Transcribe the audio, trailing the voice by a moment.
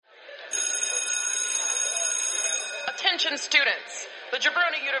Attention students, the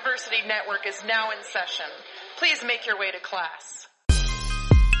Jabroni University Network is now in session. Please make your way to class.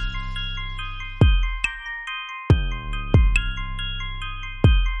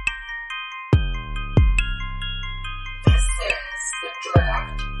 This is the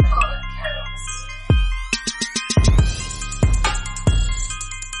Draft Podcast.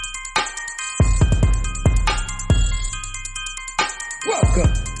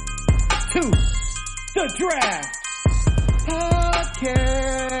 Welcome to the Draft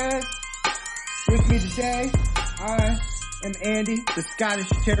Podcast. With me today, I am Andy, the Scottish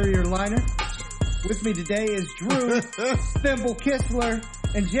Terrier Liner. With me today is Drew, Thimble Kistler,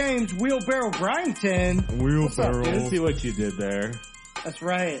 and James Wheelbarrow Grindton. Wheelbarrow. What's up, I see what you did there. That's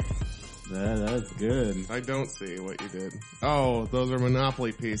right. That's good. I don't see what you did. Oh, those are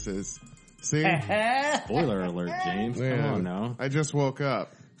Monopoly pieces. See? Spoiler alert, James. Come Man, on now. I just woke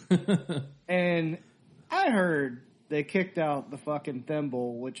up. And I heard they kicked out the fucking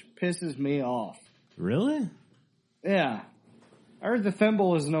Thimble, which pisses me off. Really? Yeah. I heard the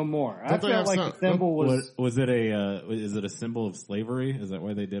Thimble is no more. I Don't they felt have like some- the Thimble was... Was it is it a symbol of slavery? Is that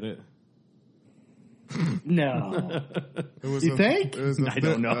why they did it? No. It was You think? It was a I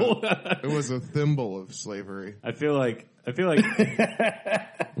don't know. it was a thimble of slavery. I feel like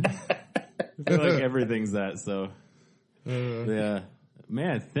everything's that, so yeah.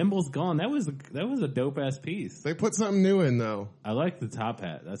 Man, Thimble's gone. That was a dope ass piece. They put something new in though. I like the top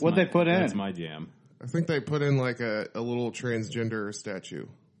hat. What'd they put in? That's my jam. I think they put in like a little transgender statue.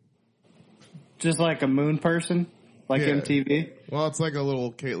 Just like a moon person? Like Yeah. MTV? Well, it's like a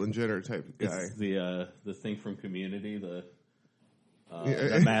little Caitlyn Jenner type of guy. It's the thing from Community, the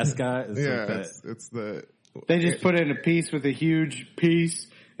Yeah. mascot. It's Yeah, like that. it's the They just put in a piece with a huge piece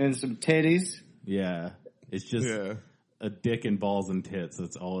and some titties. Yeah. It's just yeah. a dick and balls and tits.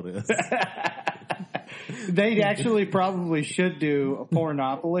 That's all it is. They actually probably should do a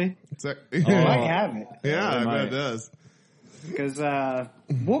pornopoly. It's a, They might have it. yeah, I They bet might. it does. Because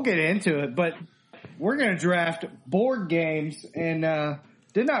we'll get into it, but we're going to draft board games. And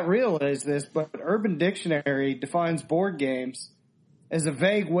did not realize this, but Urban Dictionary defines board games as a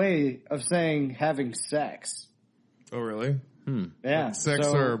vague way of saying having sex. Oh, really? Yeah. Sex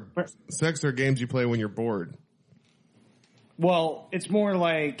are games you play when you're bored. Well, it's more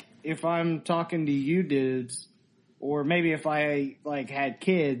like if I'm talking to you dudes, or maybe if I like had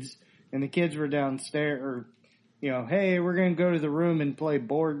kids and the kids were downstairs, or hey, we're gonna go to the room and play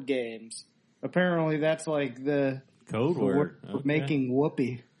board games. Apparently, that's like the Code word. for Okay. making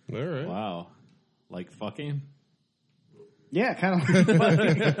whoopee. All right. Wow. Like fucking? Yeah, kind of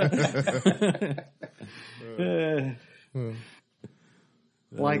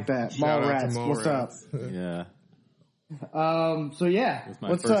like that. Shout Mall out to rats. Mall What's Rats. Yeah. up? So yeah, That's my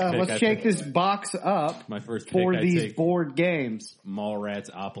let's first pick, let's I shake think. this box up My first pick, for I'd these take board games.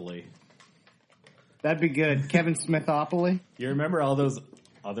 Mallratsopoly. That'd be good. Kevin Smithopoly. You remember all those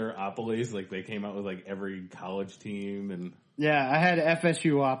other Opolis? Like they came out with like every college team and Yeah, I had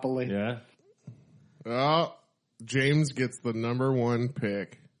FSUopoly. yeah. Oh, James gets the number one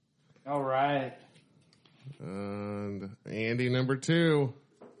pick. All right. And Andy number 2.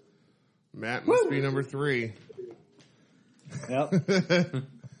 Matt must be number 3. Yep.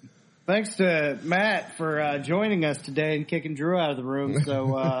 Thanks to Matt for joining us today and kicking Drew out of the room.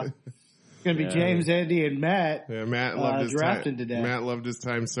 So it's going to be Yeah. James, Andy, and Matt. Yeah, Matt loved his drafted time. today. Matt loved his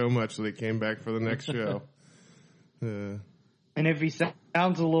time so much that he came back for the next show. And if he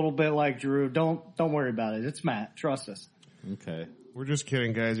sounds a little bit like Drew, don't worry about it. It's Matt. Trust us. Okay. We're just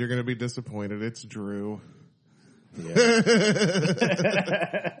kidding, guys. You're going to be disappointed. It's Drew. Yeah.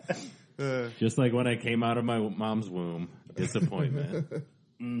 Just like when I came out of my mom's womb. Disappointment.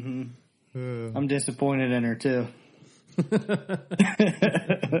 I'm disappointed in her too.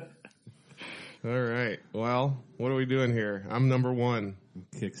 All right. Well, what are we doing here? I'm number 1.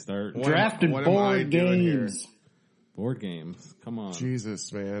 Kickstart. What- Drafting what am I board doing here? games. Board games. Come on.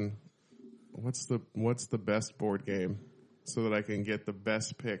 Jesus, man. What's the best board game so that I can get the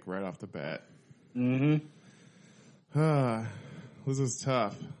best pick right off the bat? This is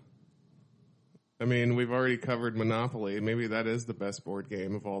tough. I mean, we've already covered Monopoly. Maybe that is the best board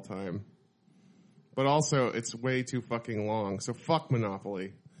game of all time. But also, it's way too fucking long. So fuck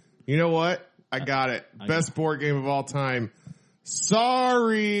Monopoly. You know what? I got it. Best board game of all time.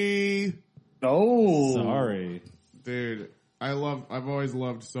 Sorry. Oh, Sorry. Dude, I've always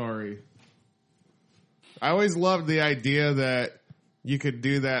loved Sorry. I always loved the idea that you could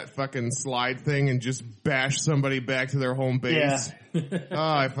do that fucking slide thing and just bash somebody back to their home base. Yeah. Oh,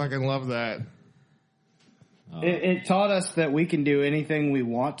 I fucking love that. It taught us that we can do anything we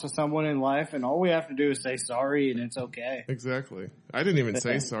want to someone in life, and all we have to do is say sorry, and it's okay. Exactly. I didn't even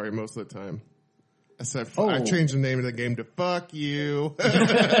say sorry most of the time. I said, Oh. I changed the name of the game to "Fuck You."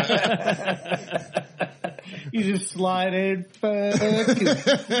 You just slide in. Fuck you.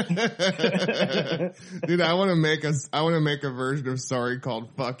 Dude, I want to make a version of Sorry called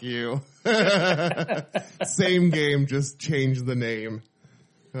 "Fuck You." Same game, just change the name.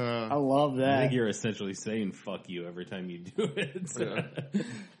 I love I that. think you're essentially saying "fuck you" every time you do it.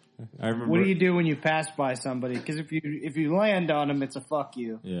 I remember. What do you do when you pass by somebody? Because if you land on them, it's a fuck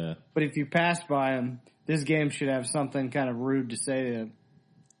you. Yeah. But if you pass by them, this game should have something kind of rude to say to them.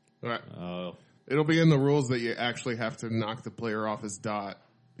 Right. Oh. It'll be in the rules that you actually have to knock the player off his dot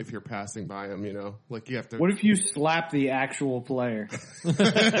if you're passing by him, you know? Like you have to... What if you slap the actual player? Fuck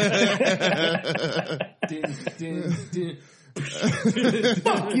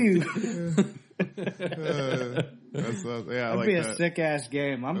you. Yeah, I That'd like be a that. sick ass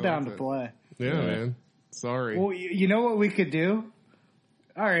game. I'm down to that. play. Yeah, man. Sorry. Well, you know what we could do?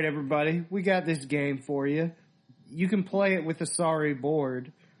 All right, everybody, we got this game for you. You can play it with a sorry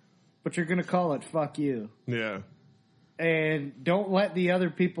board, but you're going to call it "Fuck You." Yeah. And don't let the other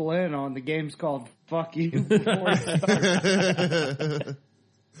people in on the game's called "Fuck You" before it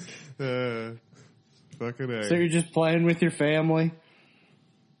starts. Fucking A. So you're just playing with your family.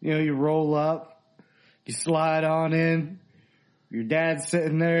 You know, you roll up, you slide on in. Your dad's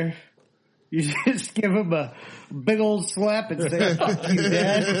sitting there. You just give him a big old slap and say, "Fuck you,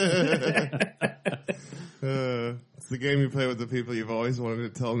 Dad." It's the game you play with the people you've always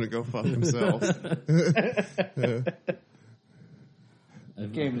wanted to tell them to go fuck themselves.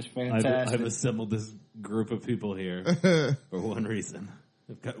 Game is I've fantastic. assembled this group of people here for one reason.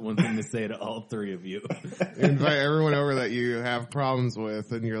 I've got one thing to say to all three of you. You invite everyone over that you have problems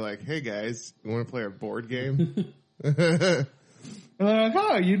with, and you're like, "Hey guys, you want to play a board game?" And they're like,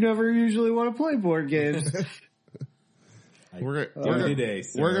 "Oh, you never usually want to play board games." We're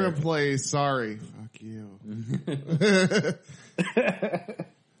gonna play Sorry. Fuck you.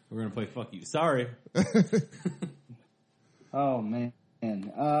 We're gonna play "fuck you." Sorry. Oh man.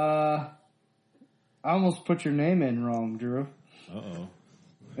 I almost put your name in wrong, Drew. Uh-oh.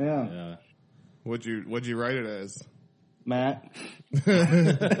 Yeah. Yeah. What'd you write it as? Matt.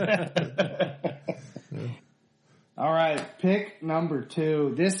 All right, pick number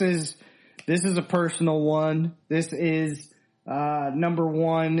 2. This is a personal one. This is number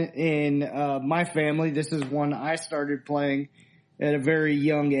 1 in my family. This is one I started playing at a very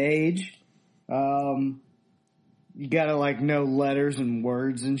young age. You gotta know letters and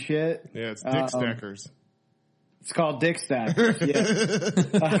words and shit. Yeah, it's Dick Stackers. It's called Dick Stackers. Yeah.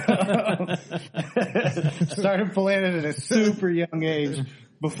 Started playing it at a super young age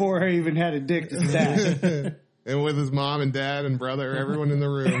before I even had a dick to stack. And with his mom and dad and brother, everyone in the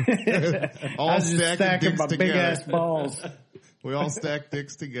room. All I was just stacking stacking dicks my together. big ass balls. We all stack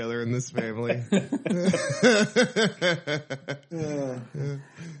dicks together in this family.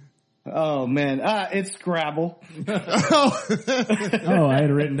 Oh man, it's Scrabble. Oh, I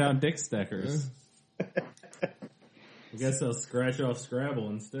had written down Dick Stackers. I guess I'll scratch off Scrabble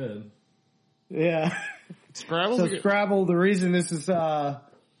instead. Yeah. Scrabble? So Scrabble, the reason this is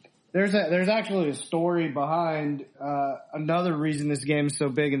there's actually a story behind another reason this game is so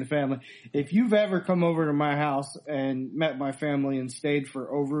big in the family. If you've ever come over to my house and met my family and stayed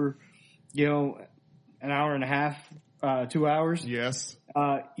for over, an hour and a half, 2 hours, Yes.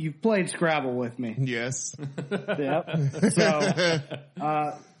 you've played Scrabble with me. Yes. Yep.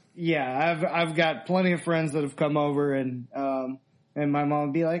 So, yeah, I've got plenty of friends that have come over and my mom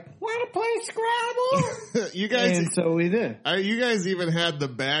would be like, "Want to play Scrabble?" You guys, And so we did. you guys even had the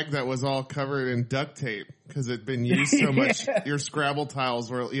bag that was all covered in duct tape because it'd been used so much. Yeah. Your Scrabble tiles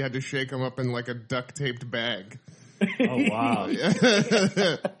where you had to shake them up in like a duct taped bag. Oh, wow.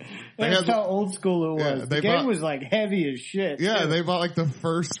 That's how old school it was. Yeah, the game was heavy as shit. Yeah, too. they bought the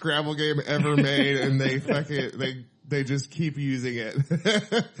first Scrabble game ever made, and they just keep using it.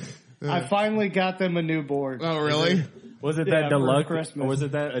 I finally got them a new board. Oh, really? Was it Yeah, that for deluxe, Christmas. or was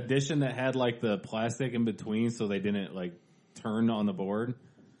it that edition that had the plastic in between so they didn't turn on the board?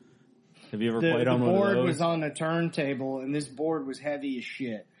 Have you ever The played on one board of those? was on a turntable, and this board was heavy as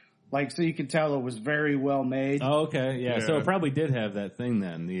shit. So you could tell it was very well made. Oh, okay, yeah. So Yeah. it probably did have that thing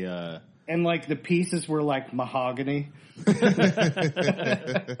then. The And the pieces were mahogany.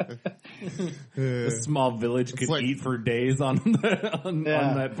 the small village could like- eat for days on on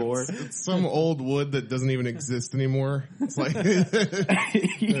that board. It's some old wood that doesn't even exist anymore. It's like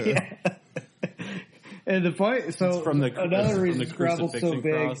Yeah. And the point, so From the another from reason the Scrabble's so crucifixion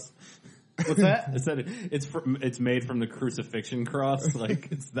big. cross. What's that? I said it's made from the crucifixion cross.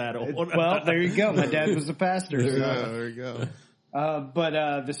 Like it's that old. Well, there you go. My dad was a pastor. So. Yeah, there you go.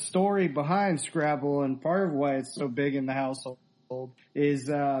 But the story behind Scrabble and part of why it's so big in the household is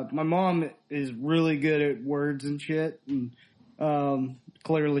my mom is really good at words and shit, and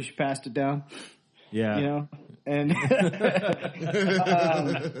clearly she passed it down. Yeah, you know, and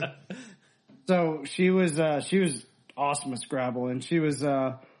so she was awesome at Scrabble, and she was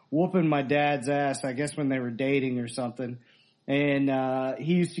whooping my dad's ass, I guess when they were dating or something, and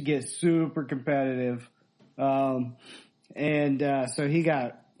he used to get super competitive. So he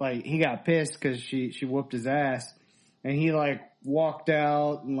got pissed because she whooped his ass, and he walked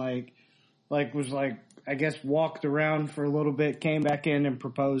out and was I guess walked around for a little bit, came back in and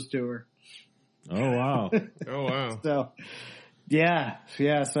proposed to her. Oh wow! Oh wow! So yeah.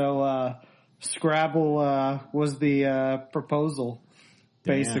 So Scrabble was the proposal,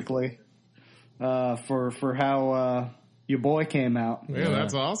 basically, for how your boy came out. Yeah,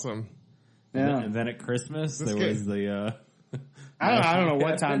 that's awesome. Yeah. And then at Christmas there was the. I don't know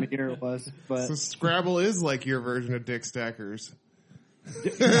what time of year it was, but So Scrabble is like your version of Dick Stackers.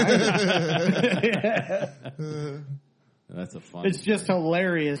 That's a fun. it's just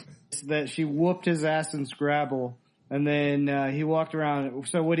hilarious that she whooped his ass in Scrabble, and then he walked around.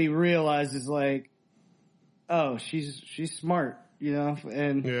 So what he realized is oh, she's smart, you know,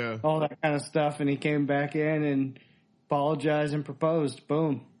 and Yeah. all that kind of stuff. And he came back in and apologized and proposed.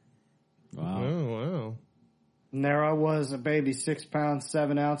 Boom. Wow. Oh wow! And there I was, a baby, 6 pounds,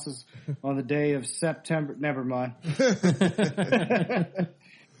 7 ounces on the day of September. Never mind.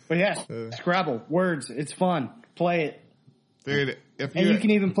 But yes, Scrabble, words, it's fun. Play it. Dude, if And you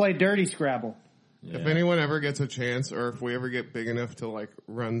can even play dirty Scrabble. if anyone ever gets a chance, or if we ever get big enough to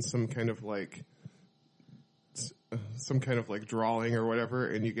run some kind of drawing or whatever,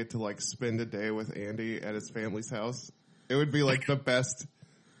 and you get to spend a day with Andy at his family's house, it would be the best.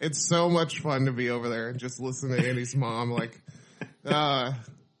 It's so much fun to be over there and just listen to Andy's mom.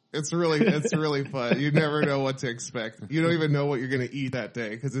 It's really fun. You never know what to expect. You don't even know what you're going to eat that day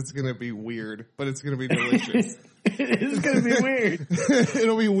because it's going to be weird, but it's going to be delicious. It's going to be weird.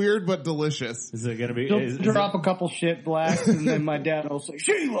 It'll be weird but delicious. Is it going to be? He'll drop a couple shit blasts, and then my dad will say,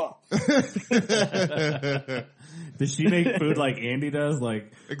 Sheila! Does she make food like Andy does? Well, if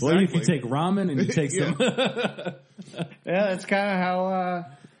Exactly. you take ramen and you take some. Yeah, that's kind of how.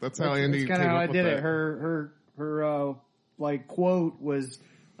 That's how Andy. That's kind of came how I up with did that. it. Her quote was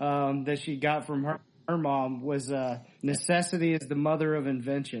that she got from her mom was necessity is the mother of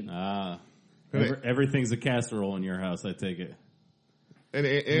invention. Everything's a casserole in your house. I take it. And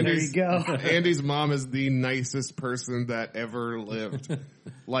There you go. Andy's mom is the nicest person that ever lived.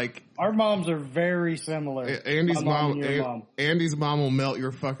 Our moms are very similar. Andy's My mom, and your mom. Andy's mom will melt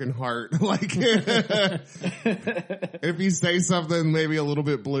your fucking heart. If you say something maybe a little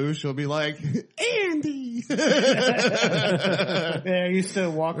bit blue, she'll be like, Andy. Yeah, I used to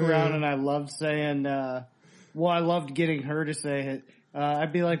walk around and I loved saying, I loved getting her to say it.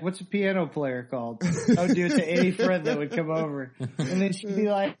 I'd be like, what's a piano player called? I would do it to any friend that would come over. And then she'd be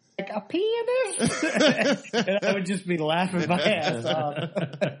like a pianist? And I would just be laughing my ass off.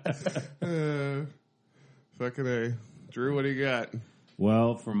 Fucking A. Drew, what do you got?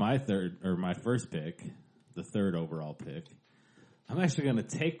 Well, for my first pick, the third overall pick, I'm actually going to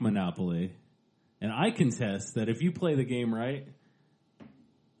take Monopoly, and I contest that if you play the game right,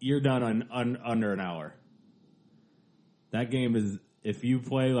 you're done under an hour. That game is, if you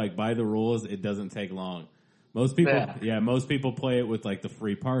play by the rules, it doesn't take long. Most people play it with the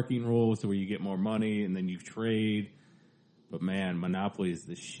free parking rules, where you get more money and then you trade. But man, Monopoly is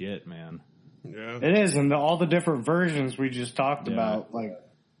the shit, man. Yeah. It is, and all the different versions we just talked about,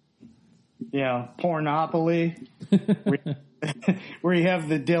 Pornopoly, where you have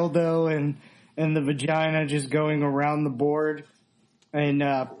the dildo and the vagina just going around the board and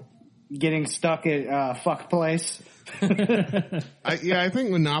getting stuck at fuck place. I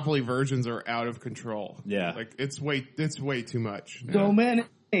think Monopoly versions are out of control. Yeah. It's way too much. So many.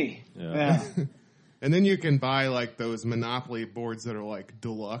 Yeah. And then you can buy those Monopoly boards that are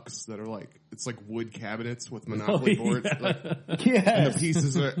deluxe, that are it's wood cabinets with Monopoly boards. Yes. And the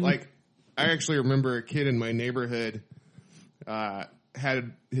pieces are I actually remember a kid in my neighborhood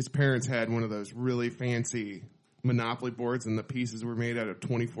his parents had one of those really fancy Monopoly boards, and the pieces were made out of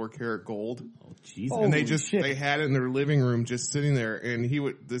 24 karat gold. Oh, Jesus. And they shit. they had it in their living room just sitting there, and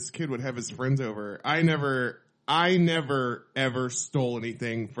this kid would have his friends over. I never ever stole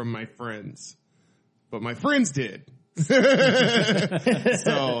anything from my friends, but my friends did. So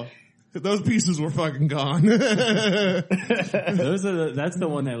Those pieces were fucking gone. That's the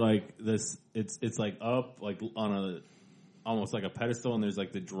one that like this. It's like up like on a almost like a pedestal, and there's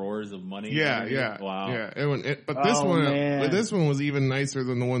like the drawers of money. Yeah. Wow. Yeah. But man. this one was even nicer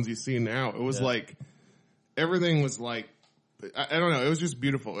than the ones you see now. It was like everything was like. I don't know. It was just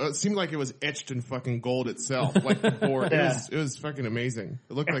beautiful. It seemed like it was etched in fucking gold itself. Like the board. It was fucking amazing.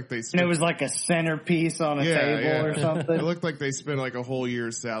 It looked like they And spent, it was like a centerpiece on a table or something. It looked like they spent like a whole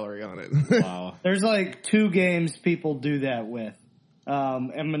year's salary on it. Wow. There's like 2 games people do that with.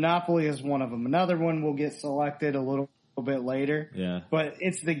 And Monopoly is one of them. Another one will get selected a little bit later. Yeah. But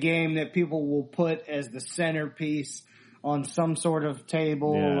it's the game that people will put as the centerpiece on some sort of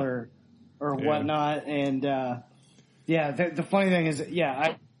table or whatnot. And, the funny thing is,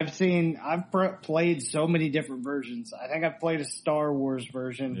 I've played so many different versions. I think I've played a Star Wars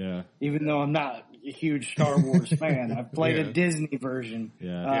version, even though I'm not a huge Star Wars fan. I've played a Disney version,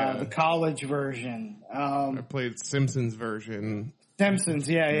 the college version. I played Simpsons version. Simpsons,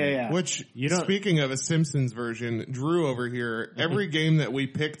 yeah. Which, speaking of a Simpsons version, Drew over here, every game that we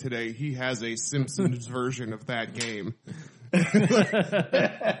pick today, he has a Simpsons version of that game.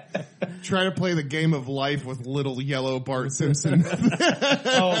 Try to play the game of life with little yellow Bart Simpson.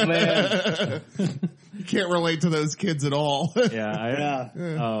 Oh man, you can't relate to those kids at all. But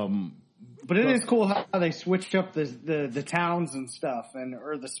it is cool how they switched up the towns and stuff,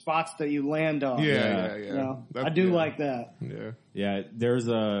 or the spots that you land on. Yeah. You know, I do like that. Yeah.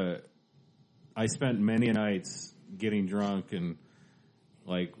 I spent many nights getting drunk and.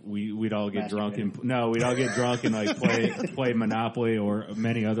 Like we'd all get drunk and like play Monopoly or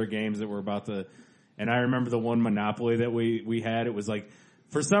many other games that were about to. And I remember the one Monopoly that we had. It was like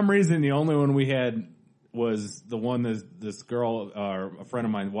for some reason the only one we had was the one this girl, a friend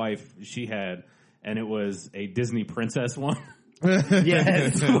of mine's wife, she had, and it was a Disney princess one.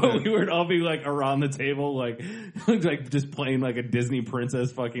 Yes. So we would all be like around the table, like just playing like a Disney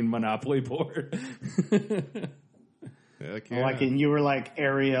princess fucking Monopoly board. Heck yeah. Like, and you were like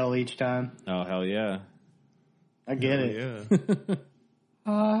Ariel each time. Oh hell yeah! I get Hell it. Yeah.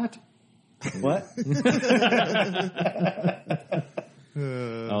 Hot. What?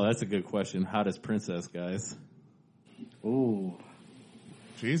 Oh, that's a good question. Hottest princess, guys. Ooh.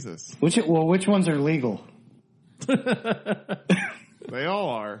 Jesus. Which ones are legal? They all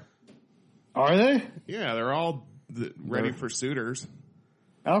are. Are they? Yeah, they're all ready for suitors.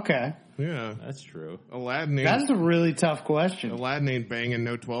 Okay. Yeah. That's true. Aladdin That's a really tough question. Aladdin ain't banging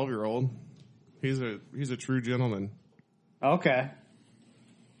no 12-year-old. He's a true gentleman. Okay.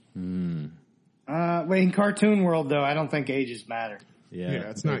 Wait, in cartoon world though, I don't think ages matter. Yeah,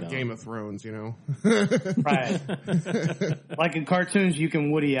 it's not Game of Thrones, you know. Right. Like in cartoons, you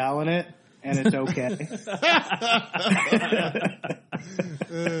can Woody Allen it, and it's okay.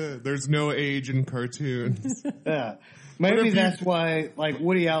 There's no age in cartoons. Yeah. Maybe that's why, like,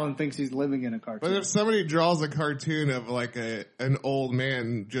 Woody Allen thinks he's living in a cartoon. But if somebody draws a cartoon of like an old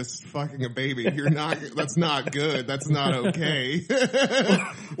man just fucking a baby, that's not good. That's not okay.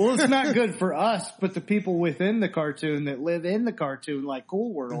 Well, it's not good for us, but the people within the cartoon that live in the cartoon, like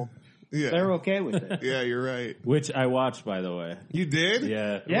Cool World, they're okay with it. Yeah, you're right. Which I watched, by the way. You did?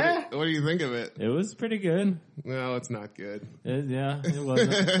 Yeah. Yeah? What do you think of it? It was pretty good. No, it's not good. It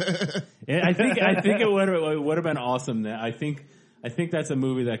wasn't. I think it would have been awesome. I think that's a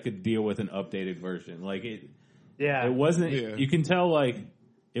movie that could deal with an updated version. Like it. Yeah. It wasn't. Yeah. You can tell like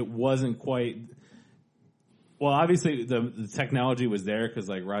it wasn't quite. Well, obviously the technology was there because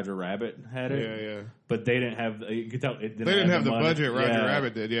like Roger Rabbit had it. Yeah. But they didn't have. You could tell it didn't. They didn't have the money. budget Roger Yeah.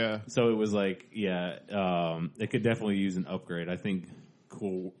 Rabbit did. Yeah. So it was like, it could definitely use an upgrade. I think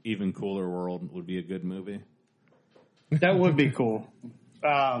even Cooler World would be a good movie. That would be cool.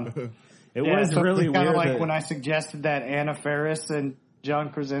 It was really kind weird. of like that- when I suggested that Anna Faris and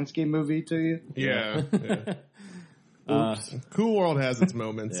John Krasinski movie to you. Yeah. Cool World has its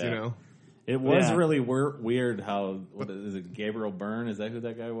moments, you know. It was Yeah. really weird how, is it Gabriel Byrne? Is that who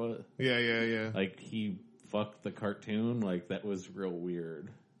that guy was? Yeah. Like, he fucked the cartoon? Like, that was real weird.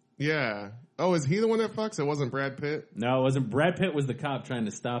 Yeah. Oh, is he the one that fucks? It wasn't Brad Pitt? No, it wasn't. Brad Pitt was the cop trying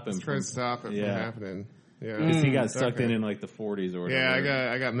to stop him. Trying to stop it from happening. Yeah. Because he got sucked Okay. in like the 40s or whatever.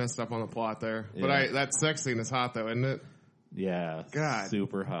 Yeah, I got messed up on the plot there. Yeah. But that sex scene is hot though, isn't it? Yeah. God.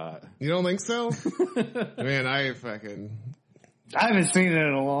 Super hot. You don't think so? Man, I haven't seen it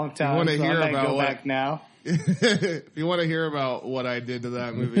in a long time. You wanna so hear I might about go what- back now. if you want to hear about what I did to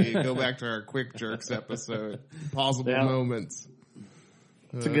that movie, go back to our Quick Jerks episode. Possible moments.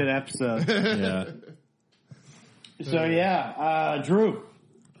 It's a good episode. Yeah. So Drew,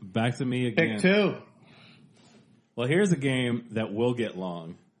 Back to me again. pick 2. Well, here's a game that will get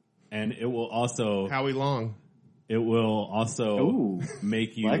long. and it will also Howie Long.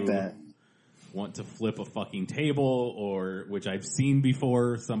 make you like that. want to flip a fucking table, or which I've seen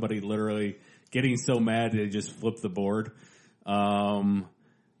before, somebody literally getting so mad they just flip the board. And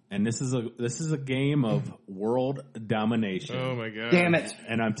this is a game of world domination. Oh my god! Damn it.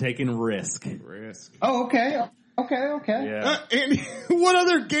 And I'm taking Risk. Risk. Oh, okay. Yeah. And what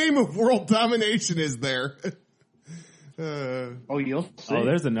other game of world domination is there? Oh, you'll see. Oh,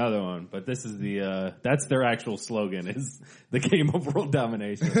 there's another one, but this is that's their actual slogan, is the game of world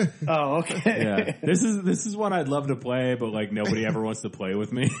domination. Oh, okay. Yeah. This is one I'd love to play, but like nobody ever wants to play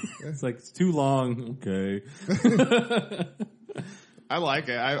with me. It's like, it's too long. Okay. I like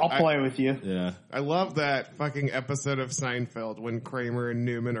it. I'll play with you. Yeah. I love that fucking episode of Seinfeld when Kramer and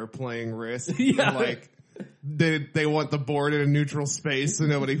Newman are playing Risk. Yeah. Like, they want the board in a neutral space so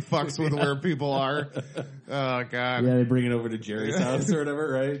nobody fucks with where people are. Oh, God. Yeah, they bring it over to Jerry's house or whatever,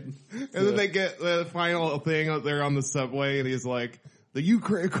 right? And then they get the final thing out there on the subway, and he's like,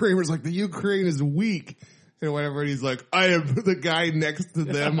 Kramer's like, the Ukraine is weak. And whatever, and he's like, I am the guy next to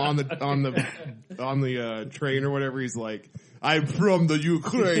them on the train or whatever. He's like, I'm from the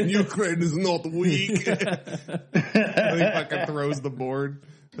Ukraine. Ukraine is not weak. And he fucking throws the board.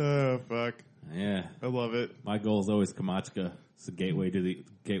 Oh fuck! Yeah, I love it. my goal is always Kamachka. It's the gateway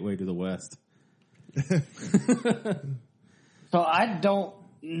to the west. So I don't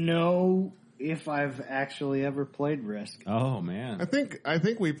know if I've actually ever played Risk. Oh man, I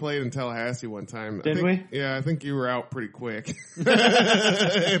think we played in Tallahassee one time. Did we? Yeah, I think you were out pretty quick,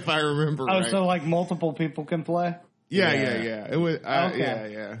 if I remember Oh, right. so like multiple people can play? Yeah. It was.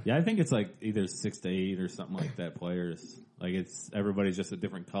 Okay. Yeah. yeah, I think it's like either 6 to 8 or something like that. Players, like everybody's just a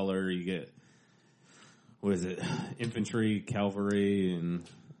different color. You get, what is it? Infantry, cavalry, and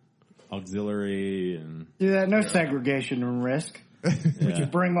auxiliary, and Do that. No segregation in Risk. We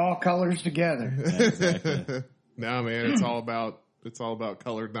just bring all colors together. yeah, exactly. No, man, it's all about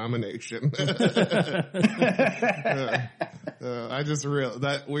color domination. I just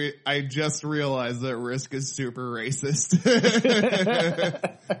realized that Risk is super racist.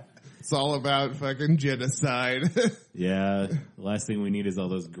 It's all about fucking genocide. Yeah, the last thing we need is all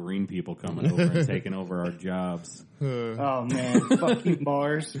those green people coming over and taking over our jobs. Oh man, fuck you,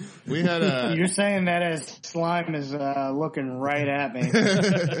 Mars. We had You're saying that as Slime is looking right at me.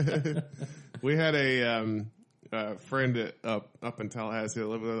 we had a friend up in Tallahassee that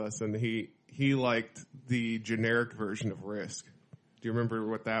lived with us, and he liked the generic version of Risk. Do you remember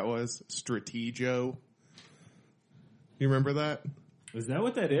what that was? Stratego. You remember that? Is that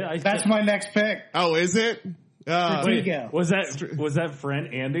what that is? That's my next pick. Oh, is it? Stratego. Was that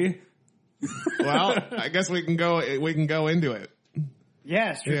friend Andy? Well, I guess we can go into it.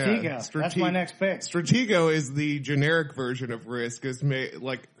 Yeah, Stratego. Yeah, That's my next pick. Stratego is the generic version of Risk.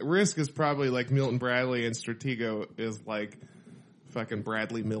 Risk is probably like Milton Bradley, and Stratego is like fucking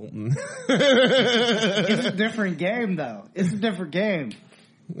Bradley Milton. It's a different game, though. It's a different game.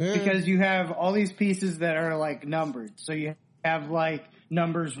 Yeah. Because you have all these pieces that are like numbered. So you have like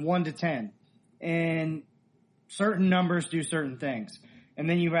numbers 1 to 10. And certain numbers do certain things. And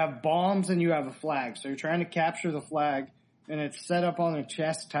then you have bombs and you have a flag. So you're trying to capture the flag, and it's set up on a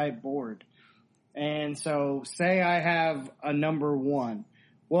chess type board. And so say I have a number 1.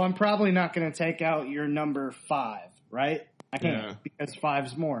 Well, I'm probably not going to take out your number 5, right? I can't because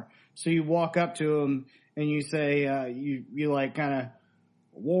 5's more. So you walk up to them and you say, you like kind of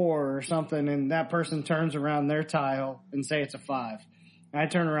war or something, and that person turns around their tile and say it's a 5. I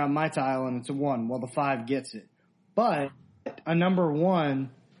turn around my tile and it's a 1. Well, the 5 gets it. But a number 1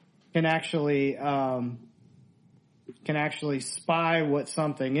 can actually spy what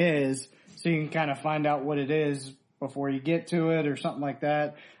something is, so you can kind of find out what it is before you get to it or something like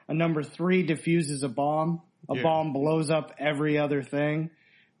that. A number 3 diffuses a bomb. A bomb blows up every other thing.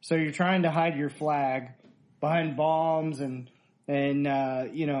 So you're trying to hide your flag behind bombs and a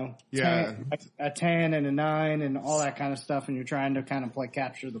 10 and a 9 and all that kind of stuff, and you're trying to kind of play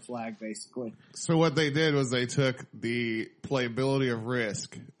capture the flag, basically. So what they did was they took the playability of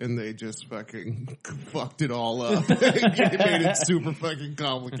Risk and they just fucking fucked it all up. They made it super fucking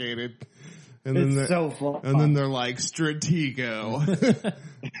complicated. And It's so fun. And then they're like, Stratego.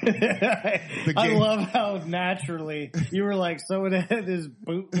 I love how naturally you were like, so it had this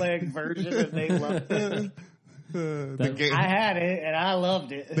bootleg version and they loved it. The game, I had it and I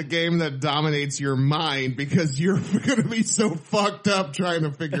loved it. the game that dominates your mind because you're going to be so fucked up trying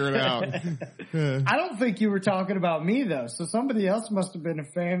to figure it out. I don't think you were talking about me though, so somebody else must have been a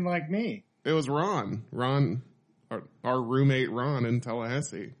fan like me. It was Ron, our roommate Ron in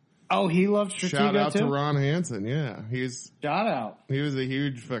Tallahassee. Oh, he loves Stratego Shout out too? to Ron Hansen. Yeah, he was Shout out. a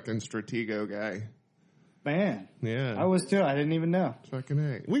huge fucking Stratego guy. Man. Yeah, I was too. I didn't even know. fucking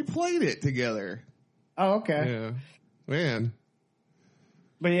A. We played it together. Oh, okay. Yeah, man.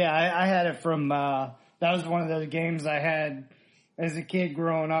 But yeah, I had it from, that was one of those games I had as a kid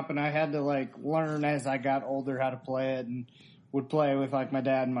growing up, and I had to like learn as I got older how to play it, and would play with like my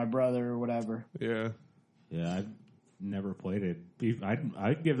dad and my brother or whatever. Yeah. Yeah, I've never played it.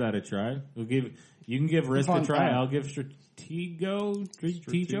 I'd give that a try. You can give Risk a Fun try. time. I'll give Stratego.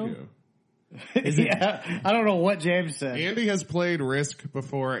 Yeah, I don't know what James said. Andy has played Risk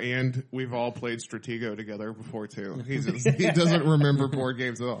before, and we've all played Stratego together before too. He doesn't remember board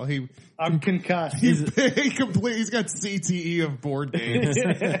games at all. I'm concussed. He's got CTE of board games.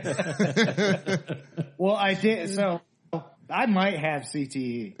 Well, I did, so I might have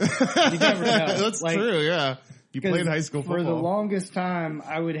CTE. You never know. That's Like, true. Yeah, you played high school football. For the longest time,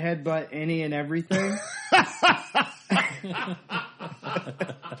 I would headbutt any and everything.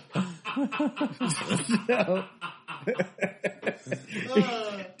 So,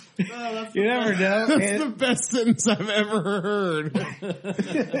 you never know. That's the best sentence I've ever heard.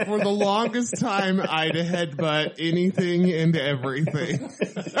 For the longest time, I'd headbutt anything and everything.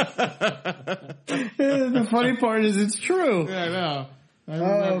 The funny part is it's true. Yeah, I know. I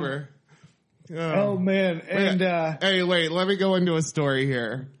remember. Oh man. And, hey, wait, let me go into a story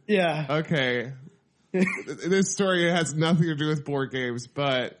here. yeah. Okay. This story has nothing to do with board games,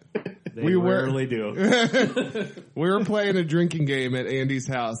 but They rarely do. we were playing a drinking game at Andy's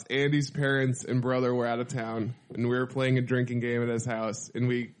house. Andy's parents and brother were out of town, and we were playing a drinking game at his house, and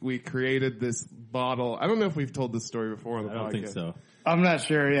we created this bottle. I don't know if we've told this story before on the I podcast. don't think so. I'm not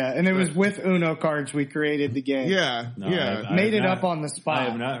sure, yeah. And it was with Uno cards we created the game. Yeah, No, yeah. I Made have it not- up on the spot. I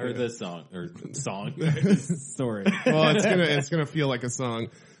have not heard this song story. Well, it's gonna feel like a song.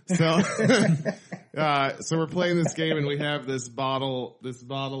 So, so we're playing this game, and we have this bottle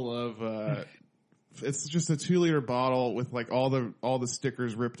of, it's just a 2-liter bottle with like all the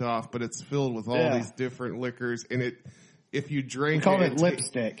stickers ripped off, but it's filled with all these different liquors, and if you drank We called it, it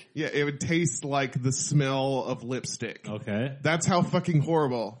lipstick. yeah, it would taste like the smell of lipstick. Okay. That's how fucking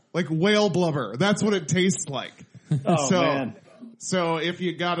horrible. Like whale blubber. That's what it tastes like. Oh, man. So if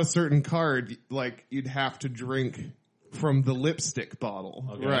you got a certain card, like you'd have to drink from the lipstick bottle,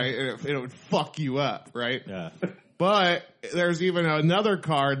 Okay. right? And it would fuck you up, right? Yeah. But there's even another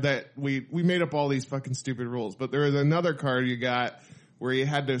card that we made up all these fucking stupid rules, but there was another card you got where you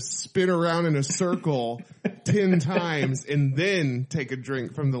had to spin around in a circle 10 times and then take a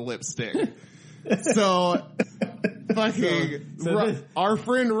drink from the lipstick. So, fucking, our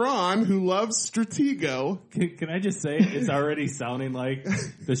friend Ron, who loves Stratego. Can I just say, it's already sounding like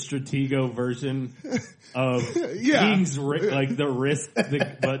the Stratego version of King's, like the Risk,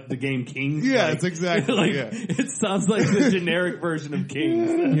 but the game Kings. Yeah, like, it's exactly, like, yeah. It sounds like the generic version of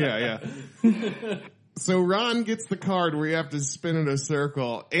Kings. Yeah. So Ron gets the card where you have to spin in a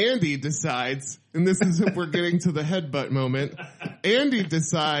circle. Andy decides, and this is if we're getting to the headbutt moment. Andy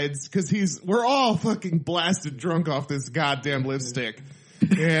decides, cause we're all fucking blasted drunk off this goddamn lipstick.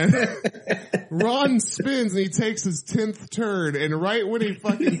 And Ron spins and he takes his 10th turn, and right when he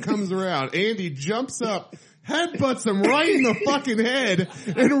fucking comes around, Andy jumps up, headbutts him right in the fucking head,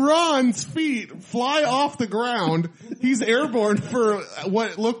 and Ron's feet fly off the ground. He's airborne for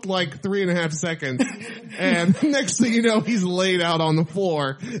what looked like 3.5 seconds. And next thing you know, he's laid out on the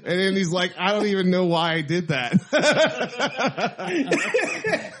floor. And then he's like, I don't even know why I did that.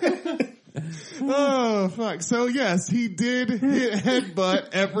 Oh, fuck. So yes, he did hit headbutt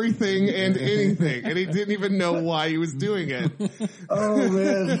everything and anything. And he didn't even know why he was doing it. Oh,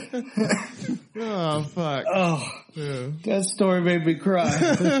 man. Oh, fuck. Oh, Yeah. that story made me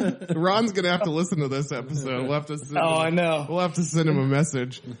cry. Ron's gonna have to listen to this episode. We'll have to send I know. We'll have to send him a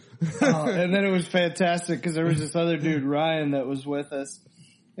message. Oh, and then it was fantastic because there was this other dude, Ryan, that was with us.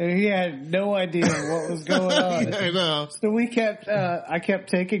 And he had no idea what was going on. I know. So we kept, I kept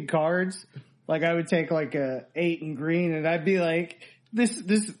taking cards. Like I would take like a 8 in green and I'd be like, this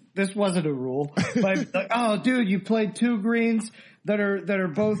wasn't a rule. But I'd be like, oh dude, you played 2 greens that are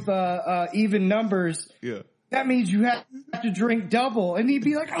both, even numbers. Yeah. That means you have to drink double. And he'd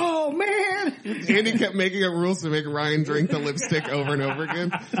be like, oh man. Andy kept making up rules to make Ryan drink the lipstick over and over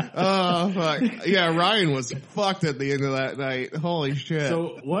again. Oh, fuck. Yeah, Ryan was fucked at the end of that night. Holy shit.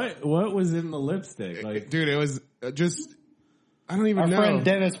 So what was in the lipstick? Like, Dude, it was just, I don't even Our know. friend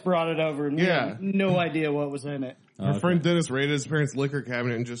Dennis brought it over and we Yeah. had no idea what was in it. Our friend Dennis raided his parents' liquor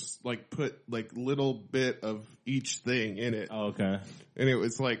cabinet and just like put like little bit of each thing in it. Oh, okay. And it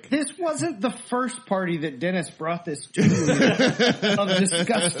was like This wasn't the first party that Dennis brought this to of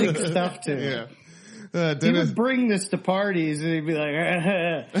disgusting stuff to. yeah. He Dennis would bring this to parties and he'd be like,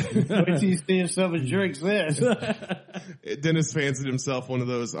 wait till you see if someone drinks this. Dennis fancied himself one of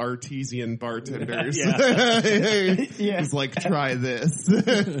those artesian bartenders. Yeah. He's like, try this.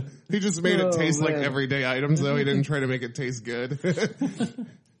 He just made it taste like man. everyday items, though. He didn't try to make it taste good.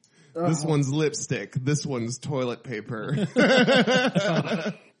 This one's lipstick. This one's toilet paper.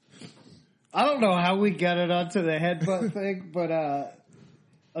 I don't know how we got it onto the headbutt thing, but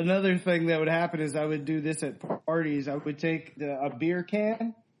another thing that would happen is I would do this at parties. I would take a beer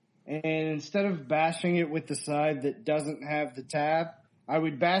can, and instead of bashing it with the side that doesn't have the tab, I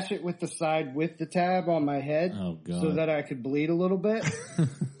would bash it with the side with the tab on my head, Oh, God. so that I could bleed a little bit.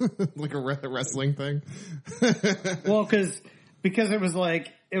 Like a wrestling thing. Well, because it was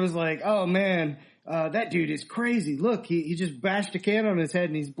like, oh man, that dude is crazy. Look, he just bashed a can on his head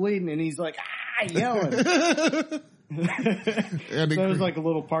and he's bleeding, and he's like, yelling. And So it was like a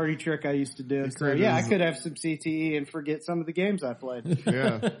little party trick I used to do. So created yeah, I his- could have some CTE and forget some of the games I played.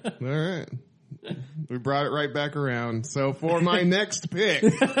 Yeah. All right. We brought it right back around. So for my next pick,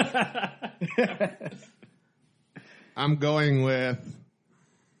 I'm going with,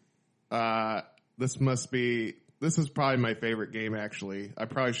 this is probably my favorite game, actually. I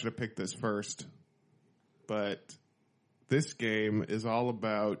probably should have picked this first. But this game is all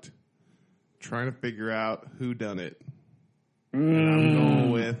about trying to figure out who done it. And I'm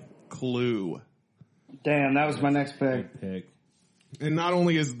going with Clue. Damn, that was my next pick. Pick. And not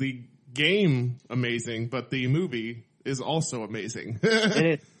only is the game amazing, but the movie is also amazing.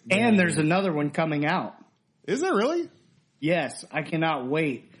 It is. And there's another one coming out. Is there really? Yes, I cannot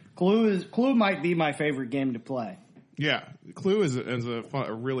wait. Clue might be my favorite game to play. Yeah. Clue is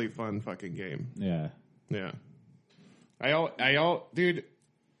a really fun fucking game. Yeah. Yeah. Dude,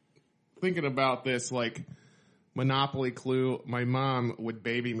 thinking about this, like, Monopoly, Clue, my mom would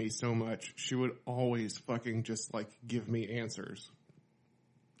baby me so much. She would always fucking just, like, give me answers.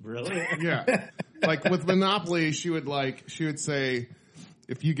 Really? Yeah. Like, with Monopoly, she would say,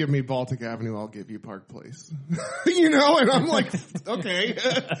 if you give me Baltic Avenue, I'll give you Park Place. You know? And I'm like, okay.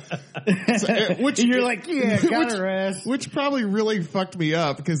 You're like, yeah, got her ass. Which probably really fucked me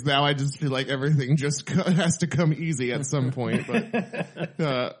up, because now I just feel like everything just has to come easy at some point. But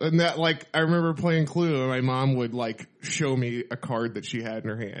and that, like, I remember playing Clue, and my mom would like show me a card that she had in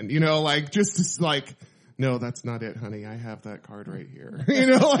her hand. You know, like just like, no, that's not it, honey. I have that card right here. You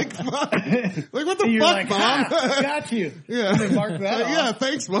know, like fuck, like what the You're fuck, like, mom? got you. Yeah, I'm gonna mark that off. yeah.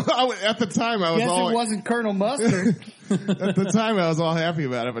 Thanks, mom. At the time, I was Guess all it wasn't Colonel Mustard. at the time I was all happy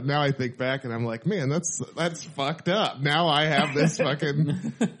about it, but now I think back and I'm like, man, that's fucked up. Now I have this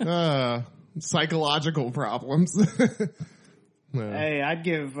fucking psychological problems. No. Hey, I'd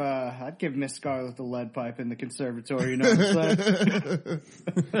give Miss Scarlet the lead pipe in the conservatory. You know what I'm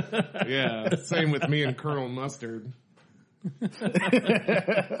saying? Yeah, same with me and Colonel Mustard.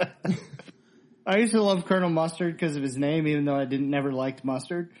 I used to love Colonel Mustard because of his name, even though I never liked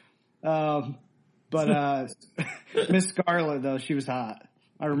mustard. But Miss Scarlet, though, she was hot.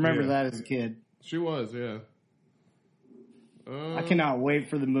 I remember Yeah. that as a kid. She was, yeah. I cannot wait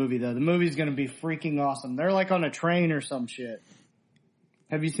for the movie, though. The movie's going to be freaking awesome. They're like on a train or some shit.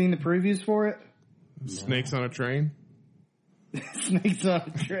 Have you seen the previews for it? Snakes on a train? Snakes on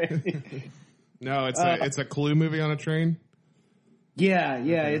a train. No, it's a Clue movie on a train. Yeah,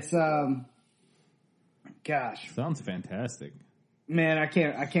 it's gosh, Sounds fantastic. man, I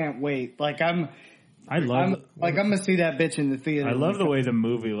can't wait. Like I'm gonna see that bitch in the theater. I love the way the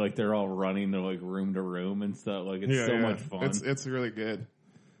movie, like they're all running, they're like room to room and stuff. Like it's so much fun. It's really good.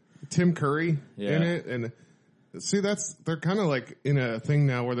 Tim Curry in it, and see they're kind of like in a thing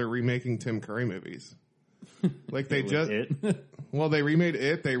now where they're remaking Tim Curry movies. Like they just they remade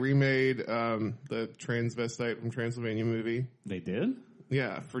it. They remade the transvestite from Transylvania movie. They did?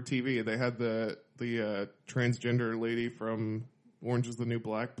 Yeah, for TV. They had the transgender lady from Orange is the New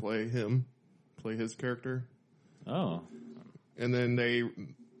Black play his character. Oh. And then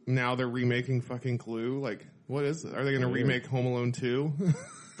now they're remaking fucking Clue. Like, what is it? Are they going to remake Home Alone 2?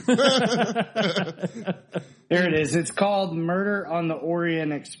 There it is. It's called Murder on the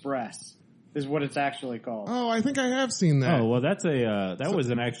Orient Express. Is what it's actually called. Oh, I think I have seen that. Oh, well, that's that was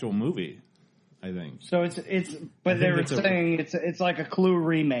an actual movie, I think. So but they were saying it's like a Clue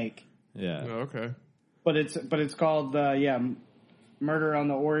remake. Yeah. Oh, okay. But it's called Murder on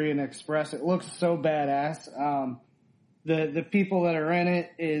the Orient Express. It looks so badass. The people that are in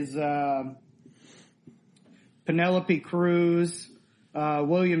it is Penelope Cruz,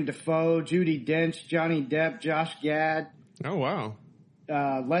 William Dafoe, Judi Dench, Johnny Depp, Josh Gad, Oh, wow.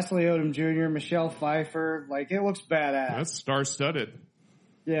 Leslie Odom Jr., Michelle Pfeiffer. Like, it looks badass. That's star-studded.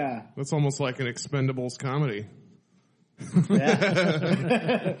 Yeah. That's almost like an Expendables comedy.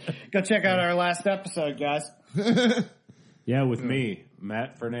 Yeah. Go check out our last episode, guys. Yeah, with me,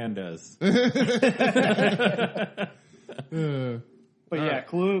 Matt Fernandez. But yeah,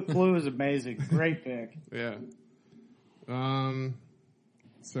 Clue is amazing. Great pick. Yeah.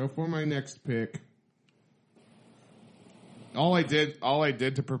 So for my next pick, all I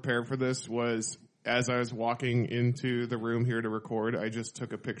did to prepare for this was, as I was walking into the room here to record, I just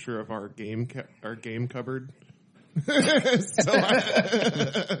took a picture of our game cupboard.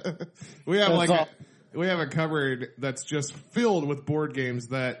 We have a cupboard that's just filled with board games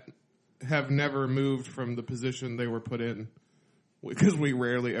that have never moved from the position they were put in, because we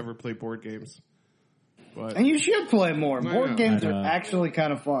rarely ever play board games. But And you should play more. I Board know. games I know. are actually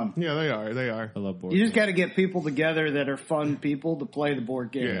kind of fun. yeah, they are. I love board You just games. got to get people together that are fun people to play the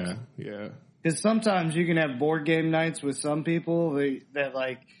board games. Yeah. Because sometimes you can have board game nights with some people that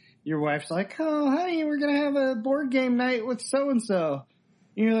like, your wife's like, oh, honey, we're going to have a board game night with so-and-so.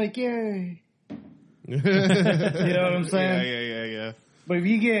 And you're like, yay. You know what I'm saying? Yeah. But if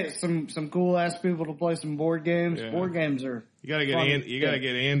you get some cool ass people to play some board games, Yeah. board games are You gotta get fun. you gotta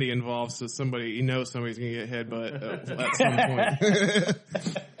get Andy involved, so somebody's gonna get headbutt at some point.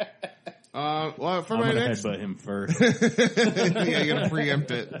 Well, for I'm my going to next, headbutt him first. yeah, you gotta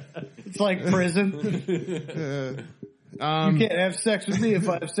preempt it. It's like prison. You can't have sex with me if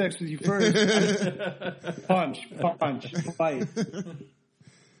I have sex with you first. Punch, fight.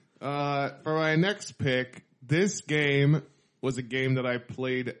 For my next pick, this game was a game that I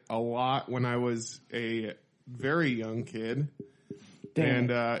played a lot when I was a very young kid. Damn.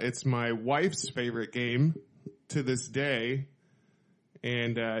 And it's my wife's favorite game to this day.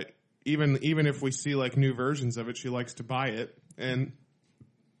 And even if we see like new versions of it, she likes to buy it. And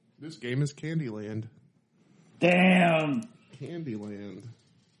this game is Candyland. Damn. Candyland.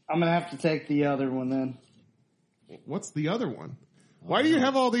 I'm going to have to take the other one then. What's the other one? Why do you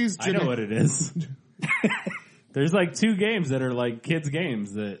have all these? I know what it is. There's like 2 games that are like kids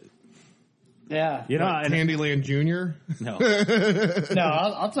games that, Yeah. you know, and- Candyland Junior. no. No,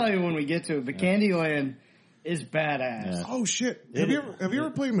 I'll tell you when we get to it. But Candyland is badass. Yeah. Oh shit! Have you ever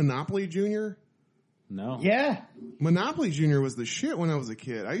played Monopoly Junior? No. Yeah. Monopoly Junior was the shit when I was a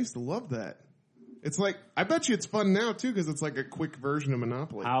kid. I used to love that. It's like, I bet you it's fun now too, because it's like a quick version of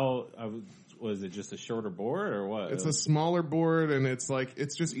Monopoly. How, was it just a shorter board or what? It's a smaller board, and it's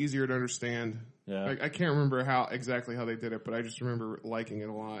just easier to understand. Yeah. I can't remember exactly how they did it, but I just remember liking it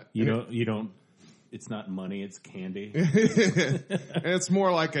a lot. You don't, it's not money, it's candy. And it's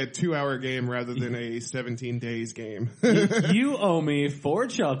more like a 2-hour game rather than a 17 days game. You owe me 4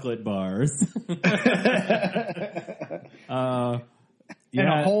 chocolate bars. And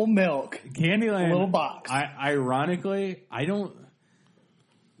a whole milk. Candyland. A little box. Ironically, I don't.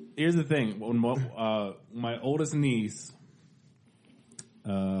 Here's the thing: when my oldest niece,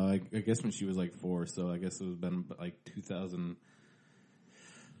 I guess when she was like 4, so I guess it was been like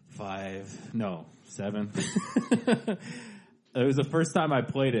 2005, no 7. It was the first time I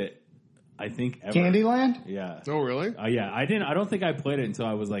played it. I think ever. Candyland? Yeah. Oh, really? Yeah, I don't think I played it until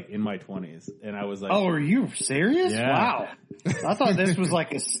I was like in my 20s, and I was like, Oh, are you serious? Yeah. Wow. I thought this was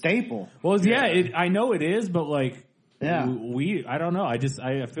like a staple. well, yeah, I know it is, but like, Yeah. I don't know. I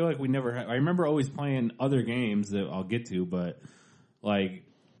feel like we never. I remember always playing other games that I'll get to, but like,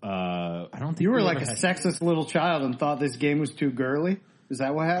 I don't think You were we like a ever had- sexist little child and thought this game was too girly? Is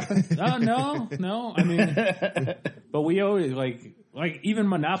that what happened? No. I mean, but we always like even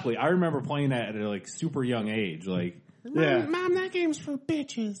Monopoly. I remember playing that at a like super young age. Like, Yeah. Mom, that game's for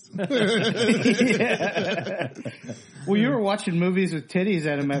bitches. Well, you were watching movies with titties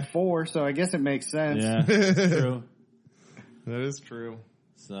at him at 4, so I guess it makes sense. yeah, true. That is true.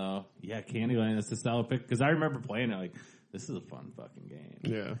 So yeah, Candyland. That's a solid pick because I remember playing it. Like, this is a fun fucking game.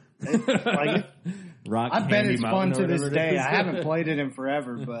 Yeah. Like, Rock. I bet Candy it's Mountain fun or to this whatever it day. is. I haven't played it in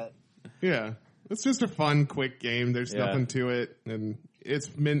forever, but Yeah. It's just a fun, quick game. There's Yeah. nothing to it. And it's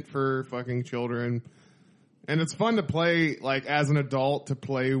meant for fucking children. And it's fun to play, like, as an adult, to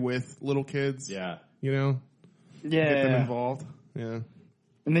play with little kids. Yeah. You know? Get them yeah. involved. Yeah.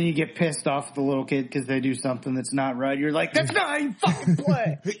 And then you get pissed off at the little kid because they do something that's not right. You're like, that's not how you fucking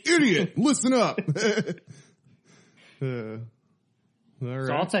play. Hey, idiot! Listen up! All right.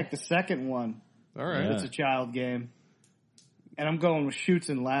 So I'll take the second one. All right. Yeah. It's a child game. And I'm going with Chutes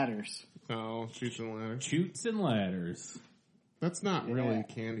and Ladders. Oh, Chutes and Ladders. Chutes and Ladders. That's not really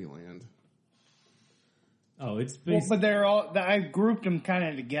Candyland. Oh, it's Well, based. but they're all. I grouped them kind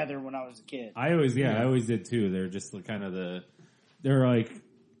of together when I was a kid. I always did too. They're just kind of they're like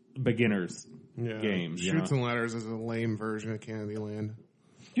beginners games. You Shoots know? and Ladders is a lame version of Candyland.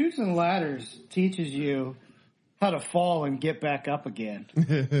 Shoots and Ladders teaches you how to fall and get back up again.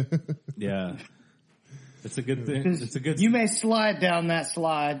 Yeah, it's a good thing. 'Cause It's a good. You may slide down that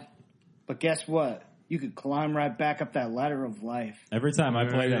slide, but guess what? You could climb right back up that ladder of life. Every time I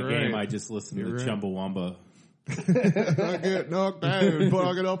play that you're game, right. I just listen to You're right. Chumbawamba. I get knocked down,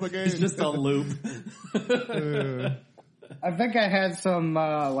 fuck it up again. It's just a loop. I think I had some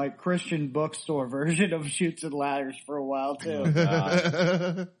like Christian bookstore version of Shoots and Ladders for a while too.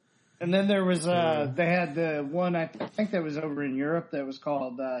 And then there was they had the one I think that was over in Europe that was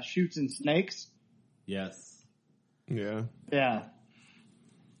called Shoots and Snakes. Yes. Yeah. Yeah.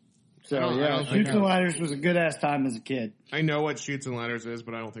 So I don't think Shoots and Ladders was a good ass time as a kid. I know what Shoots and Ladders is,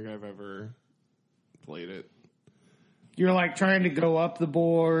 but I don't think I've ever played it. You're like trying to go up the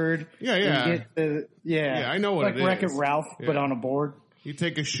board. Yeah, and yeah. get the, Yeah, I know what like it Wreck-It is. Ralph, but Yeah. on a board. You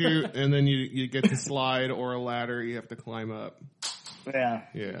take a chute, and then you get the slide or a ladder you have to climb up. Yeah,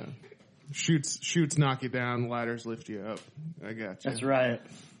 Yeah. Shoots knock you down, ladders lift you up. I got you. that's right.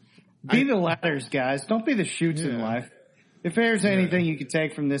 Be the ladders, guys. Don't be the shoots in Yeah. life. If there's anything you could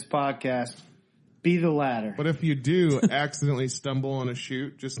take from this podcast, be the ladder. But if you do accidentally stumble on a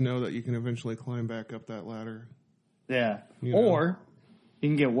chute, just know that you can eventually climb back up that ladder. Yeah. You know. Or you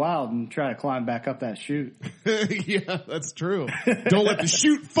can get wild and try to climb back up that chute. Yeah, that's true. Don't let the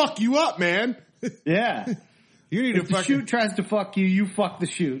chute fuck you up, man. Yeah. You need to If the fucking chute tries to fuck you, you fuck the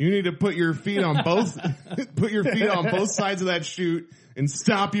chute. You need to put your feet on both sides of that chute and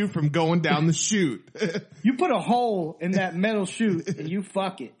stop you from going down the chute. You put a hole in that metal chute and you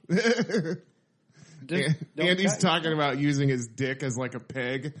fuck it. Just don't Andy's cut- talking about using his dick as like a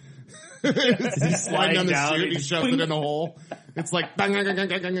peg. He's sliding down the down chute, and he shoves it in a hole. It's like bang, bang, bang,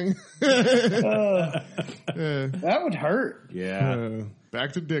 bang, bang, bang. That would hurt. Yeah.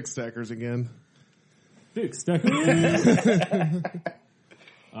 Back to dick stackers again. Big stuck.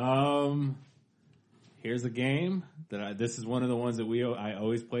 Here's a game that this is one of the ones that I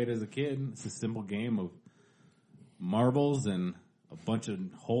always played as a kid. It's a simple game of marbles and a bunch of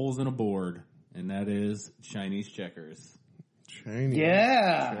holes in a board, and that is Chinese checkers. Chinese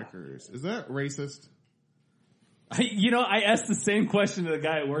Yeah. checkers. Is that racist? I asked the same question to the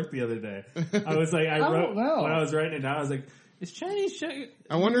guy at work the other day. I was like, don't know. when I was writing it down, I was like, is Chinese checkers?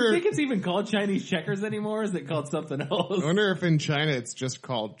 I wonder Do you if- think it's even called Chinese checkers anymore? Or is it called something else? I wonder if in China it's just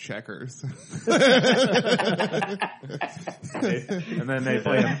called checkers. And then they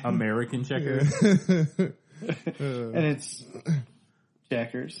play American checkers. And it's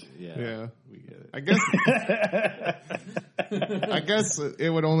checkers. Yeah. We get it. I guess it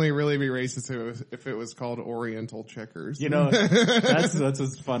would only really be racist if it was called Oriental checkers. That's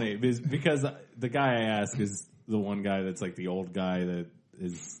what's funny because the guy I ask is the one guy that's like the old guy that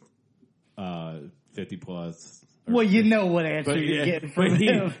is 50 plus. Well, you know what answer But, you're yeah, getting from but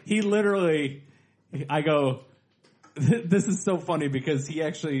him. he literally, I go, this is so funny because he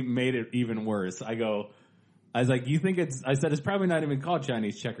actually made it even worse. I was like, you think I said, it's probably not even called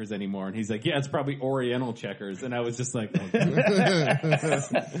Chinese checkers anymore. And he's like, yeah, it's probably Oriental checkers. And I was just like,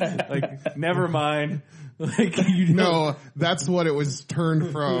 like, never mind. Like, No, that's what it was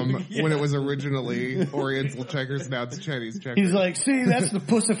turned from when it was originally Oriental checkers. Now it's Chinese checkers. He's like, see, that's the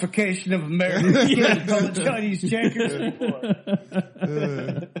pussification of America. You can't call it Chinese checkers anymore.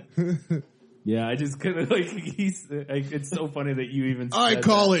 Yeah, I just couldn't, it's so funny that you even I said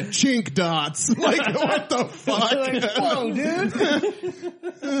call that. it chink dots. Like, what the fuck? Like, whoa, dude.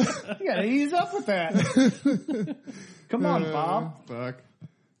 You gotta ease up with that. Come on, Bob. Fuck.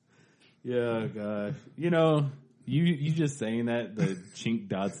 Yeah, gosh. You just saying that, the chink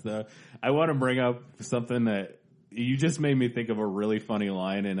dots though. I want to bring up something that you just made me think of a really funny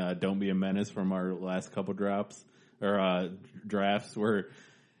line in Don't Be a Menace from our last couple drafts where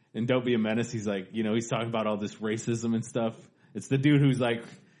in Don't Be a Menace, he's like, he's talking about all this racism and stuff. It's the dude who's like,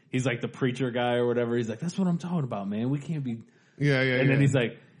 he's like the preacher guy or whatever. He's like, that's what I'm talking about, man. We can't be. Yeah. And then he's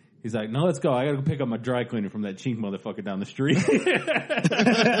like, no, let's go. I gotta go pick up my dry cleaner from that chink motherfucker down the street.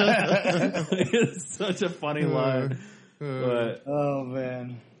 It's such a funny line. But, Oh,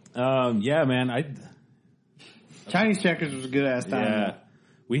 man. yeah, man, Chinese checkers was a good ass time. yeah.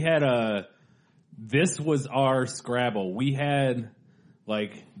 We had this was our Scrabble. We had,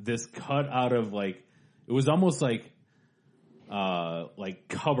 like, this cut out of, like, it was almost like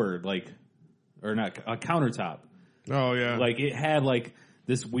cupboard, like, or not, a countertop. Oh, yeah. Like, it had, like,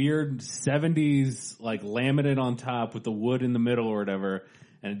 this weird 70s like laminate on top with the wood in the middle or whatever.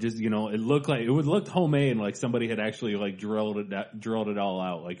 And it just, it looked homemade, like somebody had actually like drilled it all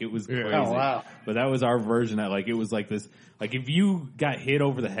out. Like it was crazy. Oh, wow. But that was our version. Like it was like this, like if you got hit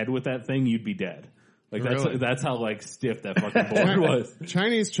over the head with that thing, you'd be dead. Like Really? that's how like stiff that fucking board was.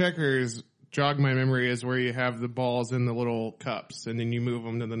 Chinese checkers, jog my memory, is where you have the balls in the little cups and then you move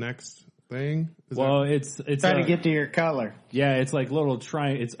them to the next thing. Well, it's Try to get to your color. yeah, it's like little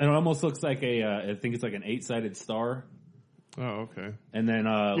it almost looks like I think it's like an 8-sided star. Oh, okay. And then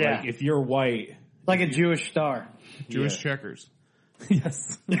Yeah. like if you're white, Like a Jewish star. Jewish Yeah. checkers.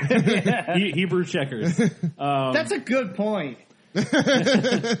 yes, Hebrew checkers. That's a good point. But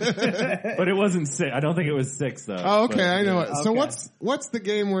it wasn't 6. I don't think it was 6 though. Oh, okay, But, I know yeah. it. So Okay. what's the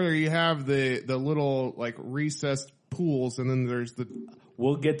game where you have the little like recessed pools and then there's the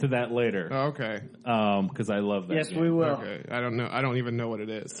We'll get to that later. oh, okay. Because I love that. Yes, game. we will. Okay. I don't know. I don't even know what it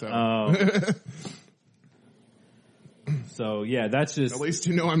is. So So yeah, that's just at least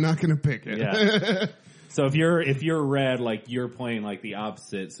you know I'm not going to pick it. yeah. So if you're red, like you're playing like the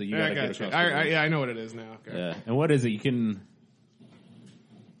opposite, so you Yeah, gotta I get got you. across. the board. Yeah, I know what it is now. Okay. Yeah. And what is it? You can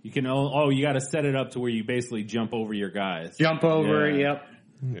you got to set it up to where you basically jump over your guys. Jump over, Yeah. yep.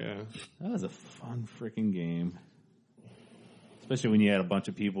 Yeah. That was a fun freaking game. Especially when you had a bunch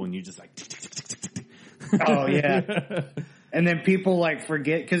of people and you just like Oh, yeah. And then people like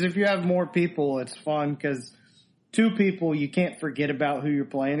forget, because if you have more people, it's fun, because 2 people, you can't forget about who you're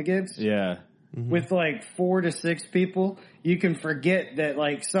playing against. Yeah. With like 4 to 6 people, you can forget that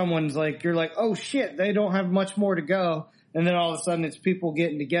like someone's like, you're like, oh shit, they don't have much more to go. And then all of a sudden it's people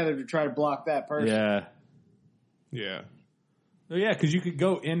getting together to try to block that person. Yeah. Yeah. Oh, yeah, because you could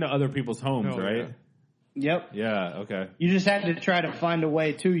go into other people's homes, Oh, right? Yep. Yeah. Okay. You just had to try to find a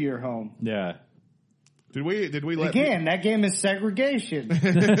way to your home. Yeah. Did we let Again, that game is segregation.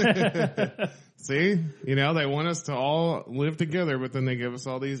 see? You know, they want us to all live together, but then they give us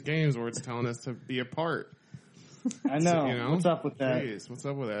all these games where it's telling us to be apart. I know. You know? What's up with that? Jeez, what's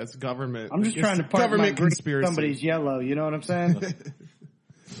up with that? It's government. I'm just It's trying to part my government green, conspiracy. somebody's yellow. You know what I'm saying?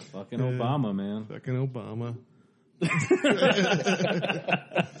 Fucking Obama, man. Fucking Obama.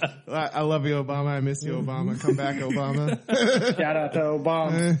 I love you, Obama. I miss you, Obama. Come back, Obama. Shout out to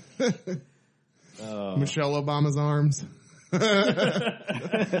Obama. Michelle Obama's arms.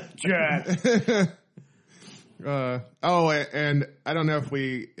 Jack. And I don't know if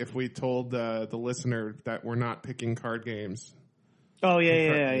we told the listener that we're not picking card games. Oh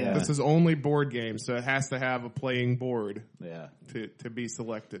yeah. This is only board games, so it has to have a playing board Yeah. to be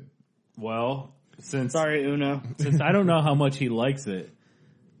selected. Well, since Sorry, Uno. I don't know how much he likes it,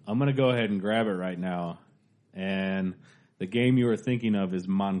 I'm going to go ahead and grab it right now. And the game you were thinking of is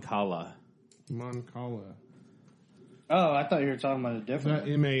Mancala. Mancala. Oh, I thought you were talking about a Is different.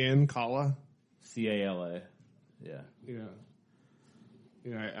 that M-A-N, Kala? Cala. Yeah. Yeah.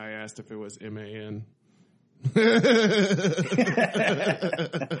 Yeah, I asked if it was M-A-N.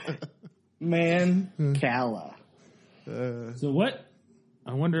 Man, Kala. So what?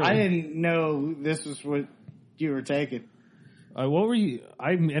 I wonder. I didn't know this was what you were taking. What were you?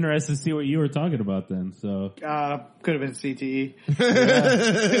 I'm interested to see what you were talking about then. So, Could have been CTE.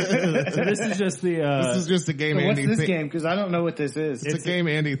 so this is just the. This is just a game So what's Andy this game? Because I don't know what this is. It's a game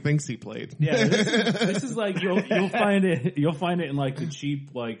Andy thinks he played. Yeah, this is like you'll find it. You'll find it in like the cheap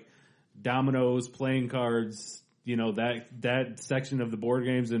like dominoes, playing cards. You know that section of the board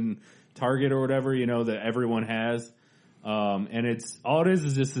games in Target or whatever. You know that everyone has. And it's all it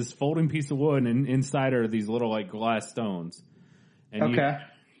is just this folding piece of wood, and inside are these little like glass stones. And Okay.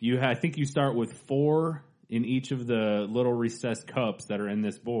 I think you start with 4 in each of the little recessed cups that are in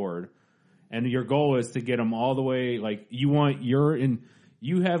this board, and your goal is to get them all the way. Like you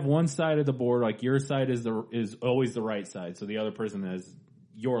have one side of the board, like your side is always the right side, so the other person has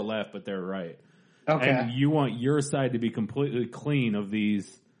your left, but they're right. Okay. And you want your side to be completely clean of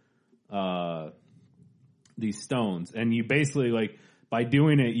these stones, and you basically like by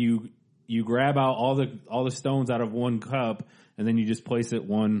doing it, you grab out all the stones out of one cup, and then you just place it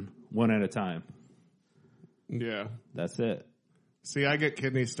one at a time. Yeah. That's it. See, I get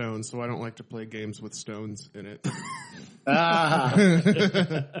kidney stones, so I don't like to play games with stones in it.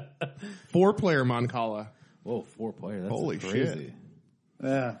 4-player Mancala. Whoa, 4-player. That's Holy crazy. shit.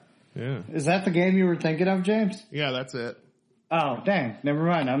 Yeah. Yeah. Is that the game you were thinking of, James? Yeah, that's it. Oh, dang. Never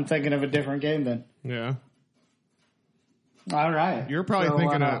mind. I'm thinking of a different game then. Yeah. All right. You're probably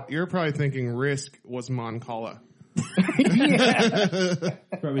So, thinking Risk was Mancala. yeah.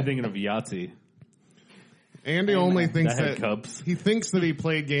 Probably thinking of Yahtzee. Andy only thinks That had that cups. he thinks that he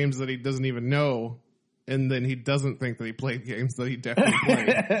played games that he doesn't even know, and then he doesn't think that he played games that he definitely played.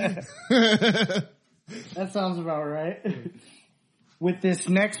 That sounds about right. With this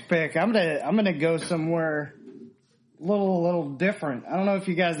next pick, I'm gonna go somewhere a little different. I don't know if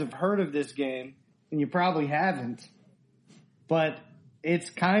you guys have heard of this game, and you probably haven't, but it's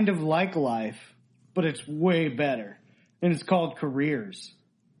kind of like Life, but it's way better, and it's called Careers.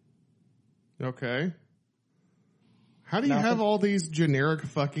 Okay. How do you Nothing. have all these generic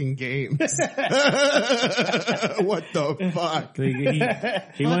fucking games? What the fuck?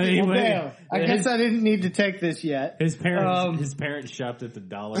 Damn. I guess I didn't need to take this yet. His parents shopped at the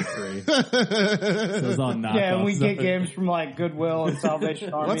Dollar Tree. So it was on knockoff Yeah, we get stuff. games from like Goodwill and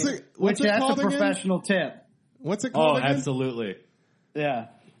Salvation Army. What's which it that's called a again? professional tip. What's it Oh, called again? absolutely. Yeah.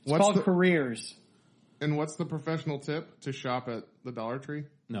 It's What's called the- Careers. And what's the professional tip to shop at the Dollar Tree?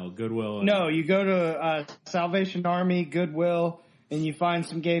 No, Goodwill. No, you go to Salvation Army, Goodwill, and you find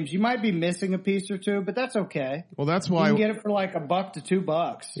some games. You might be missing a piece or two, but that's okay. Well, that's You why. can get it for like $1 to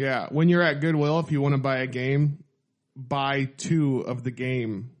 $2. Yeah, when you're at Goodwill, if you want to buy a game, buy 2 of the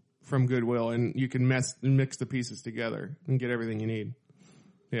game from Goodwill, and you can mix the pieces together and get everything you need.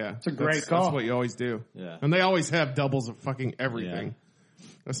 Yeah, it's a great call. That's what you always do. Yeah. And they always have doubles of fucking everything. Yeah.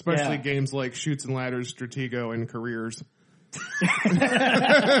 Especially Yeah. games like Shoots and Ladders, Stratego, and Careers.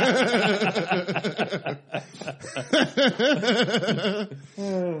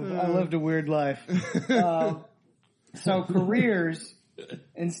 I lived a weird life. So Careers,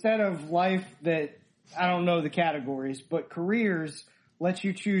 instead of Life that, I don't know the categories, but Careers lets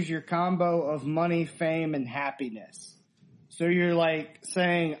you choose your combo of money, fame, and happiness. So you're like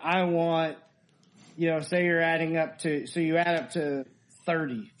saying, I want, say you're adding up to, so you add up to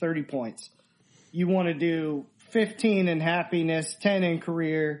 30 points. You want to do 15 in happiness, 10 in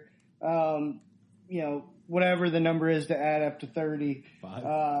career, whatever the number is to add up to 30,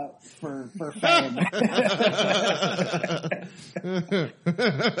 for fame.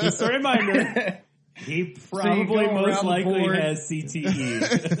 Just a reminder, he probably go most around the likely board. has CTE.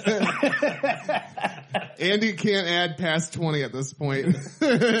 Andy can't add past 20 at this point.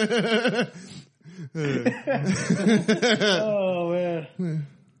 Oh man.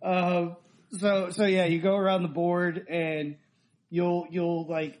 So yeah, you go around the board and you'll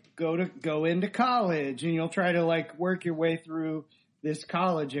like go into college and you'll try to like work your way through this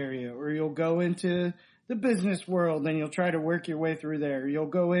college area, or you'll go into the business world and you'll try to work your way through there. You'll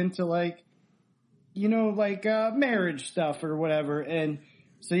go into like marriage stuff or whatever, and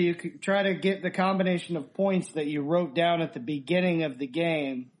so you could try to get the combination of points that you wrote down at the beginning of the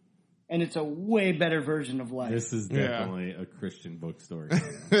game. And it's a way better version of Life. This is definitely a Christian bookstore.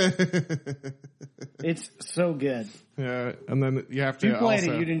 It's so good. Yeah, and then you have to If you played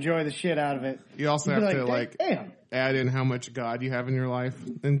also, it, you'd enjoy the shit out of it. you also You'd have be to like damn. add in how much God you have in your life,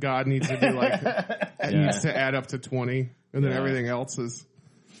 and God needs to be like needs to add up to 20, and then Yeah. everything else is.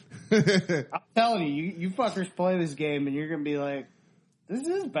 I'm telling you fuckers play this game and you're gonna be like, this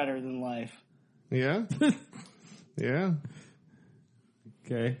is better than Life. Yeah, yeah.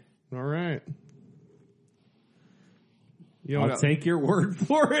 Okay. All right. You know I'll what? take your word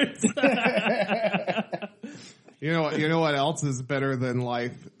for it. You know what else is better than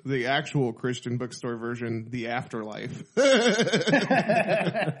Life? The actual Christian bookstore version, The Afterlife. Where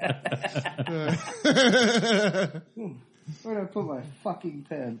did I put my fucking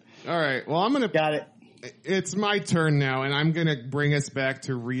pen? All right. Well, Got it. It's my turn now, and I'm gonna bring us back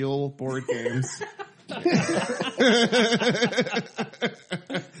to real board games. I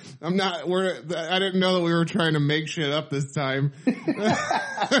didn't know that we were trying to make shit up this time.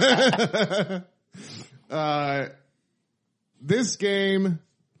 This game,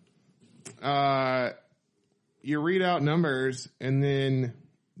 you read out numbers and then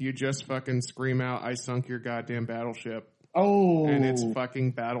you just fucking scream out, I sunk your goddamn battleship. Oh. And it's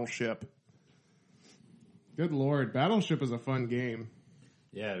fucking Battleship. Good lord, Battleship is a fun game.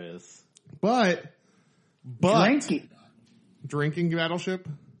 Yeah, it is. But Drinking. Drinking Battleship?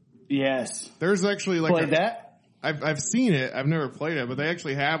 Yes. There's actually like Played that? I've seen it. I've never played it, but they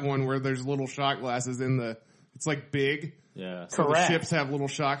actually have one where there's little shot glasses in the. It's like big. Yeah. So Correct. the ships have little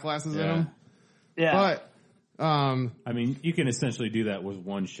shot glasses in Yeah. them. Yeah. But I mean, you can essentially do that with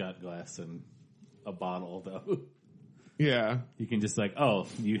one shot glass and a bottle, though. yeah, You can just like, oh,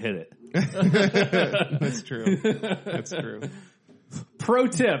 you hit it. that's true. That's true. Pro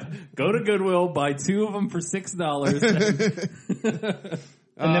tip: go to Goodwill, buy 2 of them for $6.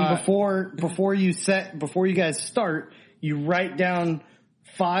 And then before you guys start, you write down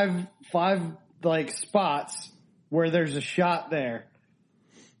five like spots where there's a shot there.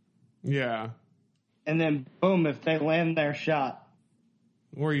 Yeah. And then boom, if they land their shot,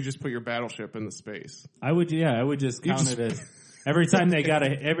 Or you just put your battleship in the space. I would just count it as every time they got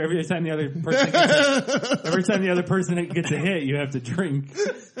every time the other person gets a hit, you have to drink.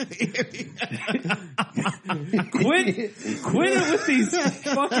 Quit it with these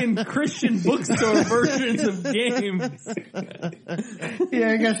fucking Christian bookstore versions of games.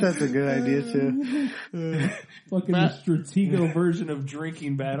 Yeah, I guess that's a good idea too. Fucking the Stratego version of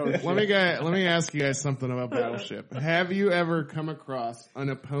drinking Battleship. Let me ask you guys something about Battleship. Have you ever come across an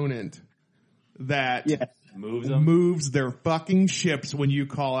opponent that moves their fucking ships when you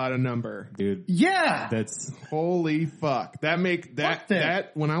call out a number? Dude. Yeah. That's holy fuck.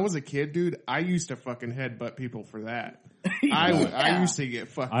 That when I was a kid, dude, I used to fucking headbutt people for that. I used to get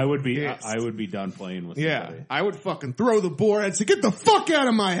fucking I would be pissed. done playing with somebody. Yeah. I would fucking throw the board and say, get the fuck out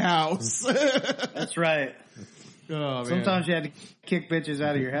of my house. That's right. Oh, sometimes you had to kick bitches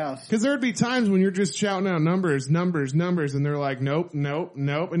out of your house. Because there would be times when you're just shouting out numbers, and they're like, nope.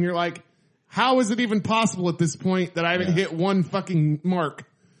 And you're like, how is it even possible at this point that I haven't hit one fucking mark?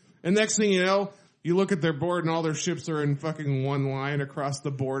 And next thing you know, you look at their board and all their ships are in fucking one line across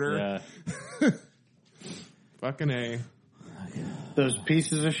the border. Yeah. Fucking A. Those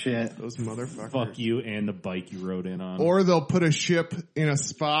pieces of shit. Those motherfuckers. Fuck you and the bike you rode in on. Or they'll put a ship in a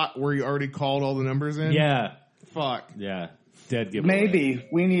spot where you already called all the numbers in. Yeah. Fuck. Yeah. Dead giveaway. Maybe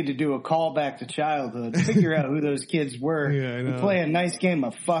we need to do a call back to childhood. Figure out who those kids were. Yeah, I know. And play a nice game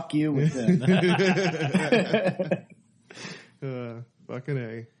of fuck you with them. Fucking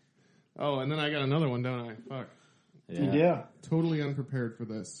A. Oh, and then I got another one, don't I? Fuck. Yeah. Totally unprepared for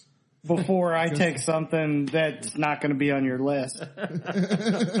this. Before I take something that's not going to be on your list.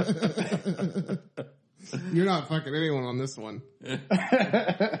 You're not fucking anyone on this one.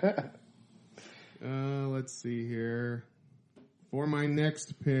 Let's see here. For my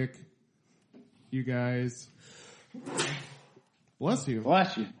next pick, you guys. Bless you.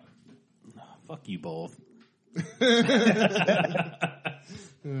 Bless you. Fuck you both.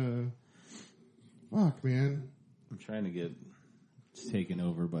 Fuck, man. I'm trying to get taken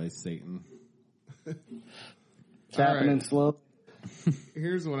over by Satan. It's happening slow.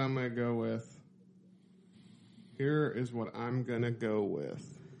 Here's what I'm going to go with. Here is what I'm going to go with.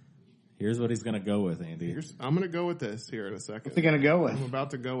 Here's what he's going to go with, Andy. I'm going to go with this here in a second. What's he going to go with? I'm about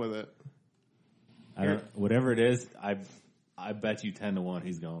to go with it. Whatever it is, I bet you 10-1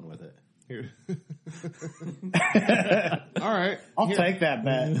 he's going with it. Here. All right. I'll take that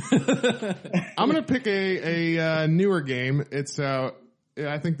bet. I'm going to pick a newer game. It's I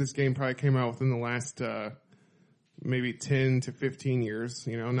think this game probably came out within the last maybe 10 to 15 years.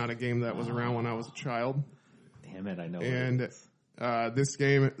 You know, not a game that was around when I was a child. Damn it, I know. And this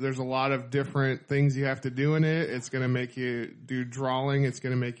game, there's a lot of different things you have to do in it. It's going to make you do drawing. It's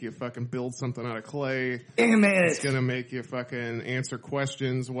going to make you fucking build something out of clay. Damn it. It's going to make you fucking answer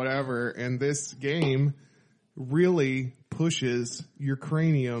questions, whatever. And this game really pushes your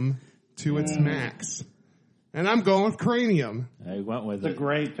cranium to its max. And I'm going with cranium. I went with It's a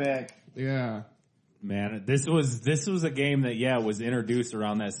great pick. Yeah. Man, this was a game that was introduced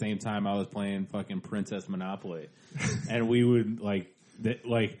around that same time I was playing fucking Princess Monopoly, and we would like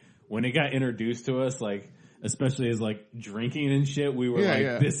when it got introduced to us, like especially as like drinking and shit, we were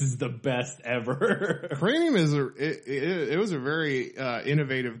this is the best ever. Cranium is it was a very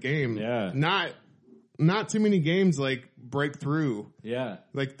innovative game. Yeah, not too many games like break through. Yeah,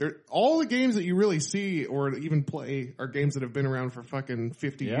 like all the games that you really see or even play are games that have been around for fucking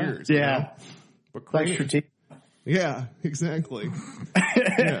 50 years. Yeah. You know? But Like Stratego. Yeah, exactly.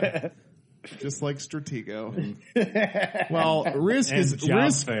 Yeah. Just like Stratego. Well, Risk has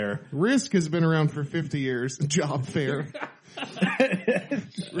been around for 50 years. Job fair.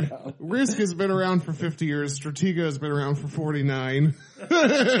 Risk has been around for 50 years. Stratego has been around for 49.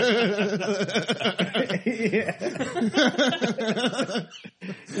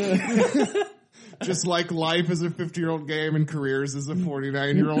 Just like life is a 50-year-old game and careers is a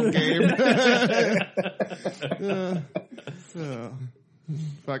 49-year-old game.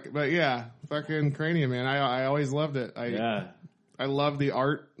 But yeah, fucking Cranium, man. I always loved it. I love the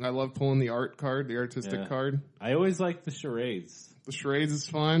art. I love pulling the art card, the artistic card. I always like the charades. The charades is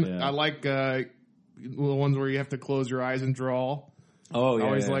fun. Yeah. I like the ones where you have to close your eyes and draw. Oh yeah, I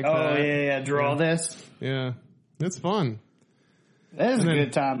always like that. Oh yeah, draw this. Yeah, it's fun. That is a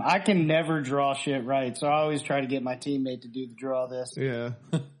good time. I can never draw shit right, so I always try to get my teammate to do the draw this. Yeah.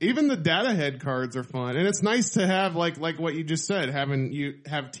 Even the data head cards are fun. And it's nice to have, like what you just said, you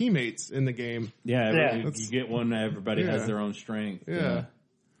have teammates in the game. Yeah, you get one, everybody has their own strength. Yeah.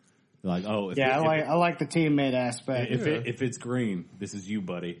 Like, oh, I like the teammate aspect. if it's green, this is you,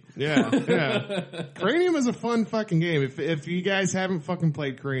 buddy. Yeah. Cranium is a fun fucking game. If you guys haven't fucking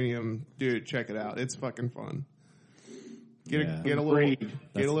played Cranium, dude, check it out. It's fucking fun. Get a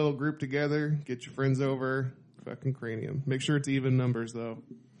little group together. Get your friends over. Fucking Cranium. Make sure it's even numbers though.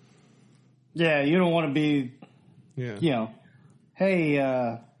 Yeah, you don't want to be. Yeah. You know, hey,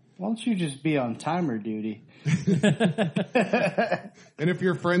 why don't you just be on timer duty? And if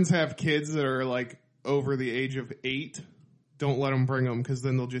your friends have kids that are like over the age of 8, don't let them bring them because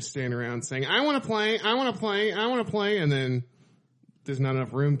then they'll just stand around saying, I want to play, I want to play, I want to play. And then there's not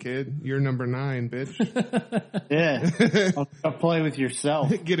enough room, kid. You're number 9, bitch. Yeah. I'll play with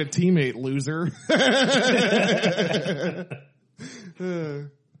yourself. Get a teammate, loser.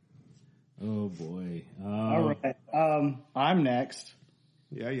 Oh boy. All right. I'm next.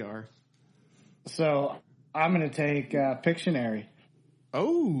 Yeah, you are. So I'm going to take Pictionary.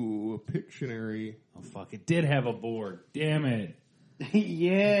 Oh, Pictionary. Oh fuck! It did have a board. Damn it!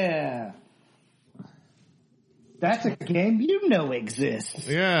 Yeah. That's a game you know exists.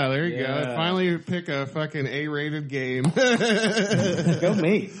 Yeah, there you go. Yeah. Finally pick a fucking A-rated game. Go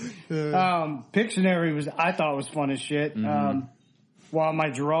me. Pictionary I thought was fun as shit. While my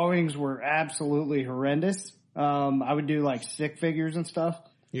drawings were absolutely horrendous, I would do like stick figures and stuff.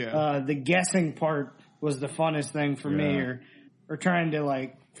 Yeah. The guessing part was the funnest thing for me, or trying to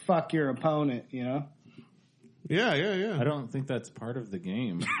like fuck your opponent, you know? Yeah. I don't think that's part of the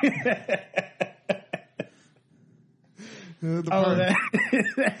game.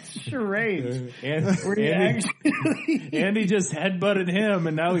 That's charades. Andy just headbutted him,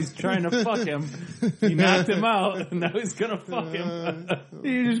 and now he's trying to fuck him. He knocked him out, and now he's gonna fuck him.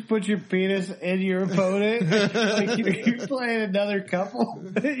 You just put your penis in your opponent. Like you're playing another couple.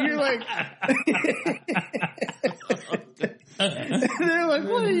 You're like, they're like,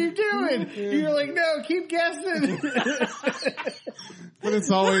 "What are you doing?" You're like, "No, keep guessing." But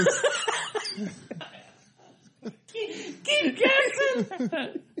it's always... Keep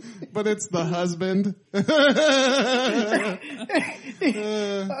guessing. But it's the husband. It's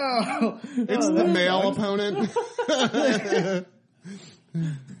the male opponent.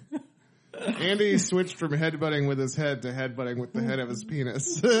 Andy switched from headbutting with his head to headbutting with the head of his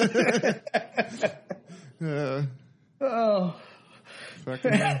penis.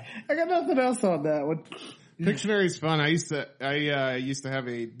 Fucking I got nothing else on that one. Pictionary's fun. I used to have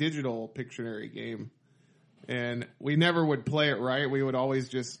a digital Pictionary game. And we never would play it right. We would always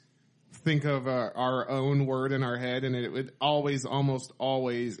just think of our own word in our head, and it would almost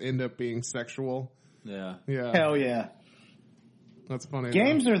always end up being sexual. Yeah. Hell yeah. That's funny.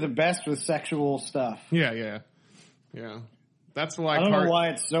 Games are the best with sexual stuff. Yeah. That's why I don't know why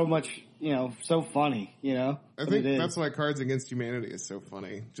it's so much, so funny, I think that's why Cards Against Humanity is so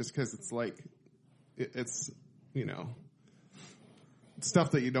funny. Just because it's like, it's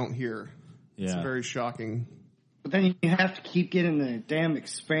stuff that you don't hear. It's very shocking. But then you have to keep getting the damn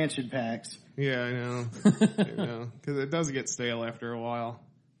expansion packs. Yeah, I know. Because it does get stale after a while.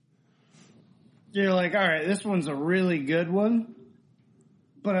 You're like, all right, this one's a really good one,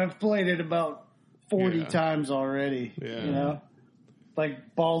 but I've played it about 40 times already. Yeah.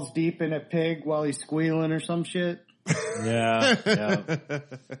 Like balls deep in a pig while he's squealing or some shit. Yeah.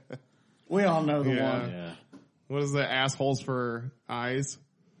 We all know the one. Yeah. What is the assholes for eyes?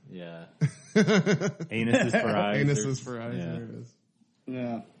 Yeah. Anuses for eyes. Anuses for eyes. Yeah. There it is.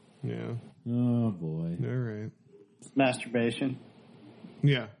 Yeah. Oh boy. All right. Masturbation.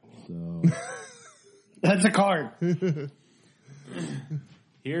 Yeah. So That's a card.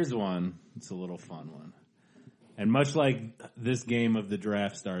 here's one. It's a little fun one. And much like this game of the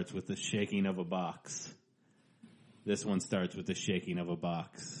draft starts with the shaking of a box, this one starts with the shaking of a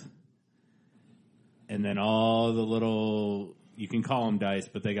box. And then all the little, you can call them dice,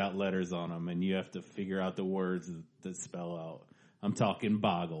 but they got letters on them, and you have to figure out the words that spell out. I'm talking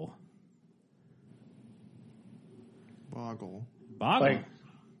boggle. Boggle. Like,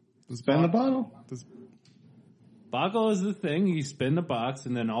 spin the bottle? Boggle is the thing. You spin the box,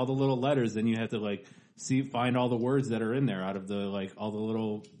 and then all the little letters, then you have to find all the words that are in there out of the all the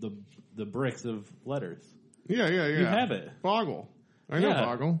little the bricks of letters. Yeah. You have it. Boggle. I know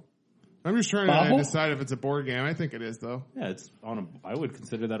Boggle. I'm just trying to decide if it's a board game. I think it is, though. Yeah, it's I would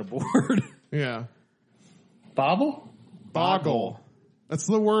consider that a board. Yeah. Bobble? Boggle. That's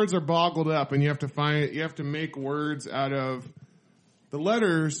the words are boggled up, and you have to make words out of, the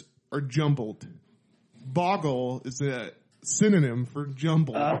letters are jumbled. Boggle is a synonym for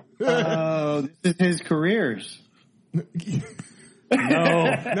jumble. This is his careers.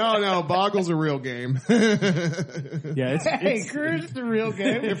 No, Boggle's a real game. Yeah, Hey, Crew's the real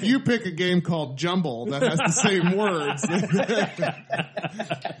game. If you pick a game called Jumble that has the same words,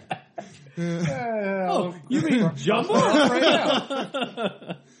 Oh, you mean Jumbo? Right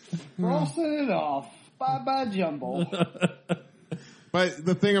now. Crossing it off. Bye-bye, Jumbo. but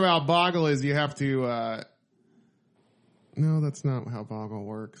the thing about Boggle is you have to. No, that's not how Boggle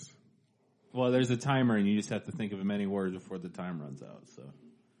works. Well, there's a timer, and you just have to think of as many words before the time runs out. So,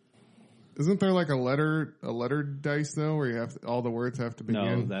 Isn't there like a letter dice though, where you have all the words have to begin?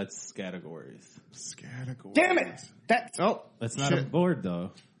 no, that's categories. Categories. Damn it! That's That's not a shit. board,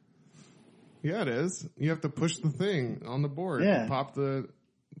 though. Yeah, it is. You have to push the thing on the board. Yeah. Pop the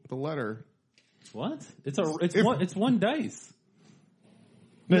letter. What? It's one dice.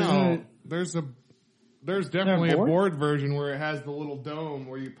 No, there's definitely a board? board version where it has the little dome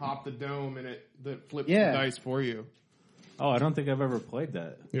where you pop the dome and that flips the dice for you. Oh, I don't think I've ever played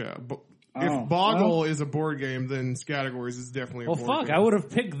that. Yeah, but Oh, if Boggle is a board game, then Categories is definitely a Well, board fuck, game. I would have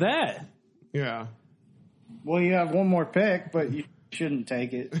picked that. Yeah. Well, you have one more pick, but you shouldn't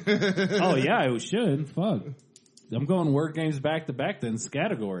take it. Oh, yeah, I should. Fuck. I'm going word games back to back then.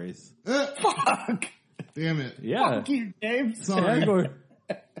 Categories. Fuck! Damn it. Yeah. Fuck you, Dave. Category.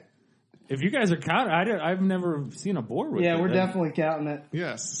 If you guys are counting, I've never seen a board with Yeah, it. we're definitely counting it.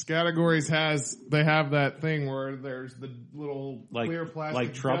 Yes, Categories they have that thing where there's the little clear plastic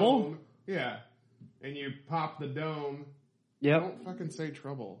like Trouble? dome. Yeah. And you pop the dome. Yep. Don't fucking say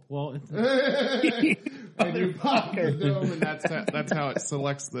Trouble. Well, And you pop the dome, and that's how it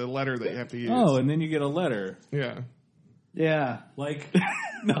selects the letter that you have to use. oh, and then you get a letter. Yeah. Yeah. Like,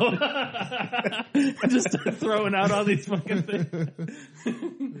 no. Just start throwing out all these fucking things.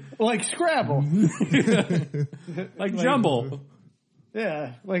 Like Scrabble. Like Jumble.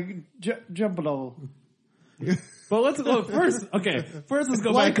 Yeah. Like Jumble. But let's go first. Okay, first let's go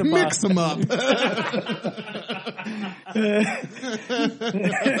Like back to mix them up. You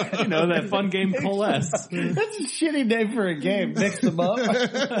know, that fun game Coalesce. That's a shitty name for a game. Mix them up.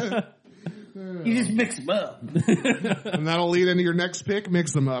 You just mix them up. And that'll lead into your next pick.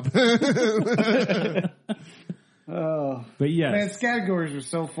 Mix them up. Oh. But yes, Man, categories are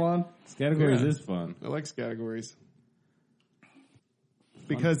so fun. categories Yeah. is fun. I like Categories.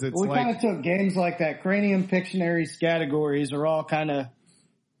 Because it's We kind like... of took games like that. Cranium, Pictionary, categories are all kind of,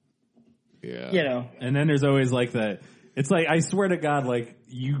 Yeah. you know. And then there's always like that. It's like, I swear to God, like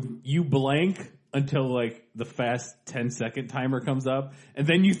you blank until like the fast 10-second timer comes up, and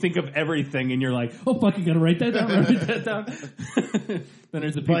then you think of everything, and you're like, oh fuck, you gotta write that down. Write that down. Then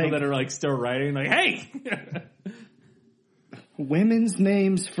there's the people Like- that are like still writing, like, hey. Women's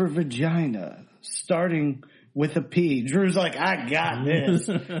names for vagina, starting with a P. Drew's like, I got this.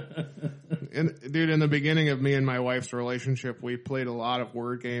 And dude, in the beginning of me and my wife's relationship, we played a lot of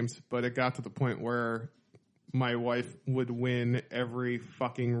word games, but it got to the point where my wife would win every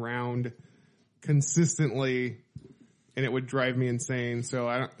fucking round consistently, and it would drive me insane.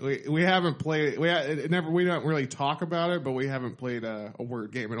 So we haven't played. We don't really talk about it, but we haven't played a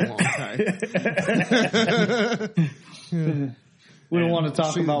word game in a long time. We don't want to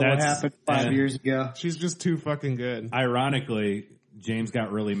talk about what that's- happened 5 years ago. She's just too fucking good. Ironically, James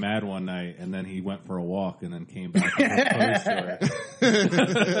got really mad one night, and then he went for a walk, and then came back and proposed to her.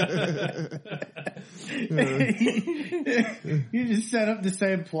 You just set up the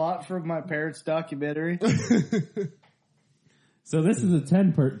same plot from my parents' documentary. So this is the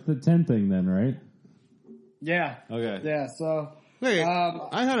 10 thing then, right? Yeah. Okay. Yeah. So, Hey,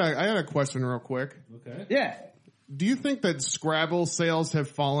 I had a question real quick. Okay. yeah. Do you think that Scrabble sales have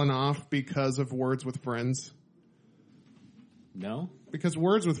fallen off because of Words with Friends? No? Because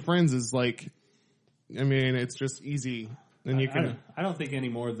Words with Friends is like, I mean, it's just easy. And you can. I don't think any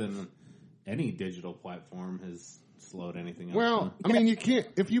more than any digital platform has slowed anything up. Well, I mean, you can't.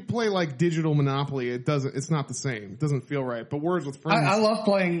 If you play like digital Monopoly, it's not the same. It doesn't feel right. But Words with Friends. I love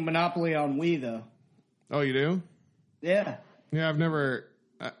playing Monopoly on Wii, though. Oh, you do? Yeah. Yeah, I've never.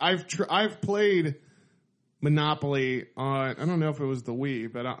 I've played Monopoly on. I don't know if it was the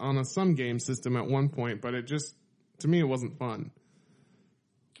Wii, but on some game system at one point. But it just, to me, it wasn't fun.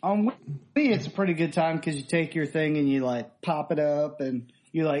 On Wii, it's a pretty good time because you take your thing and you like pop it up and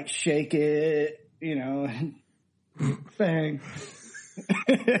you like shake it, you know, and bang.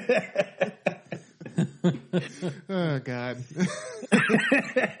 Oh God!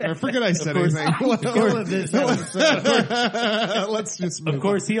 I forget I said anything. Killing this episode. Let's just move of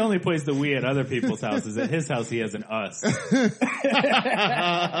course, he only plays the Wii at other people's houses. At his house, he has an us.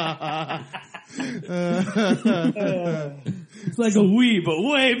 It's like a Wii, but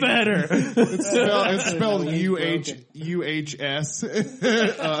way better. It's spelled Broken. UHS.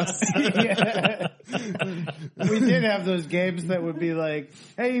 Yeah. We did have those games that would be like,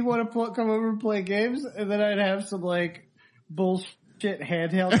 hey, you want to come over and play games? And then I'd have some like bullshit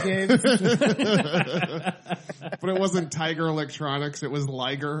handheld games. But it wasn't Tiger Electronics, it was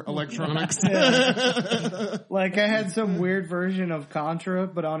Liger Electronics. Like I had some weird version of Contra,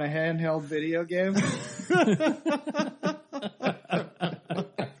 but on a handheld video game.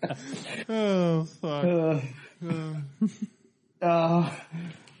 Oh, fuck. All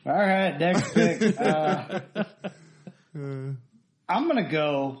right, next pick. I'm gonna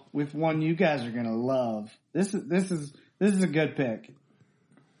go with one you guys are gonna love. This is a good pick.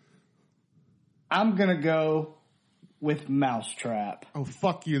 I'm gonna go with Mousetrap. Oh,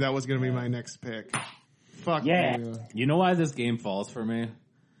 fuck you. That was going to be my next pick. Fuck Yeah. you. You know why this game falls for me?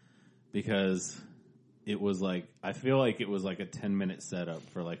 Because it was like, I feel like it was like a 10-minute setup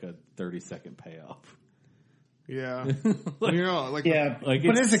for like a 30-second payoff. Yeah. You know, like, Yeah, Like,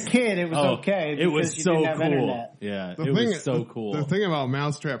 but it's- as a kid, it was okay. It was because you so didn't have cool. internet. Yeah, the it thing, was so cool. The thing about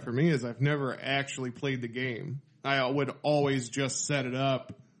Mousetrap for me is I've never actually played the game. I would always just set it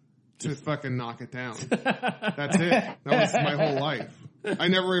up to fucking knock it down. That's it. That was my whole life. I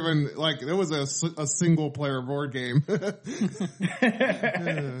never even, like, there was a single player board game.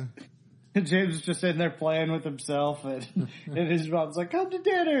 James is just sitting there playing with himself, and his mom's like, "Come to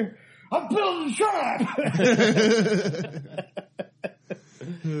dinner. I'm building a trap."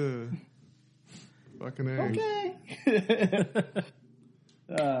 Fucking A. Okay.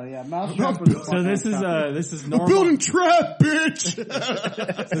 Yeah, Mousetrap was a So fun this is I'm normal. building trap, bitch!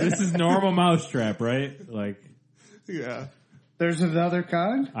 So this is normal Mousetrap, right? Like, Yeah. There's another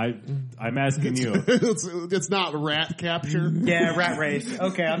kind? I'm asking you. It's not rat capture. Yeah, Rat Race.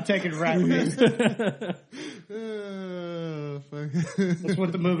 Okay, I'm taking Rat Race. Fuck. That's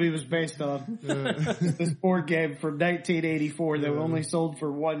what the movie was based on. This board game from 1984 that only sold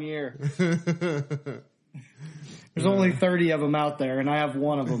for 1 year. There's only 30 of them out there, and I have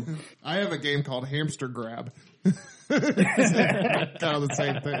one of them. I have a game called Hamster Grab. Kind of the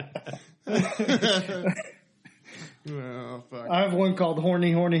same thing. Oh, fuck. I have one called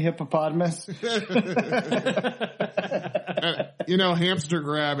Horny Hippopotamus. You know, Hamster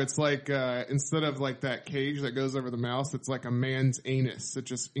Grab, it's like, instead of like that cage that goes over the mouse, it's like a man's anus that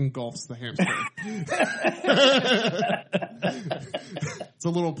just engulfs the hamster. It's a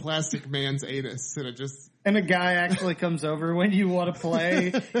little plastic man's anus, and it just... And a guy actually comes over when you want to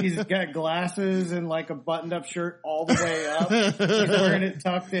play. He's got glasses and like a buttoned up shirt all the way up. He's wearing it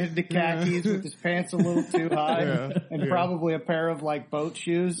tucked into khakis with his pants a little too high. Yeah, and yeah. probably a pair of like boat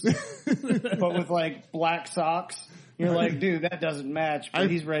shoes, but with like black socks. You're like, dude, that doesn't match, but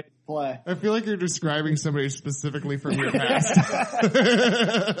he's ready to play. I feel like you're describing somebody specifically from your past.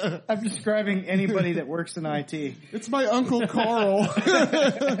 I'm describing anybody that works in IT. It's my Uncle Carl.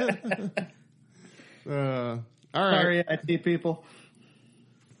 All right. Sorry, IT people.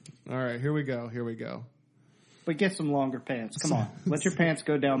 All right, here we go. But get some longer pants. Come on. Let your pants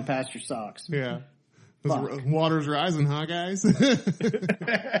go down past your socks. Yeah. Fuck. Water's rising, huh, guys?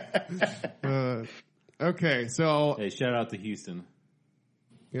 Okay, so, Hey, shout out to Houston.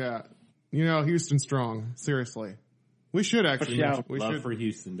 yeah. You know, Houston strong. Seriously. We should actually. For sure. We should.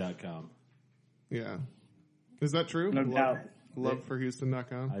 Loveforhouston.com. Yeah. Is that true? No doubt.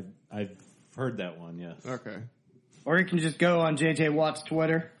 Loveforhouston.com? I've heard that one, yes. Okay. Or you can just go on JJ Watt's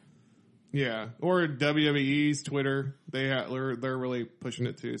Twitter. Yeah. Or WWE's Twitter. They're really pushing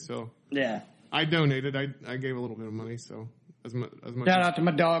it too, so. Yeah. I donated. I gave a little bit of money, so as much. Shout out to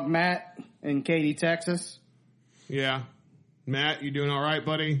my dog Matt in Katy, Texas. Yeah, Matt, you doing all right,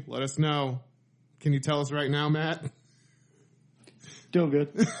 buddy? Let us know. Can you tell us right now, Matt? Doing good.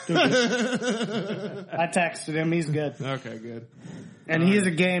 I texted him. He's good. Okay, good. And he's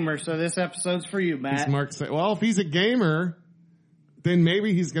a gamer, so this episode's for you, Matt. Mark said, "Well, if he's a gamer, then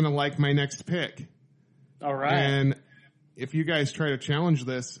maybe he's going to like my next pick." All right. And if you guys try to challenge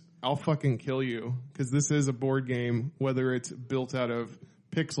this, I'll fucking kill you, because this is a board game, whether it's built out of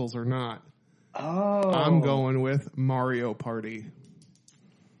pixels or not. Oh. I'm going with Mario Party.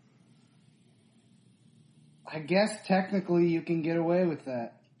 I guess technically you can get away with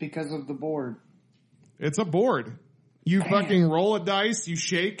that because of the board. It's a board. You fucking roll a dice, you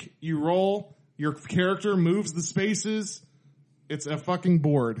shake, you roll, your character moves the spaces. It's a fucking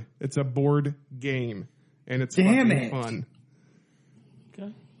board. It's a board game. And it's Damn fucking it. fun.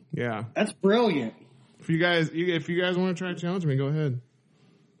 Okay. Yeah. That's brilliant. If you guys want to try to challenge me, go ahead.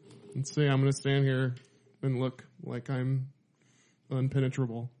 Let's see, I'm going to stand here and look like I'm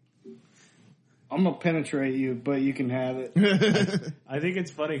unpenetrable. I'm gonna penetrate you, but you can have it. I think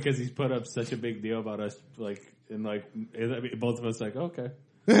it's funny because he's put up such a big deal about us, like, and like, I mean, both of us like, okay.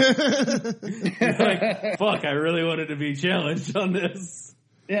 Like, fuck, I really wanted to be challenged on this.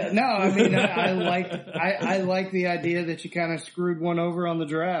 Yeah, no, I mean, I like the idea that you kind of screwed one over on the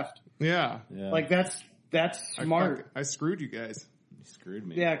draft. Yeah. Like that's smart. I screwed you guys. You screwed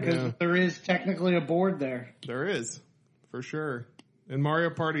me. Yeah, because there is technically a board there. There is, for sure. And Mario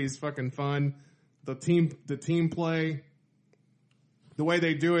Party is fucking fun. The team play. The way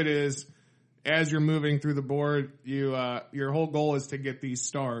they do it is, as you're moving through the board, your whole goal is to get these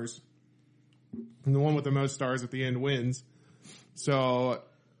stars, and the one with the most stars at the end wins. So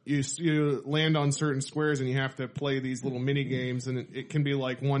you land on certain squares, and you have to play these little mini games, and it can be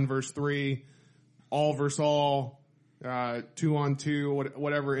like 1 versus 3, all versus all, 2 on 2,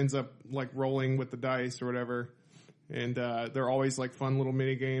 whatever ends up like rolling with the dice or whatever. And they're always like fun little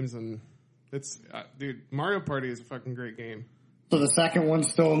mini games, and it's dude, Mario Party is a fucking great game. So the second one's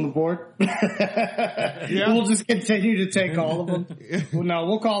still on the board? Yeah. We'll just continue to take all of them. Well, no,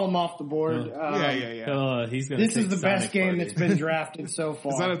 we'll call them off the board. Yeah. He's gonna This is the Sonic best game Party. that's been drafted so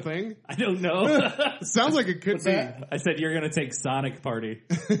far. Is that a thing? I don't know. Sounds like it could What's be. that? I said you're gonna take Sonic Party.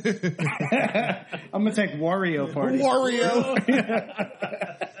 I'm gonna take Wario Party. Wario.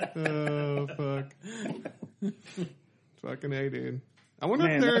 Oh fuck. Fucking A, dude. I wonder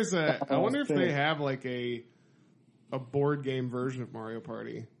Man, if there's that's I wonder if awesome. they have like a board game version of Mario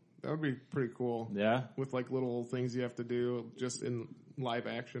Party. That would be pretty cool. Yeah. With like little things you have to do just in live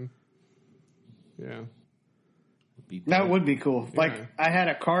action. Yeah. That would be cool. Yeah. Like, I had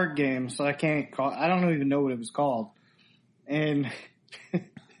a card game, so I don't even know what it was called. And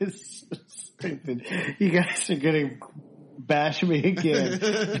it's stupid. You guys are gonna bash me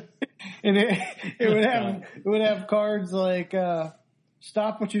again. And it would have cards like,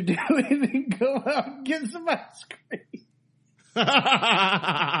 stop what you're doing and go out and get some ice cream.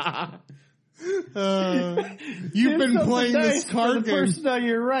 You've been Something playing nice this for card the game. person on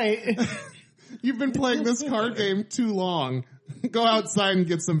your right. You've been playing this card game too long. Go outside and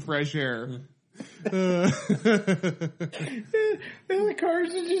get some fresh air. And the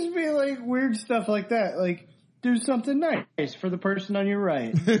cards would just be like weird stuff like that. Like, do something nice for the person on your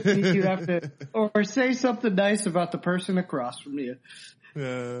right. You have to, or say something nice about the person across from you.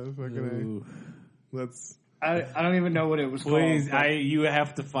 Fucking A. Let's. I don't even know what it was Please, called. you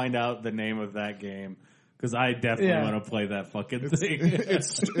have to find out the name of that game because I definitely want to play that fucking thing.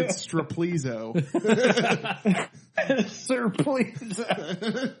 It's Straplezo. Sir, please.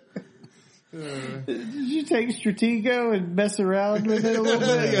 Did you take Stratego and mess around with it a little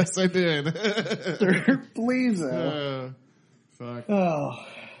bit? Yes, I did. Sir, please. Fuck. Oh. All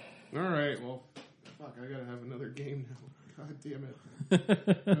right. Well, fuck. I gotta have another game now. God damn it.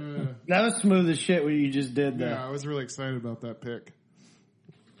 That was smooth as shit what you just did there. Yeah, I was really excited about that pick.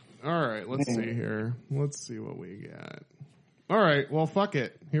 All right, let's see here. Let's see what we got. All right, well, fuck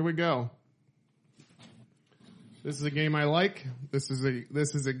it. Here we go. This is a game I like. This is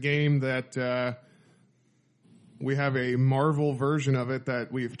a game that we have a Marvel version of it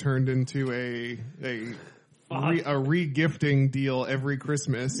that we've turned into a re-gifting deal every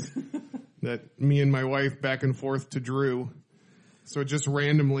Christmas that me and my wife back and forth to Drew. So just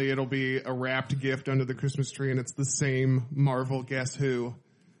randomly, it'll be a wrapped gift under the Christmas tree, and it's the same Marvel Guess Who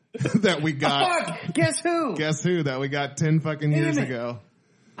that we got. Fuck! Guess who? Guess Who that we got 10 fucking years Damn it. ago.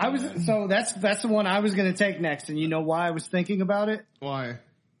 That's the one I was going to take next, and you know why I was thinking about it? Why?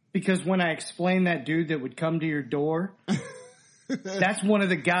 Because when I explained that dude that would come to your door, that's one of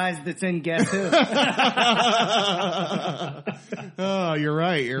the guys that's in Guess Who. Oh, you're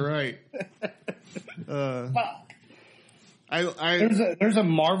right. You're right. Fuck. I There's a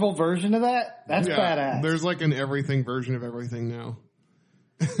Marvel version of that? That's yeah, badass. There's like an everything version of everything now.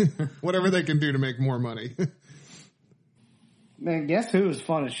 Whatever they can do to make more money. Man, Guess Who is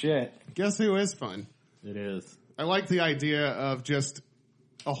fun as shit. Guess Who is fun. It is. I like the idea of just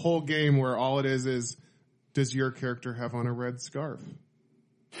a whole game where all it is does your character have on a red scarf?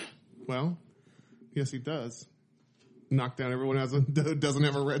 Well, yes, he does. Knock down everyone who doesn't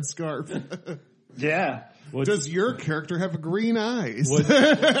have a red scarf. Yeah. Does your character have green eyes?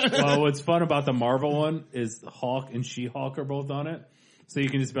 What's fun about the Marvel one is Hulk and She-Hulk are both on it. So you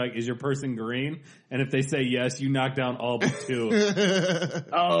can just be like, is your person green? And if they say yes, you knock down all but 2.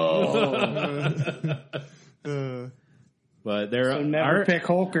 But there, So never pick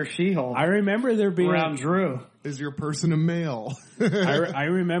Hulk or She-Hulk. I remember there being around Drew. Is your person a male? I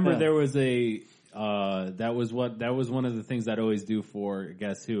remember there was a that was one of the things I'd always do for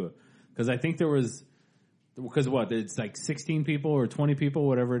Guess Who, because I think it's like 16 people or 20 people,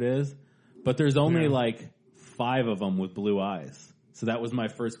 whatever it is. but there's only like 5 of them with blue eyes. So that was my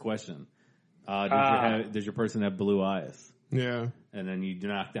first question. Does your person have blue eyes? Yeah. And then you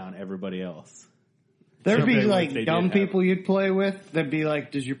knock down everybody else. There'd be Okay, like they dumb did have- people you'd play with that'd be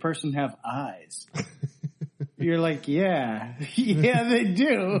like, does your person have eyes? You're like, yeah. Yeah, they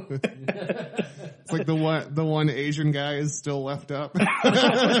do. It's like the one Asian guy is still left up.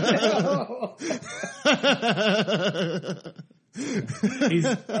 He's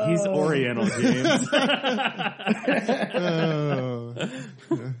Oriental, James.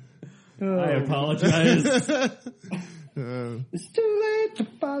 I apologize. It's too late to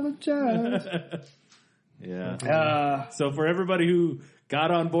apologize. Yeah. So for everybody who got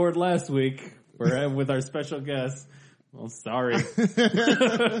on board last week with our special guest, well, sorry.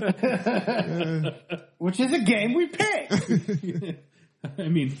 Which is a game we picked. I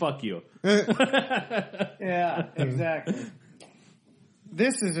mean, fuck you. Yeah, exactly.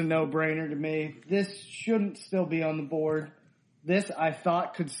 This is a no-brainer to me. This shouldn't still be on the board. This I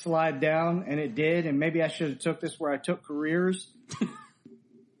thought could slide down, and it did, and maybe I should have took this where I took careers.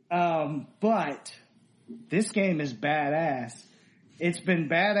 But this game is badass. It's been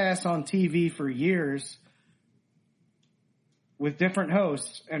badass on TV for years with different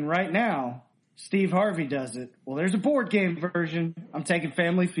hosts, and right now, Steve Harvey does it. Well, there's a board game version. I'm taking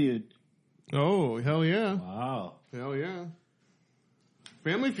Family Feud. Oh, hell yeah. Wow. Hell yeah.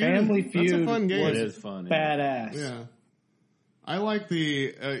 Family Feud. Family That's a Feud fun game. It is fun. Yeah. Badass. Yeah. I like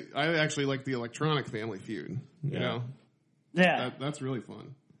I actually like the electronic Family Feud. You know? Yeah. That's really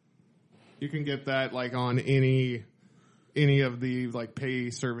fun. You can get that like on any of the like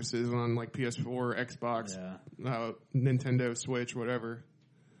pay services on like PS4, Xbox, Nintendo Switch, whatever.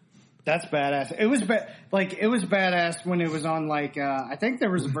 That's badass. It was it was badass when it was on like I think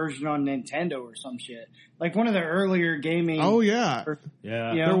there was a version on Nintendo or some shit. Like one of the earlier gaming. Oh yeah.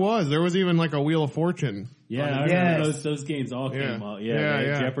 Yeah. Yeah. There was even like a Wheel of Fortune. Yeah, I remember those games all came out.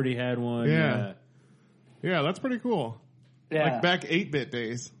 Yeah, Jeopardy had one. Yeah. Yeah, that's pretty cool. Yeah. Like back 8-bit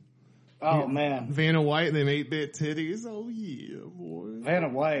days. Oh man. Vanna White and them 8-bit titties. Oh yeah, boy. Vanna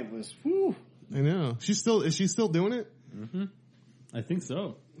White was whew. I know. Is she still doing it? Mm-hmm. I think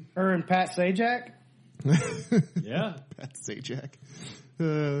so. Her and Pat Sajak. Yeah. Pat Sajak.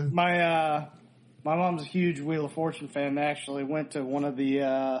 My mom's a huge Wheel of Fortune fan. They actually went to one of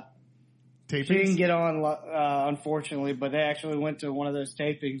the Tapings? she didn't get on unfortunately, but they actually went to one of those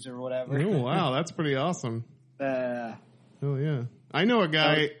tapings or whatever. Oh wow, that's pretty awesome. Oh yeah. I know a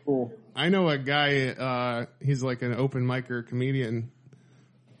guy. Cool. I know a guy. He's like an open micer comedian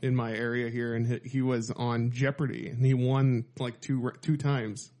in my area here, and he was on Jeopardy, and he won like two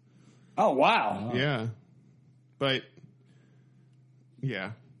times. Oh wow. Yeah, but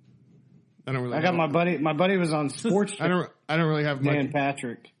yeah, I don't really. I got my buddy. My buddy was on Sports. I don't really have Dan much.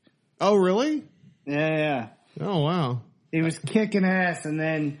 Patrick. Oh really? Yeah. Oh wow. He was kicking ass, and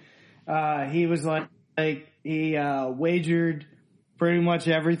then he was like he wagered pretty much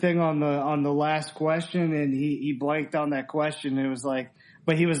everything on the last question, and he blanked on that question. And it was like,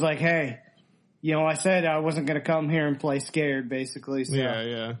 but he was like, hey, you know, I said I wasn't going to come here and play scared, basically. So.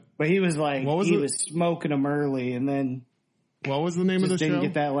 Yeah. But he was like, was smoking them early, and then What was the name of the just show? didn't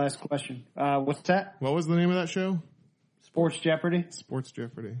get that last question. What's that? What was the name of that show? Sports Jeopardy. Sports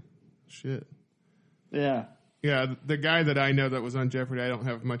Jeopardy. Shit. Yeah. Yeah, the guy that I know that was on Jeopardy, I don't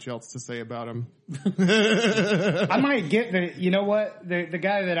have much else to say about him. I might get you know what? The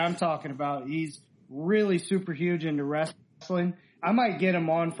guy that I'm talking about, he's really super huge into wrestling. I might get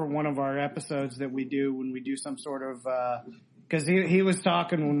him on for one of our episodes that we do when we do some sort of, cause he was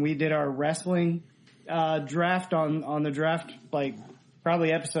talking when we did our wrestling, draft on the draft, like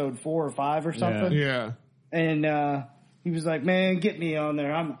probably episode 4 or 5 or something. Yeah. And, he was like, man, get me on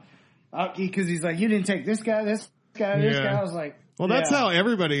there. Cause he's like, you didn't take this guy, this guy, this guy. I was like, well, that's yeah. how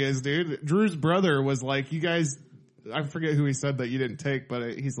everybody is, dude. Drew's brother was like, you guys, I forget who he said that you didn't take,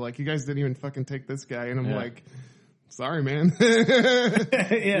 but he's like, you guys didn't even fucking take this guy. And I'm like, sorry, man.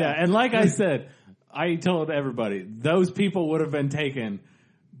 Yeah, and like I said, I told everybody, those people would have been taken,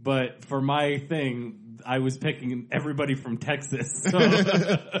 but for my thing, I was picking everybody from Texas. So.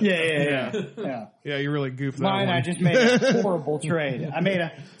 Yeah. Yeah, you really goofed that Mine, one. I just made a horrible trade. I made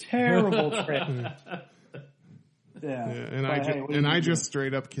a terrible trade. Yeah. and But, hey, what do I you do? just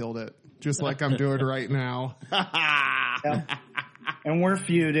straight up killed it. Just like I'm doing right now. Yeah. And we're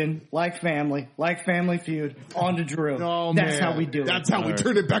feuding like family feud on to Drew. Oh, That's man. how we do That's it. how we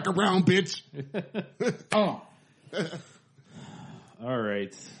turn it back around, bitch. Oh. All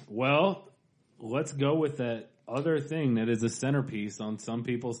right. Well, let's go with that other thing that is a centerpiece on some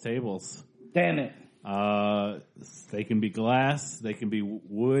people's tables. Damn it. They can be glass, they can be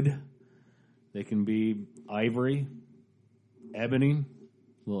wood, They can be ivory, ebony,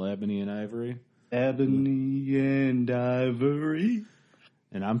 little ebony and ivory. Ebony and ivory.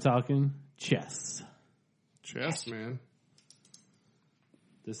 And I'm talking chess. Chess, man.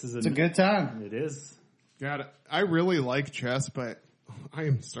 This is It's a good time. It is. God, I really like chess, but I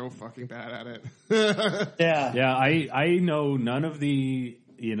am so fucking bad at it. Yeah. Yeah, I know none of the,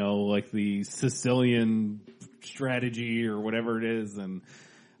 like the Sicilian strategy or whatever it is. And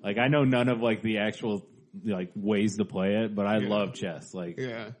like, I know none of like the actual like ways to play it, but I love chess. Like,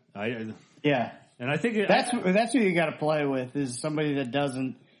 Yeah. Yeah. And I think That's who you got to play with is somebody that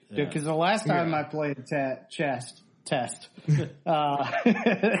doesn't. Because the last time I played chess test, it's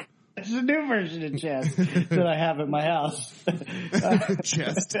a new version of chess that I have at my house.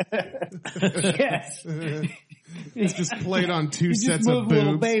 Chest. Yes. It's just played on two You sets just of move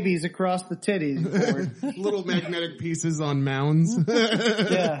little boobs. babies across the titties board. Little magnetic pieces on mounds.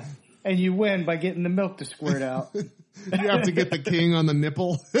 Yeah. And you win by getting the milk to squirt out. You have to get the king on the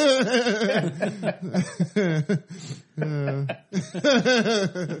nipple.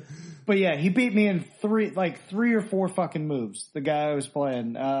 But yeah, he beat me in three or four fucking moves. The guy I was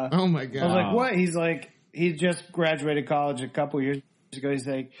playing. Oh my I was god. like, what? He's like, he just graduated college a couple years ago. He's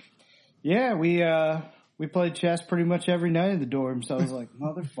like, yeah, we played chess pretty much every night in the dorm. So I was like,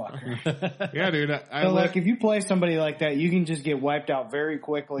 motherfucker. Yeah, dude. I So like, if you play somebody like that, you can just get wiped out very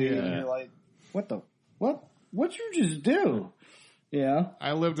quickly. Yeah. And you're like, what'd you just do? Yeah.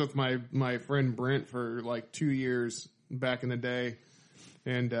 I lived with my friend Brent for like 2 years back in the day,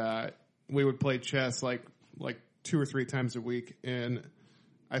 and we would play chess like 2 or 3 times a week, and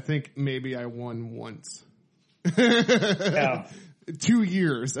I think maybe I won once. Yeah. 2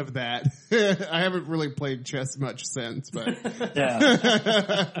 years of that. I haven't really played chess much since, but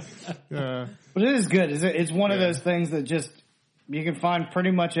Yeah. But it is good. It's one of those things that just you can find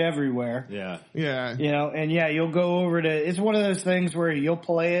pretty much everywhere. yeah. yeah, And you'll go over to, it's one of those things where you'll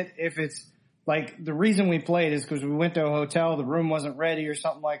play it if it's like, the reason we played is because we went to a hotel, the room wasn't ready or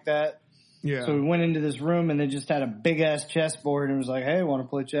something like that. yeah. So we went into this room and they just had a big ass chessboard and was like, hey, want to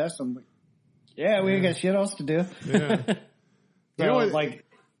play chess? I'm like, yeah, we ain't got shit else to do. Yeah. So, You know what? like,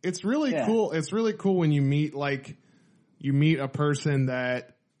 It's really Yeah. cool. It's really cool when you meet a person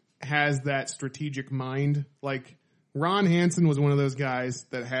that has that strategic mind. Like Ron Hansen was one of those guys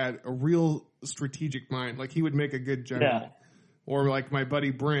that had a real strategic mind. Like he would make a good general. Yeah. Or like my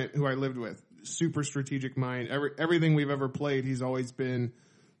buddy Brent, who I lived with, super strategic mind. Everything we've ever played, he's always been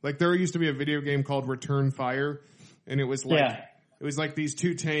like. There used to be a video game called Return Fire, and it was like it was like these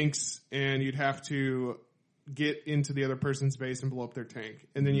 2 tanks, and you'd have to get into the other person's base and blow up their tank.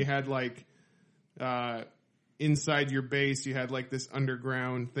 And then you had like inside your base, you had like this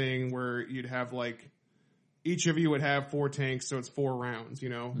underground thing where you'd have like each of you would have 4 tanks, so it's 4 rounds.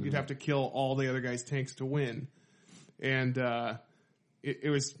 You'd have to kill all the other guys' tanks to win. And it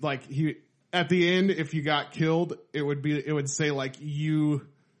was like at the end, if you got killed, it would say like you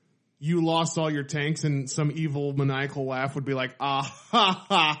lost all your tanks, and some evil maniacal laugh would be like, ah, ha,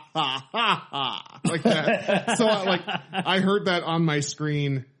 ha, ha, ha, ha, like that. So I heard that on my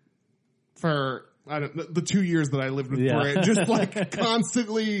screen for the 2 years that I lived with Brent, just like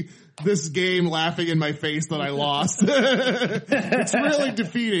constantly this game laughing in my face that I lost. It's really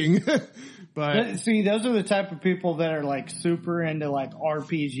defeating. But see, those are the type of people that are like super into like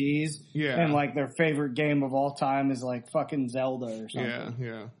RPGs. Yeah. And like their favorite game of all time is like fucking Zelda or something.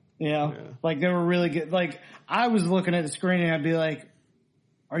 yeah. Yeah. Like they were really good. Like I was looking at the screen and I'd be like,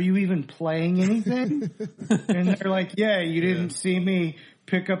 are you even playing anything? And they're like, yeah, you didn't see me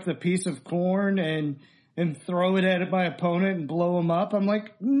pick up the piece of corn and throw it at my opponent and blow him up. I'm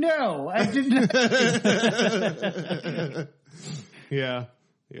like, no, I didn't. Yeah.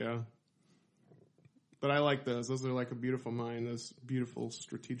 But I like those. Those are like a beautiful mind. Those beautiful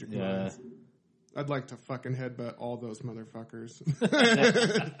strategic minds. I'd like to fucking headbutt all those motherfuckers.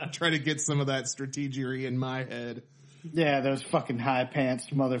 Try to get some of that strategery in my head. Yeah, those fucking high pants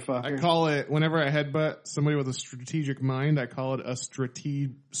motherfuckers. I call it, whenever I headbutt somebody with a strategic mind, I call it a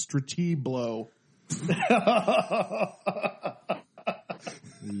strate blow.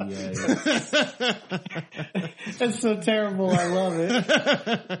 That's so terrible. I love it.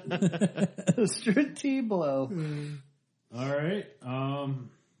 Strate blow. All right.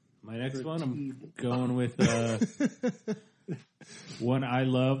 My next one, I'm going with one I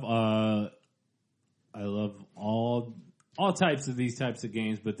love. I love all types of these types of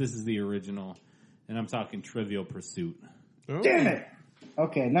games, but this is the original, and I'm talking Trivial Pursuit. Oh, Damn it.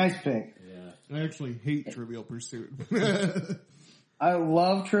 Okay, nice pick. Yeah. I actually hate Trivial Pursuit. I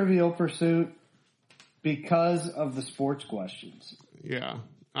love Trivial Pursuit because of the sports questions. Yeah.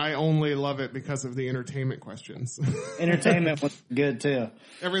 I only love it because of the entertainment questions. Entertainment was good too.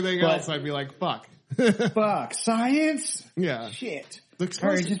 Everything But- else, I'd be like, fuck. Fuck science. Yeah. Shit. Looks All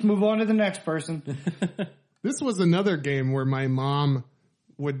right, just move on to the next person. This was another game where my mom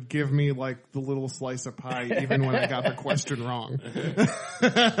would give me like the little slice of pie even when I got the question wrong.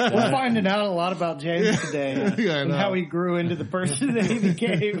 We're finding out a lot about James today Yeah, I and know. how he grew into the person that he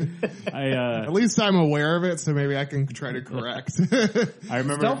became. At least I'm aware of it, so maybe I can try to correct. I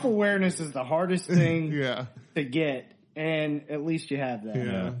remember. Self-awareness is the hardest thing Yeah. to get, and at least you have that.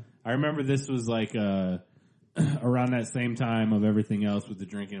 Yeah. I remember this was like around that same time of everything else with the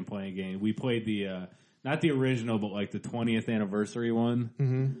drinking and playing game. We played the not the original, but like the 20th anniversary one.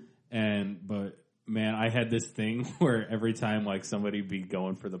 Mm-hmm. But man, I had this thing where every time like somebody be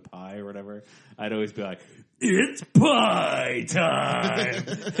going for the pie or whatever, I'd always be like, "It's pie time!"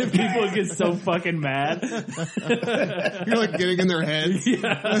 And people would get so fucking mad. You're like getting in their heads.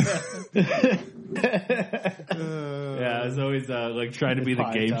 Yeah, I was always like trying to be the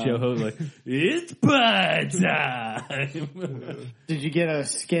Pie game time. show host, like, "It's pie time." Did you get a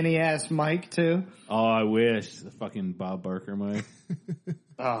skinny ass mic too? Oh, I wish. The fucking Bob Barker mic.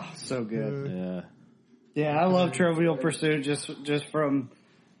 Oh, so good. Yeah. Yeah, I love Trivial Pursuit just from.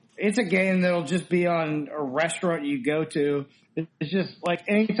 It's a game that'll just be on a restaurant you go to. It's just like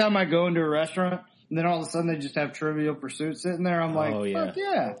anytime I go into a restaurant, and then all of a sudden they just have Trivial Pursuit sitting there. I'm like, Oh, yeah. fuck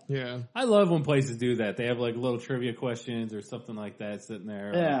yeah. Yeah. I love when places do that. They have like little trivia questions or something like that sitting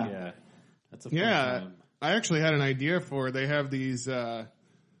there. Yeah. Like, yeah. That's a fun Yeah. time. I actually had an idea for, they have these, the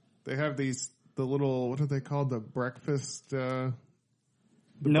little, what are they called? The breakfast,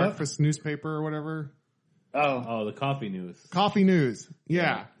 breakfast newspaper or whatever. Oh, the coffee news. Coffee News.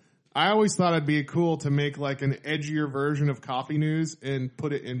 Yeah. I always thought it'd be cool to make like an edgier version of Coffee News and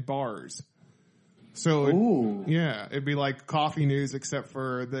put it in bars. So, Ooh. yeah, it'd be like Coffee News except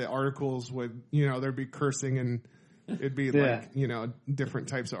for the articles would, there'd be cursing and it'd be Yeah. like, different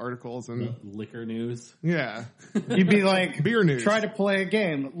types of articles and Liquor news. yeah. You'd be like, Beer news. Try to play a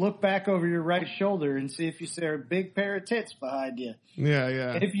game. Look back over your right shoulder and see if you see a big pair of tits behind you. Yeah,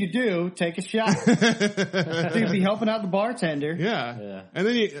 yeah. If you do, take a shot. So you'd be helping out the bartender. Yeah. Yeah. And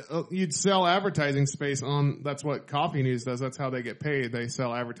then you'd sell advertising space on, that's what Coffee News does. That's how they get paid. They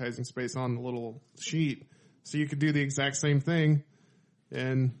sell advertising space on the little sheet. So you could do the exact same thing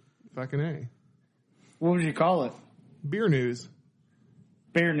and fucking A. What would you call it? Beer news.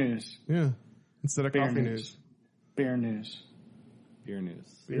 Beer news. Yeah. Instead of Beer coffee news. news. Beer news. Beer news.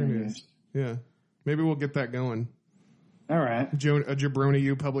 Beer news. Yeah. Maybe we'll get that going. All right. A Jabroni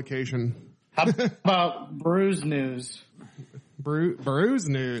U publication. How about Brews News? Brews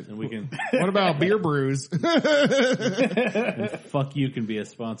news. And we can, What about beer brews? fuck you can be a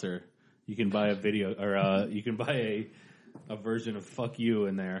sponsor. You can buy a video, or you can buy a version of fuck you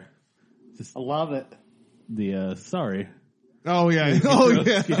in there. I love it. Sorry. Oh yeah. Oh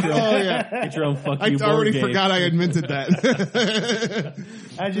yeah. Oh yeah. Get your own fuck I you board already game. forgot I admitted that.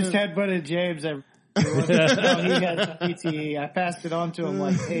 I just had one of James. He had PTE. I passed it on to him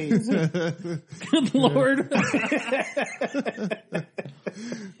like AIDS. Good Lord.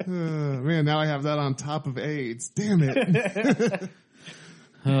 Man, now I have that on top of AIDS. Damn it.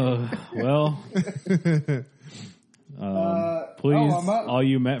 Well, please, I'm up. all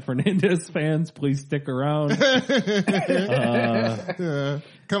you Matt Fernandez fans, please stick around.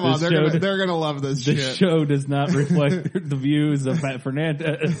 Come on, This show- they're gonna love this This shit. show does not reflect the views of Matt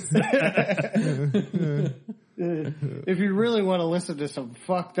Fernandez. If you really want to listen to some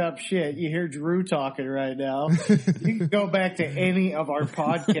fucked up shit, you hear Drew talking right now. You can go back to any of our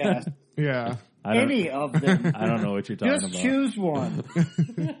podcasts. Yeah. Any of them. I don't know what you're talking Just about. choose one.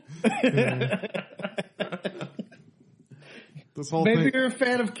 This whole Maybe thing, you're a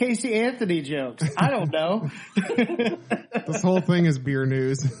fan of Casey Anthony jokes. I don't know. this whole thing is beer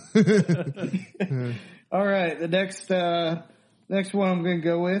news. All right, the next one I'm going to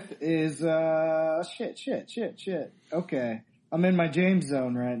go with is shit. Okay, I'm in my James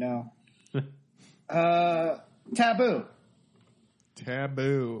zone right now. Taboo.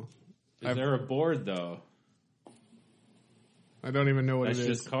 Taboo. Is there a board though? I don't even know what That's it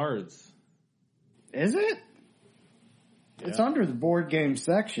is. just cards. Is it? It's under the board game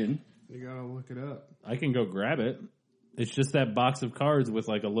section. You gotta look it up. I can go grab it. It's just that box of cards with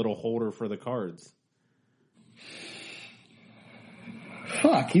like a little holder for the cards.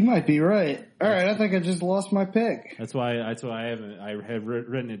 Fuck, you might be right. All right, I think I just lost my pick. That's why I had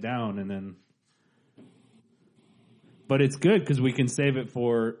written it down and then. But it's good because we can save it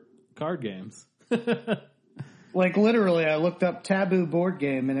for card games. Like literally, I looked up Taboo board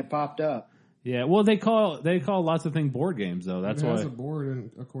game and it popped up. Yeah, well, they call lots of things board games though. That's it why has a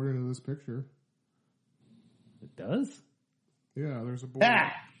board, according to this picture. it does. Yeah, there's a board.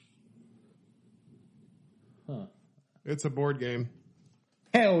 Ah! Huh. It's a board game.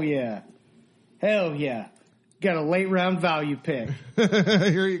 Hell yeah. Hell yeah. Got a late round value pick.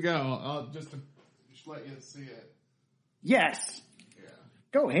 Here you go. I'll just let you see it. Yes.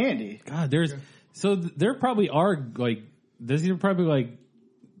 Go handy. God, there probably are like these are probably like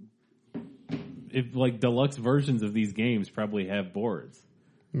if like deluxe versions of these games probably have boards.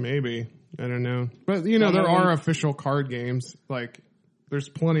 Maybe. I don't know. But, you know, there are official card games. Like, there's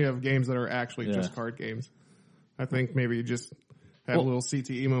plenty of games that are actually just card games. I think maybe you just had a little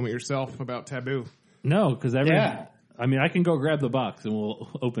CTE moment yourself about Taboo. No, because I mean, I can go grab the box and we'll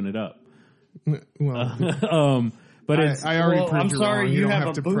open it up. Well, But it's I already Well, proved I'm you sorry wrong. you don't have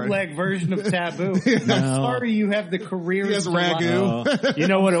a to bootleg version of Taboo. I'm sorry you have the career. He has Ragu. you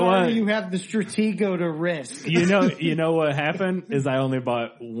know what it Sorry was. you have the Stratego to risk. You know what happened is I only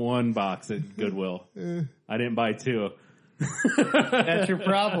bought one box at Goodwill. I didn't buy two. That's your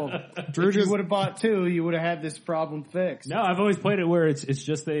problem. Drew If you just would have bought two, you would have had this problem fixed. No, I've always played it where it's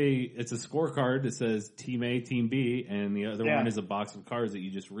just a scorecard that says Team A, Team B, and the other one is a box of cards that you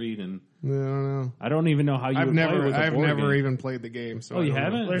just read. And I don't know. I don't even know how you. I've would play with a never board game. even played the game. So Oh, you I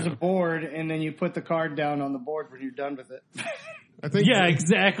don't know. haven't? There's a board, and then you put the card down on the board when you're done with it. I think Yeah,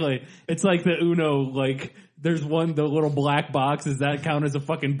 exactly. It's like the Uno. Like there's the little black box. Does that count as a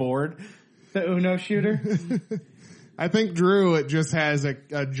fucking board? The Uno shooter. I think Drew it just has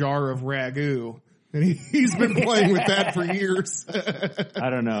a jar of Ragu, and he's been playing with that for years.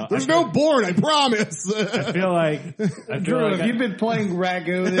 I don't know. There's no board, I promise. I feel like Drew, have you been playing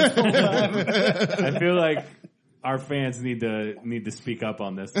Ragu this whole time? I feel like our fans need to speak up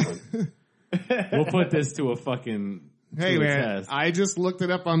on this one. We'll put this to a fucking Hey to a man, test. I just looked it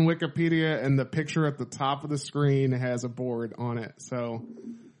up on Wikipedia, and the picture at the top of the screen has a board on it. So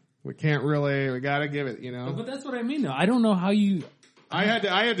we gotta give it, you know. But that's what I mean, though. I don't know how you. I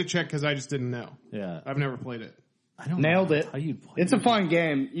had to check because I just didn't know. Yeah, I've never played it. I don't Nailed know it. How you play It's a fun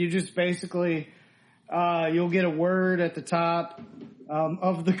game. You just basically, you'll get a word at the top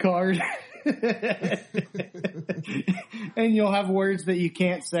of the card. And you'll have words that you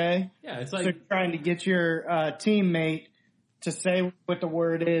can't say. Yeah, it's So like you're trying to get your teammate to say what the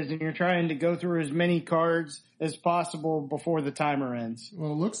word is, and you're trying to go through as many cards as possible before the timer ends.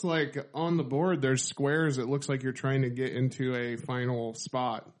 Well, it looks like on the board there's squares. It looks like you're trying to get into a final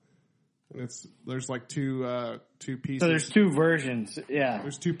spot, and there's like two pieces. So there's two versions. Yeah.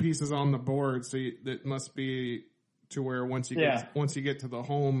 There's two pieces on the board, so that must be to where once you get to the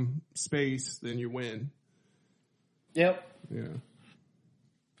home space, then you win. Yep. Yeah.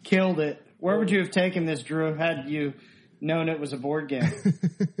 Killed it. Where would you have taken this, Drew, had you known it was a board game?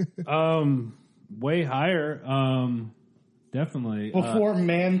 way higher. Definitely Before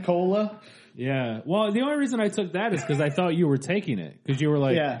Man Cola? Yeah. Well, the only reason I took that is because I thought you were taking it because you were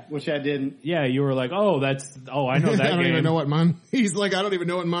like, Yeah, which I didn't. yeah, you were like, I know that I don't game. even know what he's like, I don't even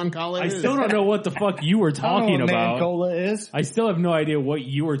know what Moncala I is. still don't know what the fuck you were I don't talking know what Man about. Cola is. I still have no idea what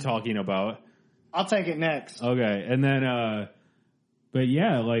you were talking about. I'll take it next. Okay, and then, but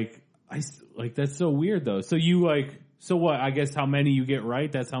yeah, like that's so weird though. So you so what? I guess how many you get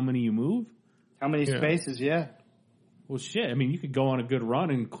right? That's how many you move. How many Yeah. spaces? Yeah. Well, shit. I mean, you could go on a good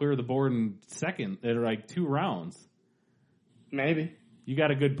run and clear the board in second at like 2 rounds. Maybe. You got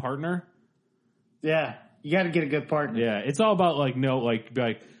a good partner. Yeah. You got to get a good partner. Yeah, it's all about be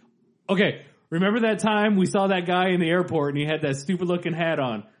like, okay, remember that time we saw that guy in the airport and he had that stupid looking hat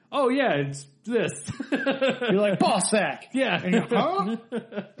on? Oh yeah, it's this. You're like, ball sack. Yeah. And you're, huh?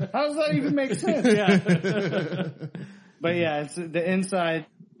 How does that even make sense? Yeah. But yeah, it's the inside.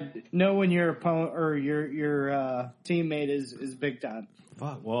 Know when your opponent or your teammate is big time.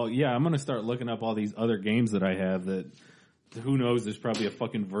 Fuck. Well, yeah, I'm gonna start looking up all these other games that I have that. Who knows? There's probably a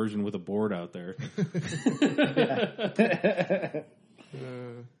fucking version with a board out there.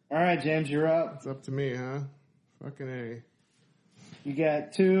 All right, James, you're up. It's up to me, huh? Fucking A. You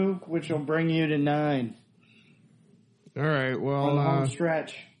got 2, which will bring you to 9 All right, well, on the home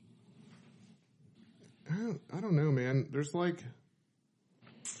stretch. I don't know, man. There's a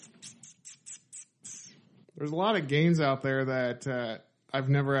lot of games out there that I've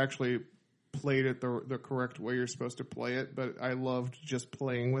never actually played it the correct way you're supposed to play it, but I loved just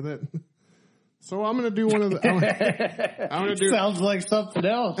playing with it. So I'm going to do one of the... I'm gonna do, Sounds like something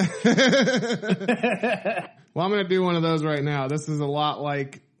else. well, I'm going to do one of those right now. This is a lot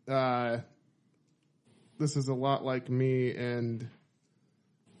like me and...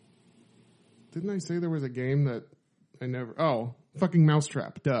 Didn't I say there was a game that I never... Oh, Fucking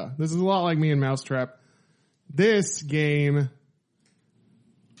Mousetrap, duh. This is a lot like me and Mousetrap. This game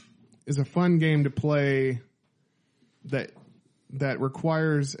is a fun game to play that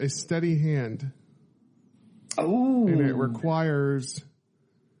requires a steady hand. Oh, And it requires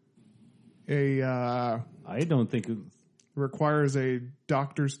I don't think. requires a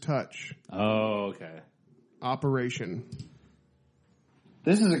doctor's touch Oh, okay. operation.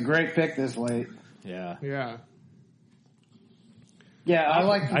 this is a great pick this late. Yeah. Yeah. Yeah, I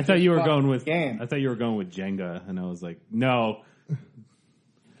like. I thought you were going with. game. I thought you were going with Jenga, and I was like, no.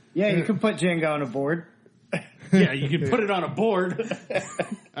 Yeah, you can put Jenga on a board. Yeah, you can put it on a board.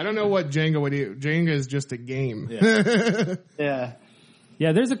 I don't know what Jenga would do. Jenga is just a game. Yeah. Yeah,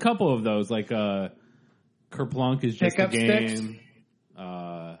 Yeah, there's a couple of those. Like Kerplunk is just Pickup a game. sticks?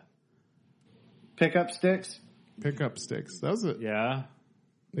 Pickup sticks. Pickup sticks. That was it. Yeah.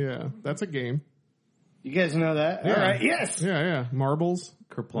 Yeah, that's a game. You guys know that? Yeah. All right. Yes. Yeah, yeah. Marbles.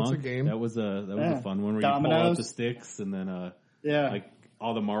 Kerplunk. That's a game. That was a Yeah. fun one where you pull out Dominoes. the sticks and then Yeah. like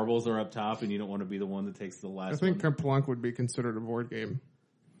all the marbles are up top and you don't want to be the one that takes the last I think one. Kerplunk would be considered a board game.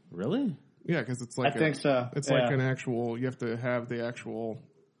 Really? Yeah, because it's like I think so. It's Yeah. like an actual. You have to have the actual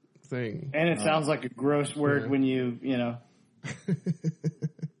thing. And it sounds like a gross word Yeah. when you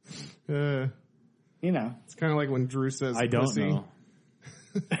know. It's kind of like when Drew says, I don't pussy. know.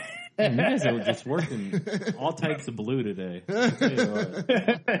 Man, you guys are just working all types of blue today. I'll tell you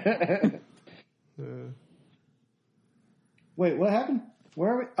what. Wait, what happened?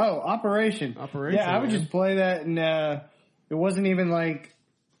 Where are we? Oh, Operation. Operation, Yeah, I would man. just play that, and it wasn't even like.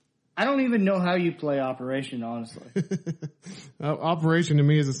 I don't even know how you play Operation, honestly. Operation to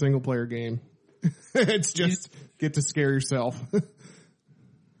me is a single player game. It's just get to scare yourself.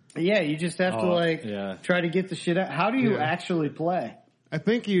 Yeah, you just have to yeah. try to get the shit out. How do you Yeah. actually play? I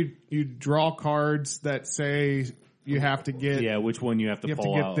think you draw cards that say you have to get Yeah, which one you have to you have to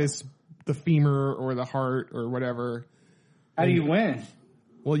pull get out. this the femur or the heart or whatever. How do you win?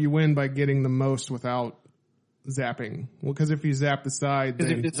 Well, you win by getting the most without zapping. Well, because if you zap the side,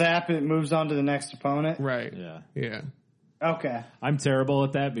 Because if then you zap it, moves on to the next opponent. right, Yeah. yeah. Okay. I'm terrible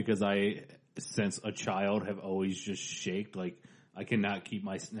at that because I, since a child, have always just shaked. Like, I cannot keep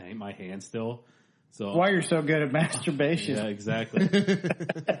my hand still. So Why you're so good at masturbation? Yeah, exactly.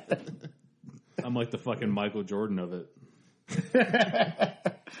 I'm like the fucking Michael Jordan of it.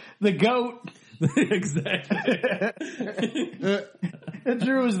 The goat. Exactly.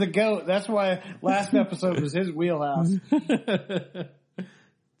 Drew was the goat. That's why last episode was his wheelhouse. 2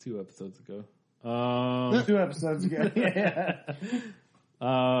 episodes ago. 2 episodes ago. Yeah.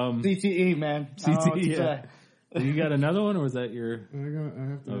 CTE, man. I don't know what to CTE, yeah. say. You got another one, or was that your? I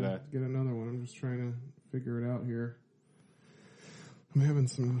have to Okay. get another one. I'm just trying to figure it out here. I'm having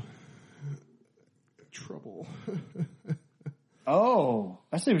some trouble. Oh,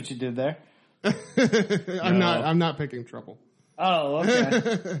 I see what you did there. I'm not picking trouble. Oh,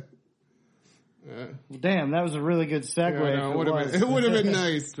 okay. Damn, that was a really good segue. Yeah, no, if it would have been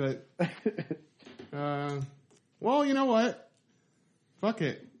nice, but well, you know what? Fuck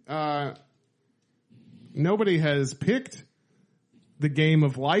it. Nobody has picked the game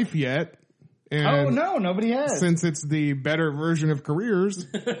of life yet. And Oh no, nobody has. since it's the better version of careers,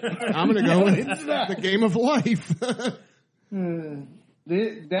 I'm going to go with it's not. the game of life.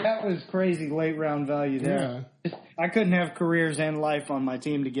 That was crazy late round value there. I couldn't have careers and life on my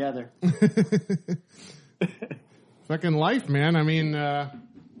team together. Fucking life, man. I mean,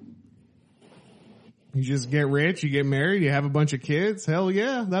 you just get rich, you get married, you have a bunch of kids. Hell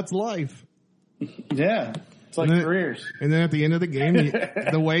yeah, that's life. Yeah, it's like And then- careers. And then at the end of the game,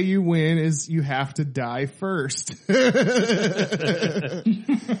 the way you win is you have to die first.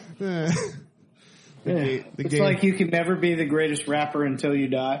 It's like you can never be the greatest rapper until you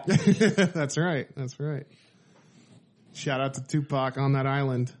die. That's right. That's right. Shout out to Tupac on that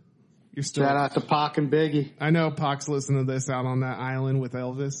island. You're still. Shout out to Pac and Biggie. I know Pac's listening to this out on that island with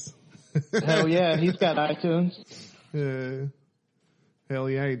Elvis. Hell yeah, he's got iTunes. Hell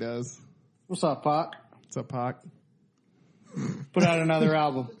yeah, he does. What's up, Pac? What's up, Pac? Put out another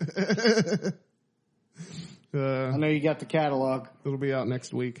album. I Uh, know you got the catalog. it'll be out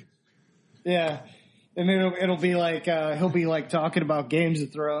next week. Yeah. And it'll be like, he'll be like talking about Games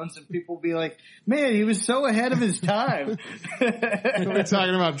of Thrones and people will be like, man, he was so ahead of his time. We'll be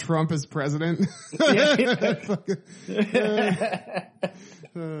talking about Trump as president.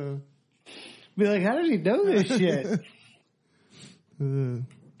 Be like, how did he know this shit? Right.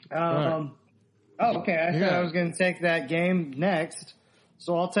 Oh, okay. I said Yeah. I was going to take that game next.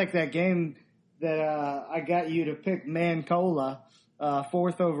 So I'll take that game that, I got you to pick Mancola,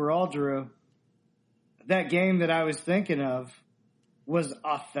 4th overall, Drew. That game that I was thinking of, was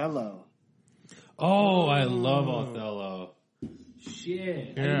Othello. Oh, I love Othello. Shit.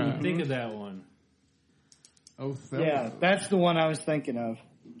 I didn't Yeah. even think of that one. Othello. Yeah, that's the one I was thinking of.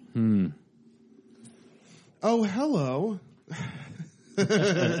 Oh, hello.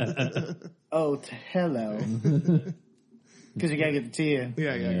 Othello. Because you gotta get the T in.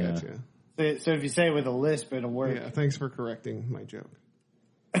 Yeah, I got you. So if you say it with a lisp, it'll work. Yeah, thanks for correcting my joke.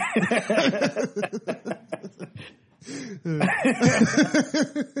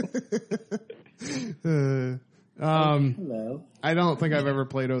 Hello. I don't think I've ever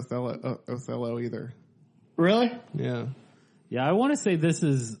played Othello either. Really? Yeah. Yeah, I want to say this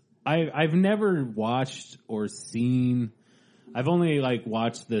is. I've never watched or seen. I've only like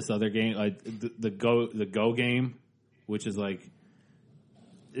watched this other game, like the Go game, which is like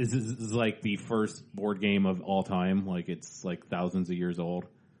is like the first board game of all time. Like it's like thousands of years old.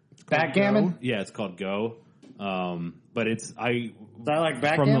 Backgammon? Yeah, it's called Go. But it's Is that like from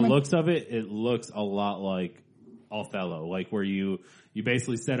backgammon? the looks of it, it looks a lot like Othello, like where you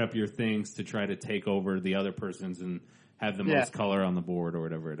basically set up your things to try to take over the other person's and have the most color on the board or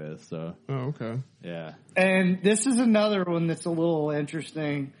whatever it is. So, Oh, okay. yeah. And this is another one that's a little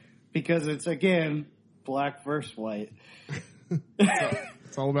interesting because it's, again, black versus white.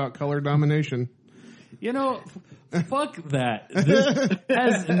 It's all about color domination. You know, fuck that. This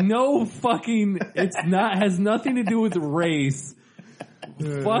has no fucking, has nothing to do with race.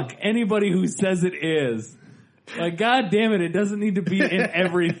 Fuck anybody who says it is. Like, God damn it, it doesn't need to be in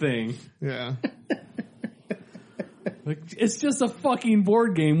everything. Yeah. Like, it's just a fucking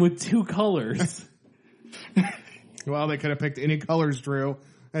board game with two colors. Well, they could have picked any colors, Drew.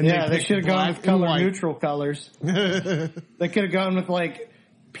 And Yeah, they picked should have gone black with color and white. neutral colors. They could have gone with, like,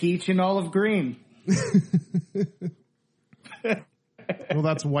 peach and olive green. Well,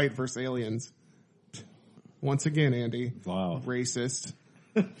 that's white versus aliens. Once again, Andy. Wow. Racist.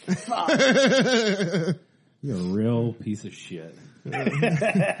 You're a real piece of shit.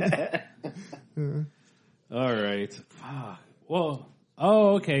 All right. Fuck. Well,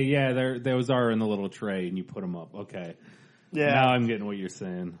 okay, yeah, those are in the little tray, and you put them up. Okay. Yeah. Now I'm getting what you're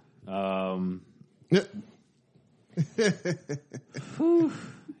saying.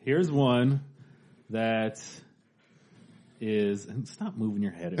 Here's one that is... Stop moving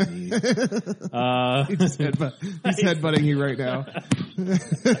your head at me. He's headbutting you right now.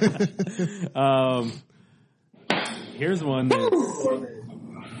 Here's one that's...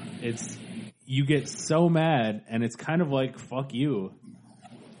 It's... You get so mad, and it's kind of like, fuck you.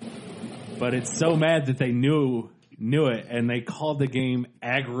 But it's so mad that they knew it, and they called the game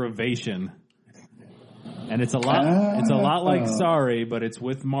Aggravation. And it's a lot like Sorry, but it's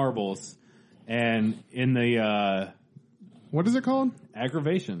with marbles. And in the What is it called?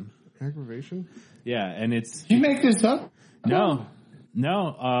 Aggravation. Aggravation? Yeah, and it's Did you make this up? no,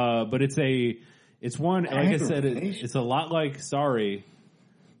 but it's one, like I said, Aggravation. it's a lot like Sorry,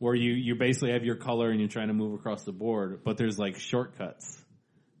 where you basically have your color and you're trying to move across the board, but there's like shortcuts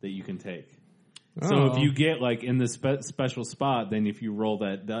that you can take. So Oh. if you get like in the special spot, then if you roll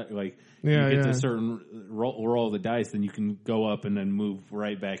that you Yeah, get to yeah. a certain roll of the dice, then you can go up and then move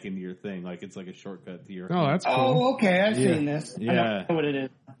right back into your thing. Like it's like a shortcut to your. Oh, that's cool. Oh, okay. I've seen this. I Yeah. know what it is.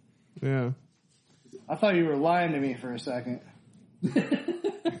 Yeah. I thought you were lying to me for a second.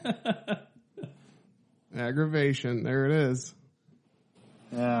 Aggravation. There it is.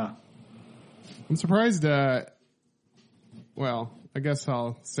 Yeah. I'm surprised, well, I guess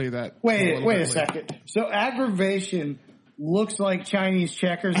I'll say that. Wait little a bit later. second. So aggravation looks like Chinese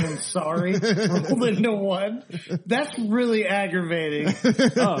checkers and sorry rolled into one. That's really aggravating.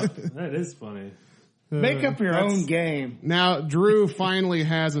 Oh, that is funny. Make up your own game. Now, Drew finally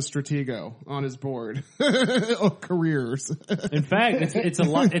has a Stratego on his board. Oh, careers. In fact, it's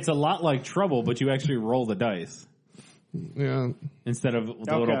a lot like Trouble, but you actually roll the dice Yeah. instead of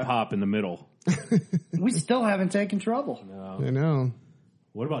the little pop in the middle. We still haven't taken trouble. I know.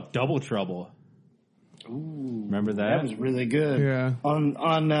 What about Double Trouble? Ooh, Remember that? that was really good. Yeah. On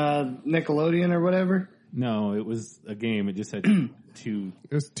Nickelodeon or whatever. No, it was a game. It just had two.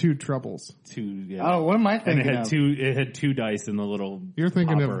 It was two troubles. Yeah. Oh, what am I and thinking it had of? two. It had two dice in the little. You're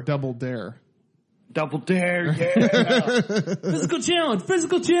thinking popper. of Double Dare. Double Dare. Yeah. Physical challenge.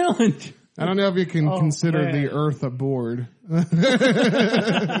 Physical challenge. I don't know if you can consider man. the Earth a board.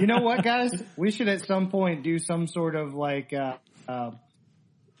 You know what, guys? We should at some point do some sort of like TV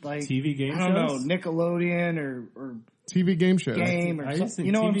game I don't shows? know, Nickelodeon or TV game shows. game or I just something. think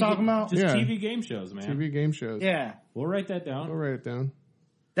You know what I'm TV talking about? Just Yeah. TV game shows, man. TV game shows. Yeah. We'll write that down. I'll write it down.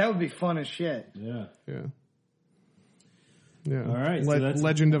 That would be fun as shit. Yeah. Yeah. Yeah. All right, so that's-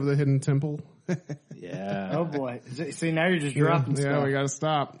 Legend of the Hidden Temple. Yeah. Oh boy! See, now you're just dropping Yeah, stuff. we gotta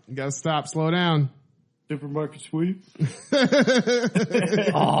stop. You gotta stop. Slow down. Supermarket sweep.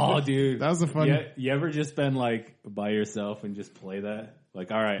 Oh, dude. That was a fun. You ever just been like by yourself and just play that?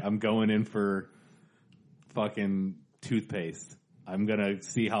 Like, all right, I'm going in for fucking toothpaste. I'm gonna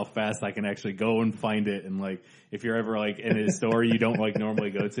see how fast I can actually go and find it. And like, if you're ever like in a store you don't like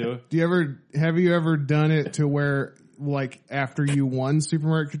normally go to. Have you ever done it to where like after you won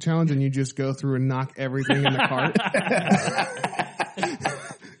Supermarket Challenge and you just go through and knock everything in the cart?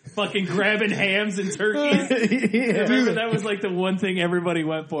 Fucking grabbing hams and turkeys. Remember that was like the one thing everybody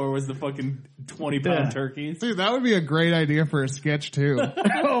went for was the fucking 20-pound turkeys. Dude, that would be a great idea for a sketch too.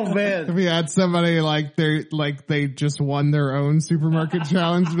 Oh man! If we had somebody like they just won their own Supermarket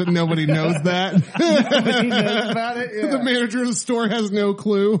Challenge, but nobody knows that. Nobody knows about it. Yeah. The manager of the store has no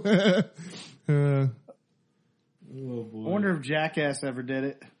clue. Oh I boy. wonder if Jackass ever did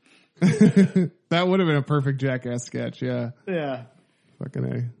it. That would have been a perfect Jackass sketch. Yeah, Yeah. fucking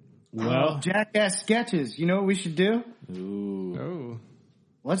A. Well, Jackass sketches. You know what we should do? ooh. Oh,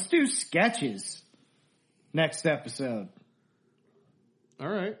 Let's do sketches next episode. all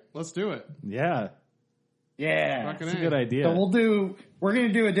right, let's do it. Yeah, Yeah. Fucking it's a A. good idea. So we're going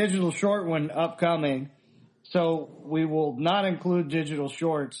to do a digital short one upcoming. So we will not include digital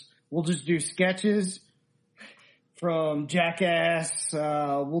shorts. We'll just do sketches from Jackass.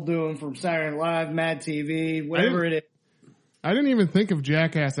 We'll do them from Saturday Night Live, Mad TV, whatever it is. I didn't even think of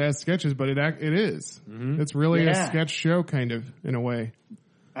Jackass as sketches, but it is. Mm-hmm. It's really Yeah. a sketch show, kind of, in a way.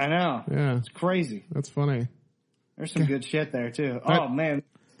 I know. Yeah, It's crazy. that's funny. There's some good shit there too. Oh man.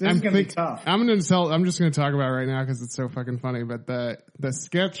 This is going to be tough. I'm just going to talk about it right now because it's so fucking funny. But the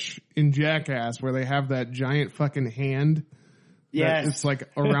sketch in Jackass where they have that giant fucking hand. Yes. It's like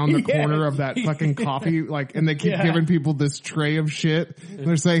around the corner of that fucking coffee, like, and they keep giving people this tray of shit. And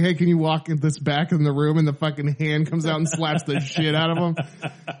they're saying, "Hey, can you walk in this back in the room?" And the fucking hand comes out and slaps the shit out of them.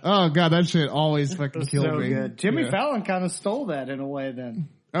 Oh god, that shit always fucking killed so me. good. Jimmy Yeah. Fallon kind of stole that in a way then.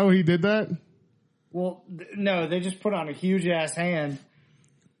 Oh, he did that? Well, no, they just put on a huge ass hand,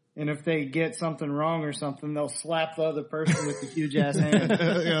 and if they get something wrong or something, they'll slap the other person with the huge ass hand.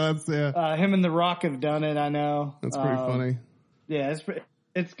 Yeah, Him and The Rock have done it, I know. that's pretty funny. Yeah,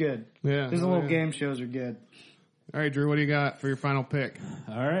 it's good. Yeah. His little game shows are good. All right, Drew, what do you got for your final pick?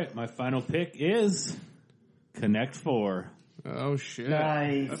 All right, my final pick is Connect 4. Oh shit.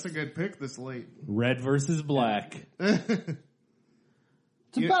 Nice. That's a good pick this late. Red versus black.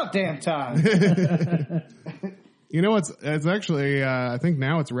 It's about damn time. You know it's actually I think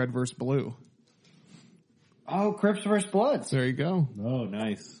now it's red versus blue. Oh, Crips vs. Bloods. There you go. Oh,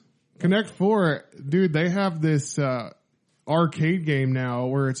 nice. Connect 4, dude, they have this arcade game now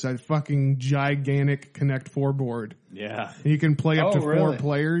where it's a fucking gigantic Connect 4 board. Yeah. And you can play up Oh, to 4 really?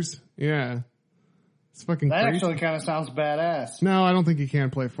 players. Yeah. It's fucking That crazy. actually kind of sounds badass. No, I don't think you can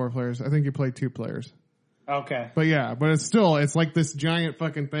play 4 players. I think you play 2 players. Okay. But yeah, but it's like this giant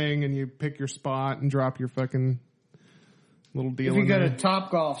fucking thing and you pick your spot and drop your fucking little deal If you in go there. to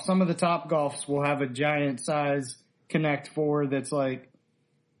Top Golf, some of the Top Golfs will have a giant size Connect 4 that's like,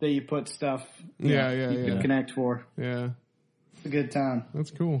 that you put stuff. You can Connect 4. Yeah. It's a good time.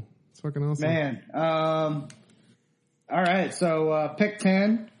 That's cool. It's fucking awesome. Man. All right. So, pick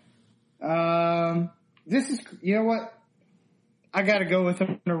 10. This is, you know what? I gotta go with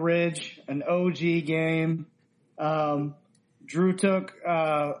an Ridge, an OG game. Drew took,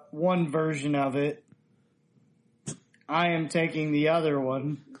 one version of it. I am taking the other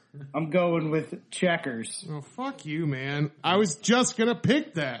one. I'm going with Checkers. Oh, fuck you, man. I was just gonna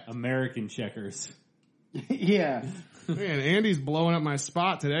pick that. American checkers. Yeah. Man, Andy's blowing up my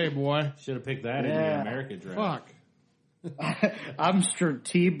spot today, boy. Should have picked that in Yeah. the American draft. Fuck. I'm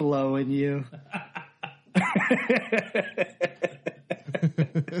straight blowing you.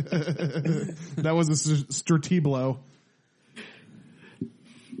 That was a strati blow.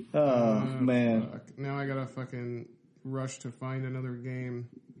 Oh, man. Fuck. Now I gotta fucking rush to find another game.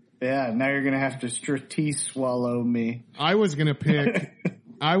 Yeah, now you're gonna have to strati swallow me. I was gonna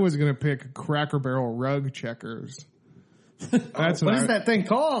pick Cracker Barrel Rug Checkers. That's What is that thing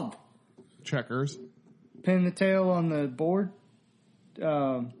called? Checkers. Pin the tail on the board?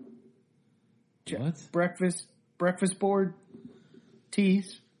 What? Breakfast board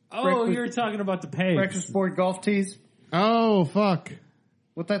tees? Oh, Breakfast- you're talking about the pegs. Breakfast board golf tees? Oh, fuck.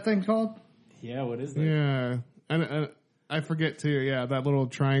 What that thing called? Yeah, what is that? Yeah. And I forget too. Yeah, that little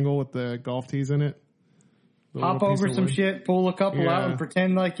triangle with the golf tees in it. The Hop little piece over of some wood. shit, pull a couple Yeah. out, and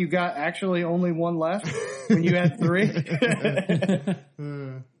pretend like you got actually only one left when you had 3.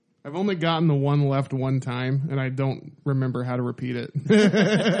 I've only gotten the one left one time, and I don't remember how to repeat it.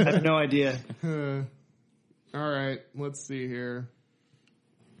 I have no idea. All right, let's see here.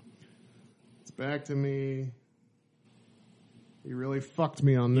 It's back to me. You really fucked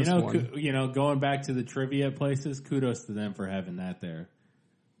me on this one. Going back to the trivia places, kudos to them for having that there.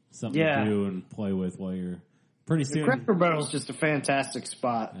 Something to do and play with while you're pretty soon. Cracker Barrel's just a fantastic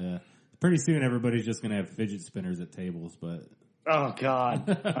spot. Yeah. Pretty soon everybody's just going to have fidget spinners at tables, but. Oh,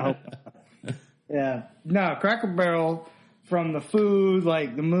 God. I hope not. Yeah. No, Cracker Barrel, from the food,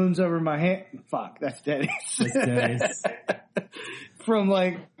 like the moon's over my head. Fuck, that's Denny's. That's Denny's. From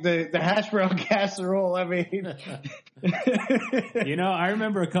like the hash brown casserole, I mean. I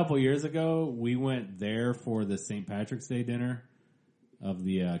remember a couple years ago, we went there for the St. Patrick's Day dinner of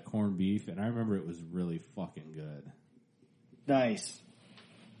the corned beef, and I remember it was really fucking good. Nice.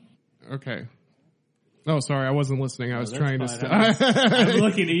 Okay. Oh, sorry, I wasn't listening. I was trying to. I'm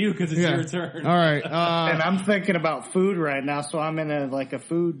looking at you because it's your turn. All right, and I'm thinking about food right now, so I'm in a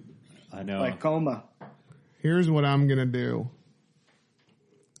food coma. Here's what I'm gonna do.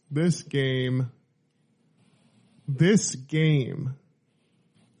 This game was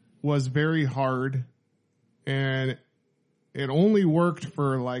very hard, and it only worked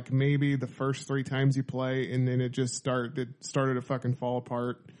for like maybe the first 3 times you play, and then it just started to fucking fall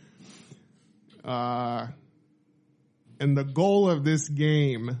apart. And the goal of this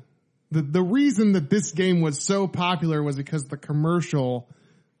game, the reason that this game was so popular was because the commercial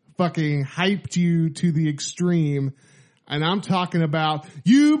fucking hyped you to the extreme. And I'm talking about,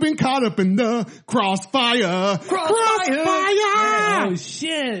 you've been caught up in the crossfire. Crossfire! Oh,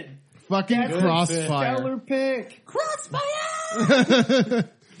 shit. Fucking Crossfire. Stellar pick. Crossfire!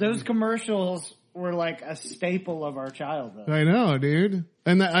 Those commercials were like a staple of our childhood. I know, dude.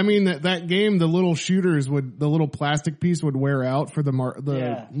 And that game, the little shooters the little plastic piece would wear out for the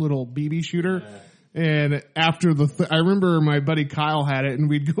little BB shooter. Yeah. And after I remember my buddy Kyle had it, and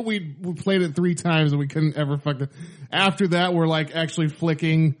we played it 3 times, and we couldn't ever fucking. After that, we're like actually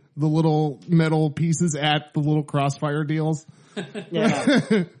flicking the little metal pieces at the little Crossfire deals.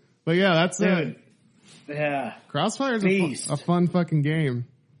 Yeah, but yeah, that's it. Yeah, Crossfire's a fun fucking game.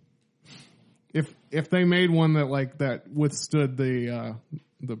 If they made one that withstood the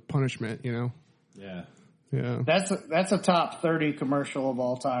punishment, Yeah. Yeah. That's a top 30 commercial of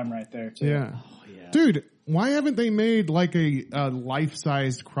all time right there too. Yeah. Oh, yeah. Dude, why haven't they made like a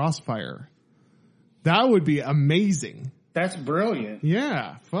life-sized Crossfire? That would be amazing. That's brilliant.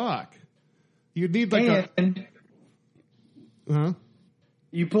 Yeah, fuck. You'd need like Huh?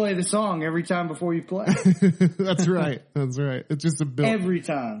 You play the song every time before you play. That's right. That's right. It's just every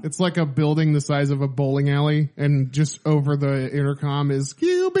time. It's like a building the size of a bowling alley, and just over the intercom is,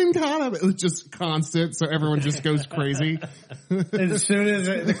 you've been caught up. It's just constant, so everyone just goes crazy. As soon as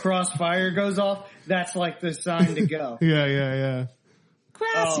the Crossfire goes off, that's like the sign to go. Yeah.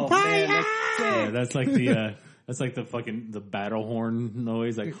 Crossfire! Yeah, that's like the that's like the battle horn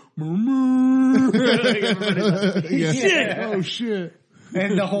noise, like shit. Oh shit.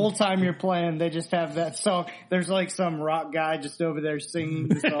 And the whole time you're playing, they just have that song. There's like some rock guy just over there singing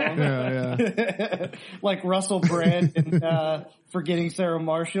the song. Yeah. Like Russell Brand and Forgetting Sarah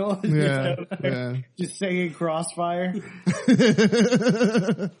Marshall. Just singing Crossfire.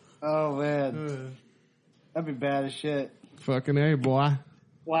 Oh, man. That'd be bad as shit. Fucking A, boy.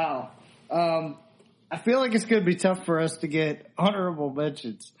 Wow. I feel like it's going to be tough for us to get honorable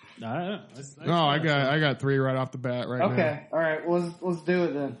mentions. I got 3 right off the bat right now. Okay, all right. Let's do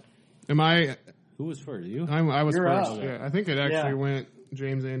it then. Am I? Who was first? You? I was You're first. up. Yeah, I think it actually went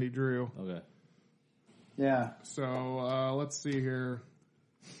James, Andy, Drew. Okay. Yeah. So let's see here.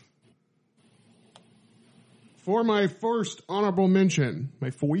 For my first honorable mention,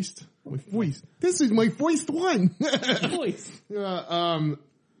 my foist. This is my foist one. Foist. I'm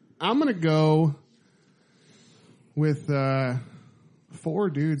gonna go with 4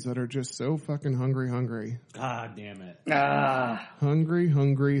 dudes that are just so fucking hungry. God damn it.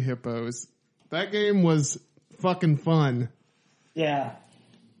 Hungry hippos. That game was fucking fun. Yeah.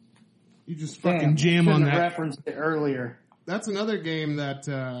 You just fucking jam on that. Referenced it earlier. That's another game that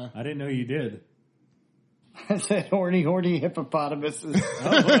I didn't know you did. I said horny hippopotamuses.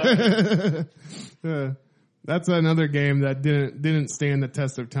 That's another game that didn't stand the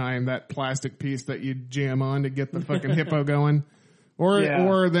test of time. That plastic piece that you jam on to get the fucking hippo going.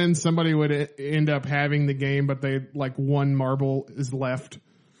 Or then somebody would end up having the game, but they like 1 marble is left.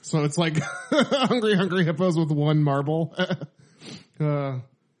 So it's like hungry hippos with 1 marble. All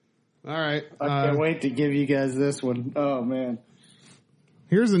right. I can't wait to give you guys this one. Oh man.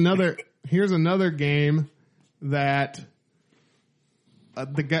 Here's another game that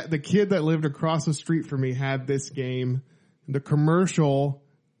the kid that lived across the street from me had this game. The commercial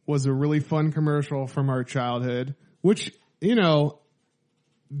was a really fun commercial from our childhood, which, you know,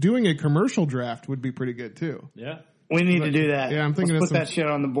 doing a commercial draft would be pretty good too. Yeah. We need to do that. Yeah, I'm thinking Let's of put that shit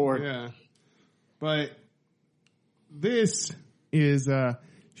on the board. Yeah. But this is,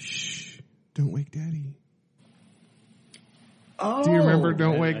 shh, Don't Wake Daddy. Oh. Do you remember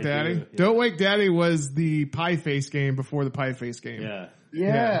Don't Wake I Daddy? do, yeah. Don't Wake Daddy was the Pie Face game before the Pie Face game. Yeah.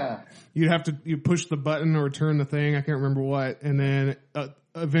 Yeah. You push the button or turn the thing, I can't remember what, and then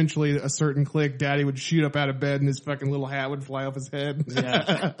eventually a certain click, Daddy would shoot up out of bed and his fucking little hat would fly off his head.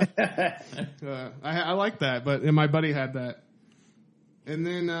 Yeah. I like that, but and my buddy had that. And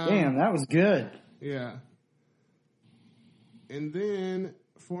then Damn, that was good. yeah. And then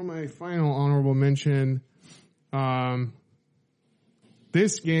for my final honorable mention,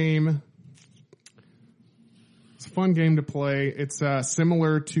 this game, it's a fun game to play. It's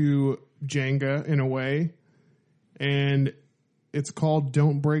similar to Jenga in a way, and it's called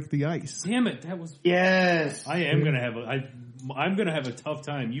Don't Break the Ice. Damn it! That was. Yes. I'm gonna have a tough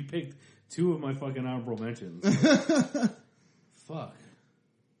time. You picked two of my fucking honorable mentions. Fuck.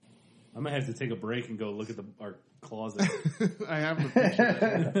 I'm gonna have to take a break and go look at our closet. I have the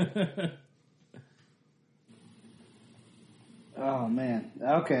picture. Oh man.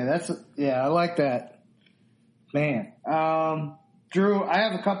 Okay, I like that. Man. Drew, I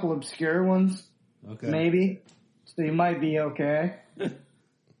have a couple obscure ones. Okay. Maybe. So you might be okay.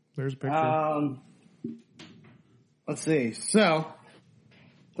 There's a picture. Let's see. So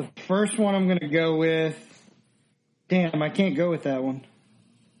the first one I'm gonna go with, damn, I can't go with that one.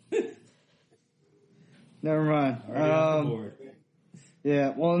 Never mind. Already off the board.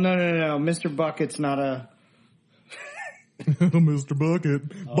 Yeah, well, no. Mr. Bucket's not a... Mr.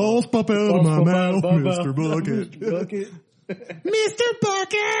 Bucket. Balls pop out of my mouth, Mr. Bucket. Mr. Bucket. Mr.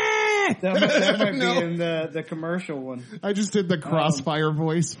 Bucket! That might No. be in the commercial one. I just did the crossfire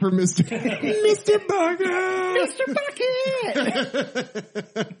voice for Mr. Mr. Bucket!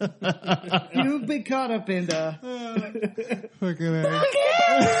 You've been caught up in the...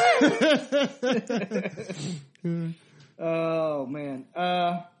 Oh, man.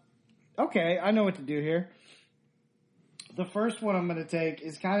 Okay, I know what to do here. The first one I'm going to take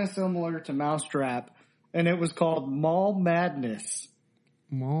is kind of similar to Mousetrap, and it was called Mall Madness.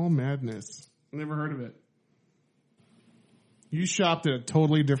 Mall Madness. Never heard of it. You shopped at a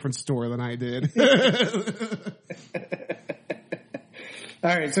totally different store than I did. All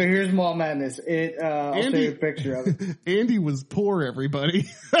right, so here's Mall Madness. I'll show you a picture of it. Andy was poor, everybody.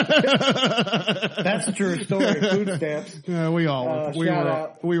 That's a true story. Food stamps. Yeah, we shout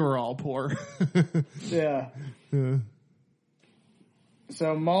out. were all poor. Yeah. Yeah.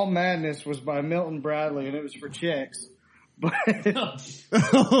 So Mall Madness was by Milton Bradley, and it was for chicks. But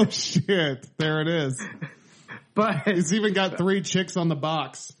Oh shit! There it is. but It's even got 3 chicks on the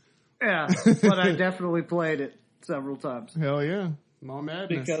box. yeah, but I definitely played it several times Hell yeah, Mall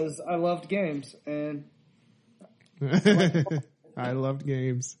Madness. because I loved games and. I loved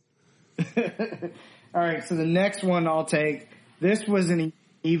games. All right, so the next one I'll take. This was an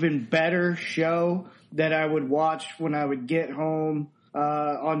even better show that I would watch when I would get home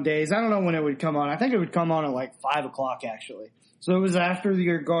on days. I don't know when it would come on. I think it would come on at like 5 o'clock actually. So it was after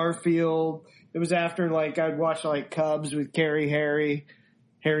your Garfield. It was after like I'd watch like Cubs with Harry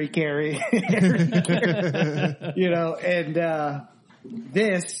Carey, you know. And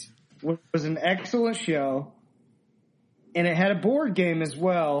this was an excellent show, and it had a board game as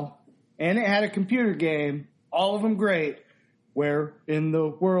well. And it had a computer game, all of them great. Where in the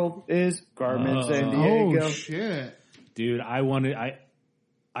world is Carmen Sandiego? Oh shit! Dude,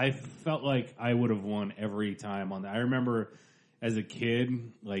 I felt like I would have won every time on that. I remember as a kid,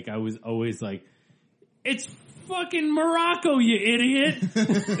 like I was always like, "It's fucking Morocco, you idiot!"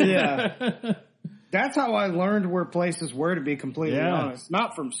 Yeah, that's how I learned where places were. To be completely honest,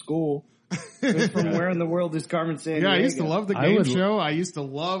 not from school. It was from Where in the World is Carmen Sandiego? Yeah, I used to love the game show. I used to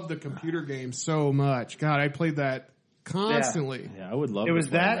love the computer game so much. God, I played that constantly. Yeah, I would love. It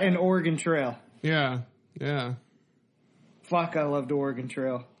was that and Oregon Trail. Yeah. Fuck, I loved Oregon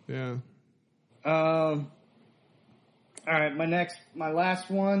Trail. Yeah. All right, my last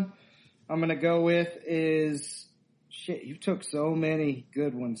one I'm gonna go with is shit. You took so many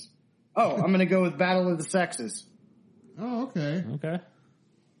good ones. Oh, I'm gonna go with Battle of the Sexes. Oh, okay. Okay.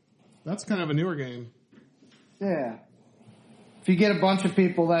 That's kind of a newer game. Yeah. If you get a bunch of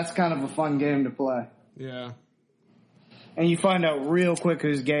people, that's kind of a fun game to play. Yeah. And you find out real quick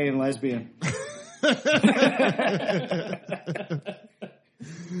who's gay and lesbian.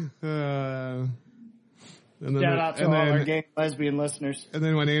 And then Shout out to all our gay and lesbian listeners. And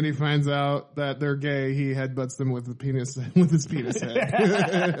then when Andy finds out that they're gay, he headbutts them with his penis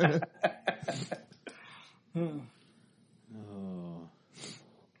head. Oh.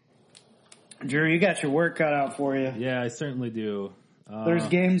 Drew, you got your work cut out for you. Yeah, I certainly do. There's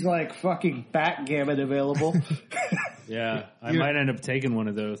games like fucking Backgammon available. Yeah, I might end up taking one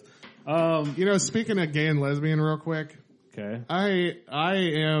of those. Speaking of gay and lesbian real quick, Okay. I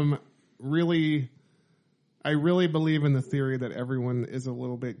really believe in the theory that everyone is a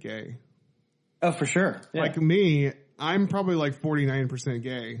little bit gay. Oh, for sure. Yeah. Like me, I'm probably like 49%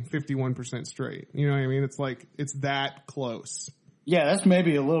 gay, 51% straight. You know what I mean? It's like, it's that close. Yeah, that's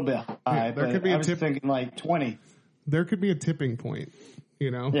maybe a little bit high, Yeah, there but could be I a was tip- thinking like 20. There could be a tipping point,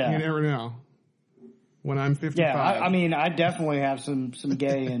 you know? Yeah. You never know. When I'm 55. Yeah, I mean, I definitely have some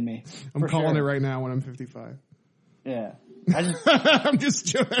gay in me. I'm for calling sure. it right now when I'm 55. Yeah. I just, I'm just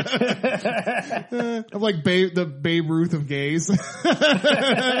joking. I'm like the Babe Ruth of gays. like,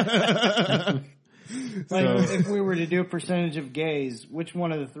 if we were to do a percentage of gays, which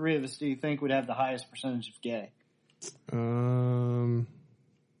one of the three of us do you think would have the highest percentage of gay?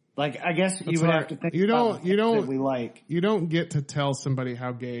 Like, I guess you would have to think about the things that we like. You don't get to tell somebody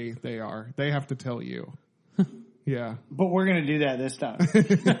how gay they are. They have to tell you. Yeah. But we're going to do that this time.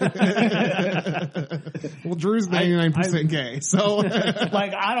 Well, Drew's 99% gay, so.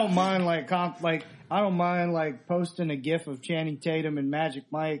 Like, I don't mind, posting a gif of Channing Tatum and Magic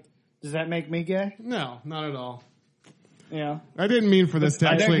Mike. Does that make me gay? No, not at all. Yeah. I didn't mean for this to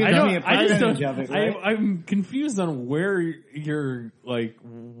actually. I'm confused on where you're like.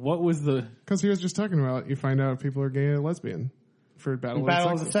 What was the? Because he was just talking about you find out if people are gay or lesbian for Battle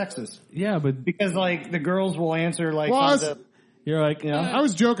Battle of the of Sexes. the Sexes. Yeah, but Because, like, the girls will answer, like, Well, you're like, I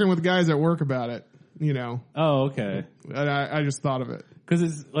was joking with guys at work about it, you know, oh, okay. and I just thought of it. Because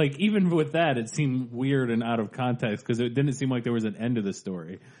it's like even with that, it seemed weird and out of context because it didn't seem like there was an end to the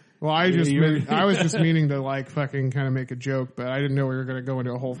story. Well, I was just meaning to like fucking kind of make a joke, but I didn't know we were going to go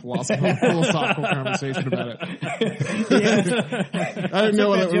into a whole philosophical conversation about it. I didn't know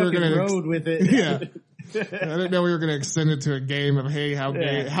what we were going to road with it. Yeah. I didn't know we were going to extend it to a game of, hey, how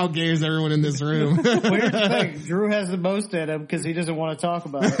gay is everyone in this room? Weird thing. Drew has the most in him because he doesn't want to talk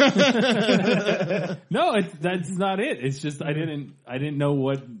about it. No, that's not it. It's just I didn't know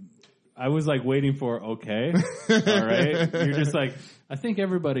what I was like waiting for. Okay, all right. You're just like I think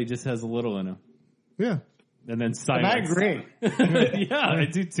everybody just has a little in them. Yeah. And then And silence. I agree. Yeah, I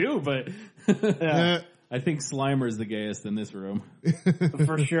do too. But Yeah, I think Slimer's the gayest in this room.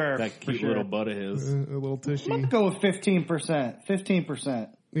 for sure. That for cute sure. little butt of his. A little tushy. Let's go with 15%. 15%.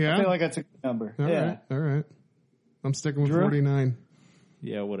 Yeah. I feel like that's a good number. Yeah. All right. I'm sticking with Drew? 49.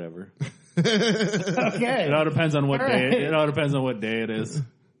 Yeah, whatever. Okay. It all depends on what All day. right. It all depends on what day it is.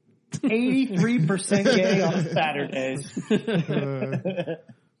 83% gay on Saturdays.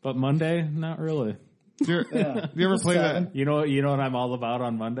 But Monday, not really. Do you ever play that? You know what I'm all about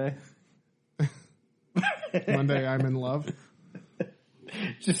on Monday? Monday I'm in love?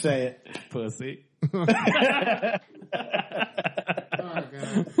 Just say it. Pussy. Oh,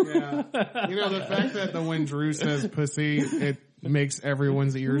 God. Yeah. You know, the fact that when Drew says pussy, it makes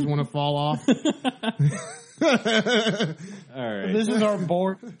everyone's ears want to fall off. All right. This is our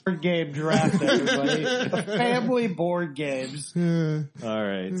board game draft, everybody. The family board games. All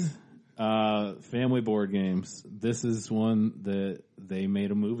right. Family board games. This is one that they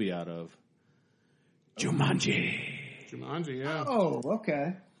made a movie out of. Jumanji. Jumanji, yeah. Oh,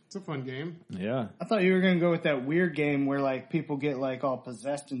 okay. It's a fun game. Yeah. I thought you were going to go with that weird game where, like, people get, like, all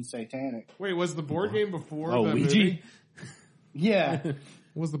possessed and satanic. Wait, was the board game before the Ouija? movie? Yeah.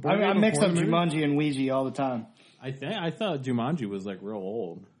 Was the board game I mix before up the movie? Jumanji and Ouija all the time. I thought Jumanji was like real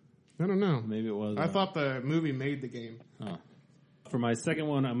old. I don't know. Maybe it was. I thought the movie made the game. Huh. For my second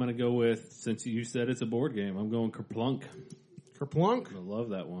one, I'm going to go with, since you said it's a board game, I'm going Kerplunk. Kerplunk? I love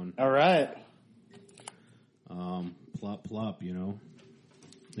that one. All right. Plop, plop, you know.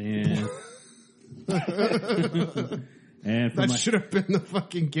 And, and for That my, should have been the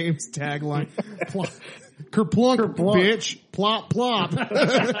fucking game's tagline. Kerplunk, Kerplunk. bitch. Plop, plop.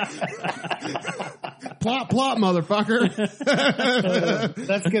 Plop, plop, motherfucker.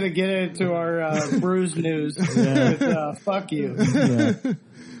 That's going to get into our Brews news with fuck you. yeah.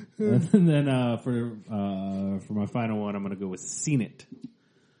 And then for my final one, I'm going to go with Seen It.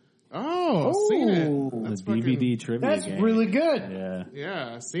 Oh, seen it. Ooh. That's The DVD trivia That's game. really good. Yeah.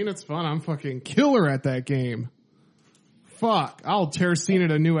 Yeah, seen it's fun. I'm fucking killer at that game. Fuck. I'll tear seen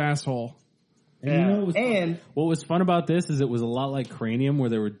it a new asshole. And you know what was fun? And What was fun about this is it was a lot like Cranium, where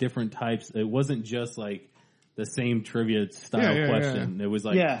there were different types. It wasn't just like the same trivia style Yeah, question. It was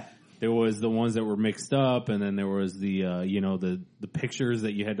like yeah, There was the ones that were mixed up, and then there was the the pictures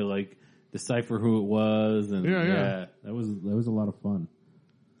that you had to like decipher who it was, and that was a lot of fun.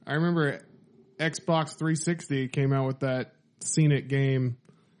 I remember Xbox 360 came out with that Scene It game.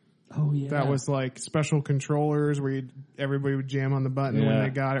 Oh yeah, That was like special controllers where everybody would jam on the button when they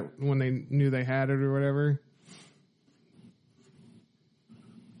got it, when they knew they had it or whatever.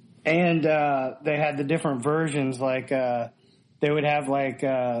 And they had the different versions, like they would have like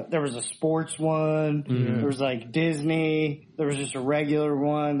there was a sports one, there was like Disney, there was just a regular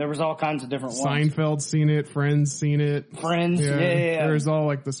one, there was all kinds of different ones. Seinfeld Seen It, Friends Seen It. Friends, yeah. There's all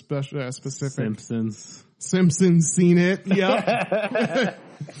like the specific. Simpsons Seen It. Yep.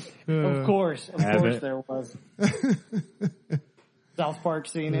 Of course Abbott. there was. South Park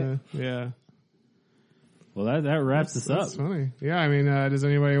Seen It. Yeah. Well, that wraps us up. That's funny. Yeah, I mean, does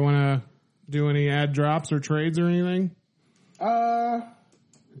anybody want to do any ad drops or trades or anything?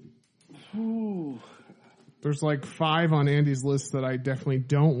 There's like 5 on Andy's list that I definitely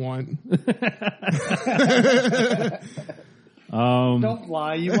don't want. Don't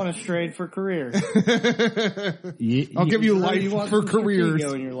lie. You want to trade for career. I'll give you life You want for some careers.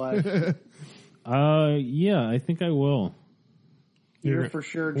 Stratego in your life. Yeah, I think I will. You're for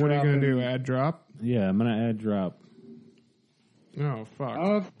sure. What are you going to dropping- do? Ad drop? Yeah, I'm gonna add drop. Oh, fuck. I don't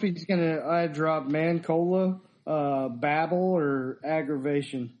know if he's gonna drop Mancola, Babble, or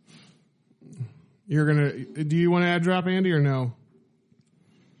Aggravation. You're going to, do you want to ad drop Andy or no?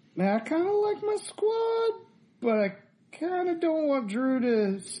 Man, I kind of like my squad, but I kind of don't want Drew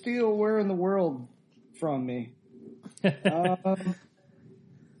to steal Where in the World from me.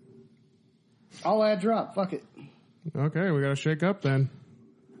 I'll add drop. Fuck it. Okay, we got to shake up then.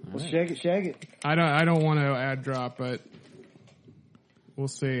 Let's shake it. I don't want to ad drop, but we'll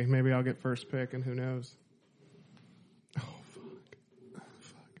see. Maybe I'll get first pick, and who knows? Oh fuck!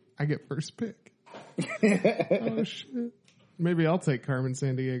 I get first pick. Oh shit! Maybe I'll take Carmen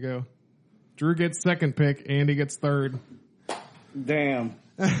Sandiego. Drew gets second pick. Andy gets third. Damn.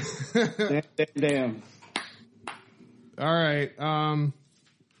 Damn. All right.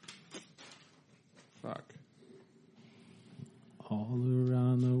 Fuck. All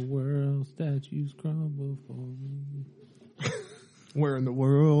around the world, statues crumble for me. Where in the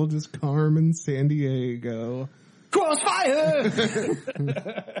world is Carmen Sandiego? Crossfire!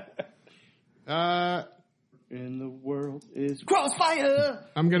 In the world is Crossfire!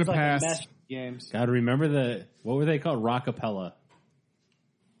 I'm gonna It's like pass. Magic games. God, remember what were they called? Rockapella.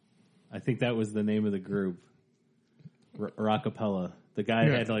 I think that was the name of the group. Rockapella. The guy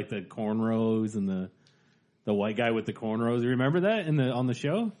had like the cornrows and the white guy with the cornrows. You remember that on the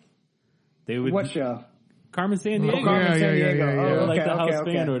show? They would What show? Carmen Sandiego. Oh, Carmen Yeah. Sandiego. Oh, Like okay, the house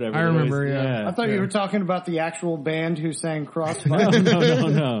okay. band or whatever. I remember, It was- yeah. I thought you were talking about the actual band who sang Crossfire.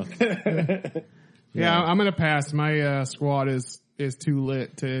 No. Yeah, I'm gonna pass. My squad is too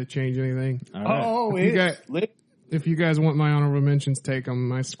lit to change anything. All right. Oh, If you it's got- lit. If you guys want my honorable mentions, take them.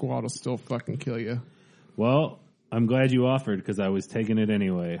 My squad will still fucking kill you. Well, I'm glad you offered because I was taking it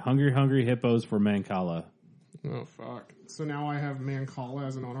anyway. Hungry Hippos for Mancala. Oh fuck! So now I have Mancala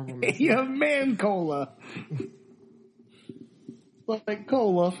as an honorable mention. You have man cola. Like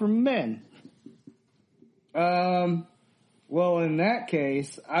cola from men. Well, in that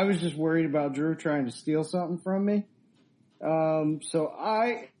case, I was just worried about Drew trying to steal something from me. So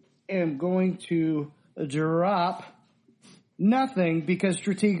I am going to drop nothing because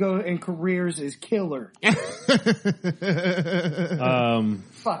Stratego and Careers is killer.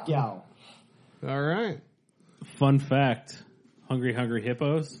 Fuck y'all. All right. Fun fact: Hungry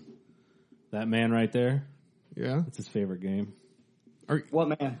Hippos. That man right there. Yeah. It's his favorite game.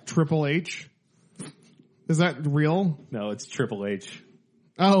 What man? Triple H. Is that real? No, it's Triple H.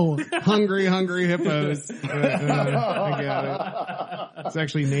 Oh, Hungry Hippos. I got it. It's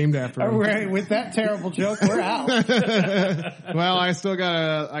actually named after him. Right, with that terrible joke, we're out. Well, I still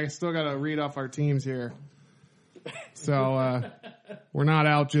gotta read off our teams here. So we're not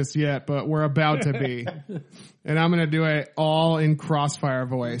out just yet, but we're about to be. And I'm gonna do it all in Crossfire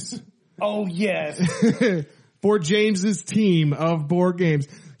voice. Oh, yes. For James's team of board games.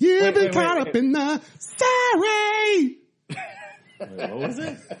 You've been caught up in the sorry. Wait, what was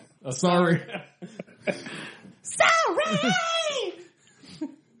it? Oh, Sorry. Sorry!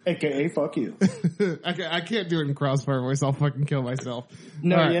 AKA, fuck you. I can't do it in Crossfire voice. I'll fucking kill myself.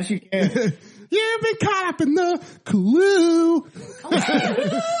 No, All right. yes, you can. You've been caught up in the clue.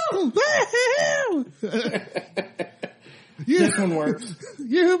 This one works.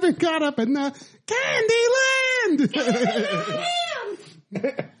 You've been caught up in the Candyland.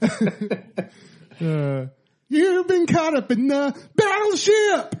 You've been caught up in the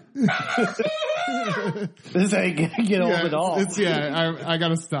battleship. This ain't gonna get old at all. I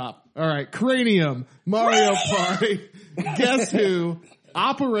gotta stop. All right, Cranium, Mario Party, Guess Who,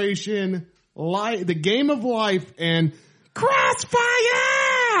 Operation, The Game of Life, and Crossfire!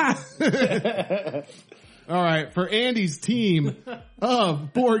 All right, for Andy's team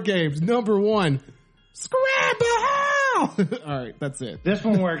of board games, number 1, Scrabble! All right, that's it. This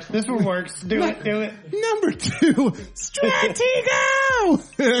one works. Do it. Number 2, Stratego!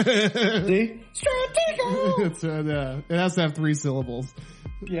 See? Stratego! It has to have 3 syllables.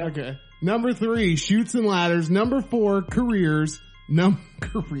 Yeah. Okay. Number 3, Shoots and Ladders. Number 4, Careers.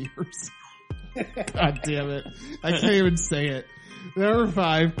 Careers. God damn it. I can't even say it. Number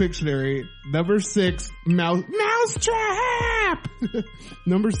 5, Pictionary. Number 6, Mousetrap!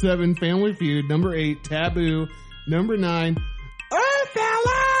 Number 7, Family Feud. Number 8, Taboo. Number 9,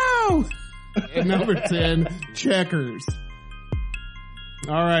 Othello! And number 10, Checkers.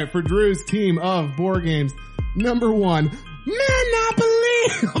 All right, for Drew's team of board games, number 1, Monopoly!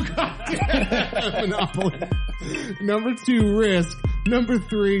 Oh, God damn. Monopoly. Number 2, Risk. Number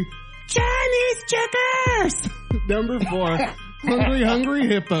 3, Chinese checkers! Number 4, Hungry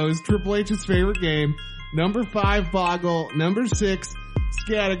Hippos, Triple H's favorite game. Number 5, Boggle. Number 6,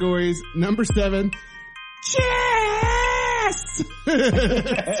 Scattergories. Number 7, Chess!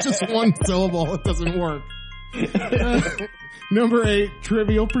 It's just one syllable. It doesn't work. Number 8,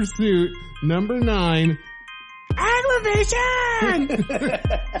 Trivial Pursuit. Number 9, Aggravation!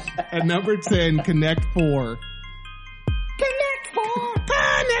 And number 10, Connect 4. Connect 4!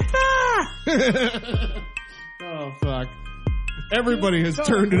 Oh, fuck. Everybody has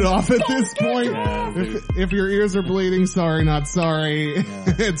turned it off at this point. If your ears are bleeding, sorry, not sorry. Yeah.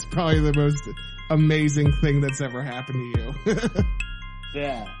 It's probably the most amazing thing that's ever happened to you.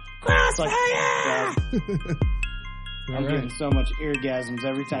 Yeah. Crossfire! I'm getting so much orgasms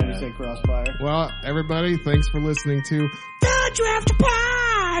every time you say Crossfire. Well, everybody, thanks for listening to The Draft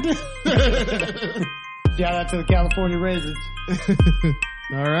Pod! Shout out to the California Raisins.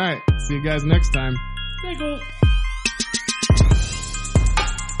 All right. See you guys next time. Pickle.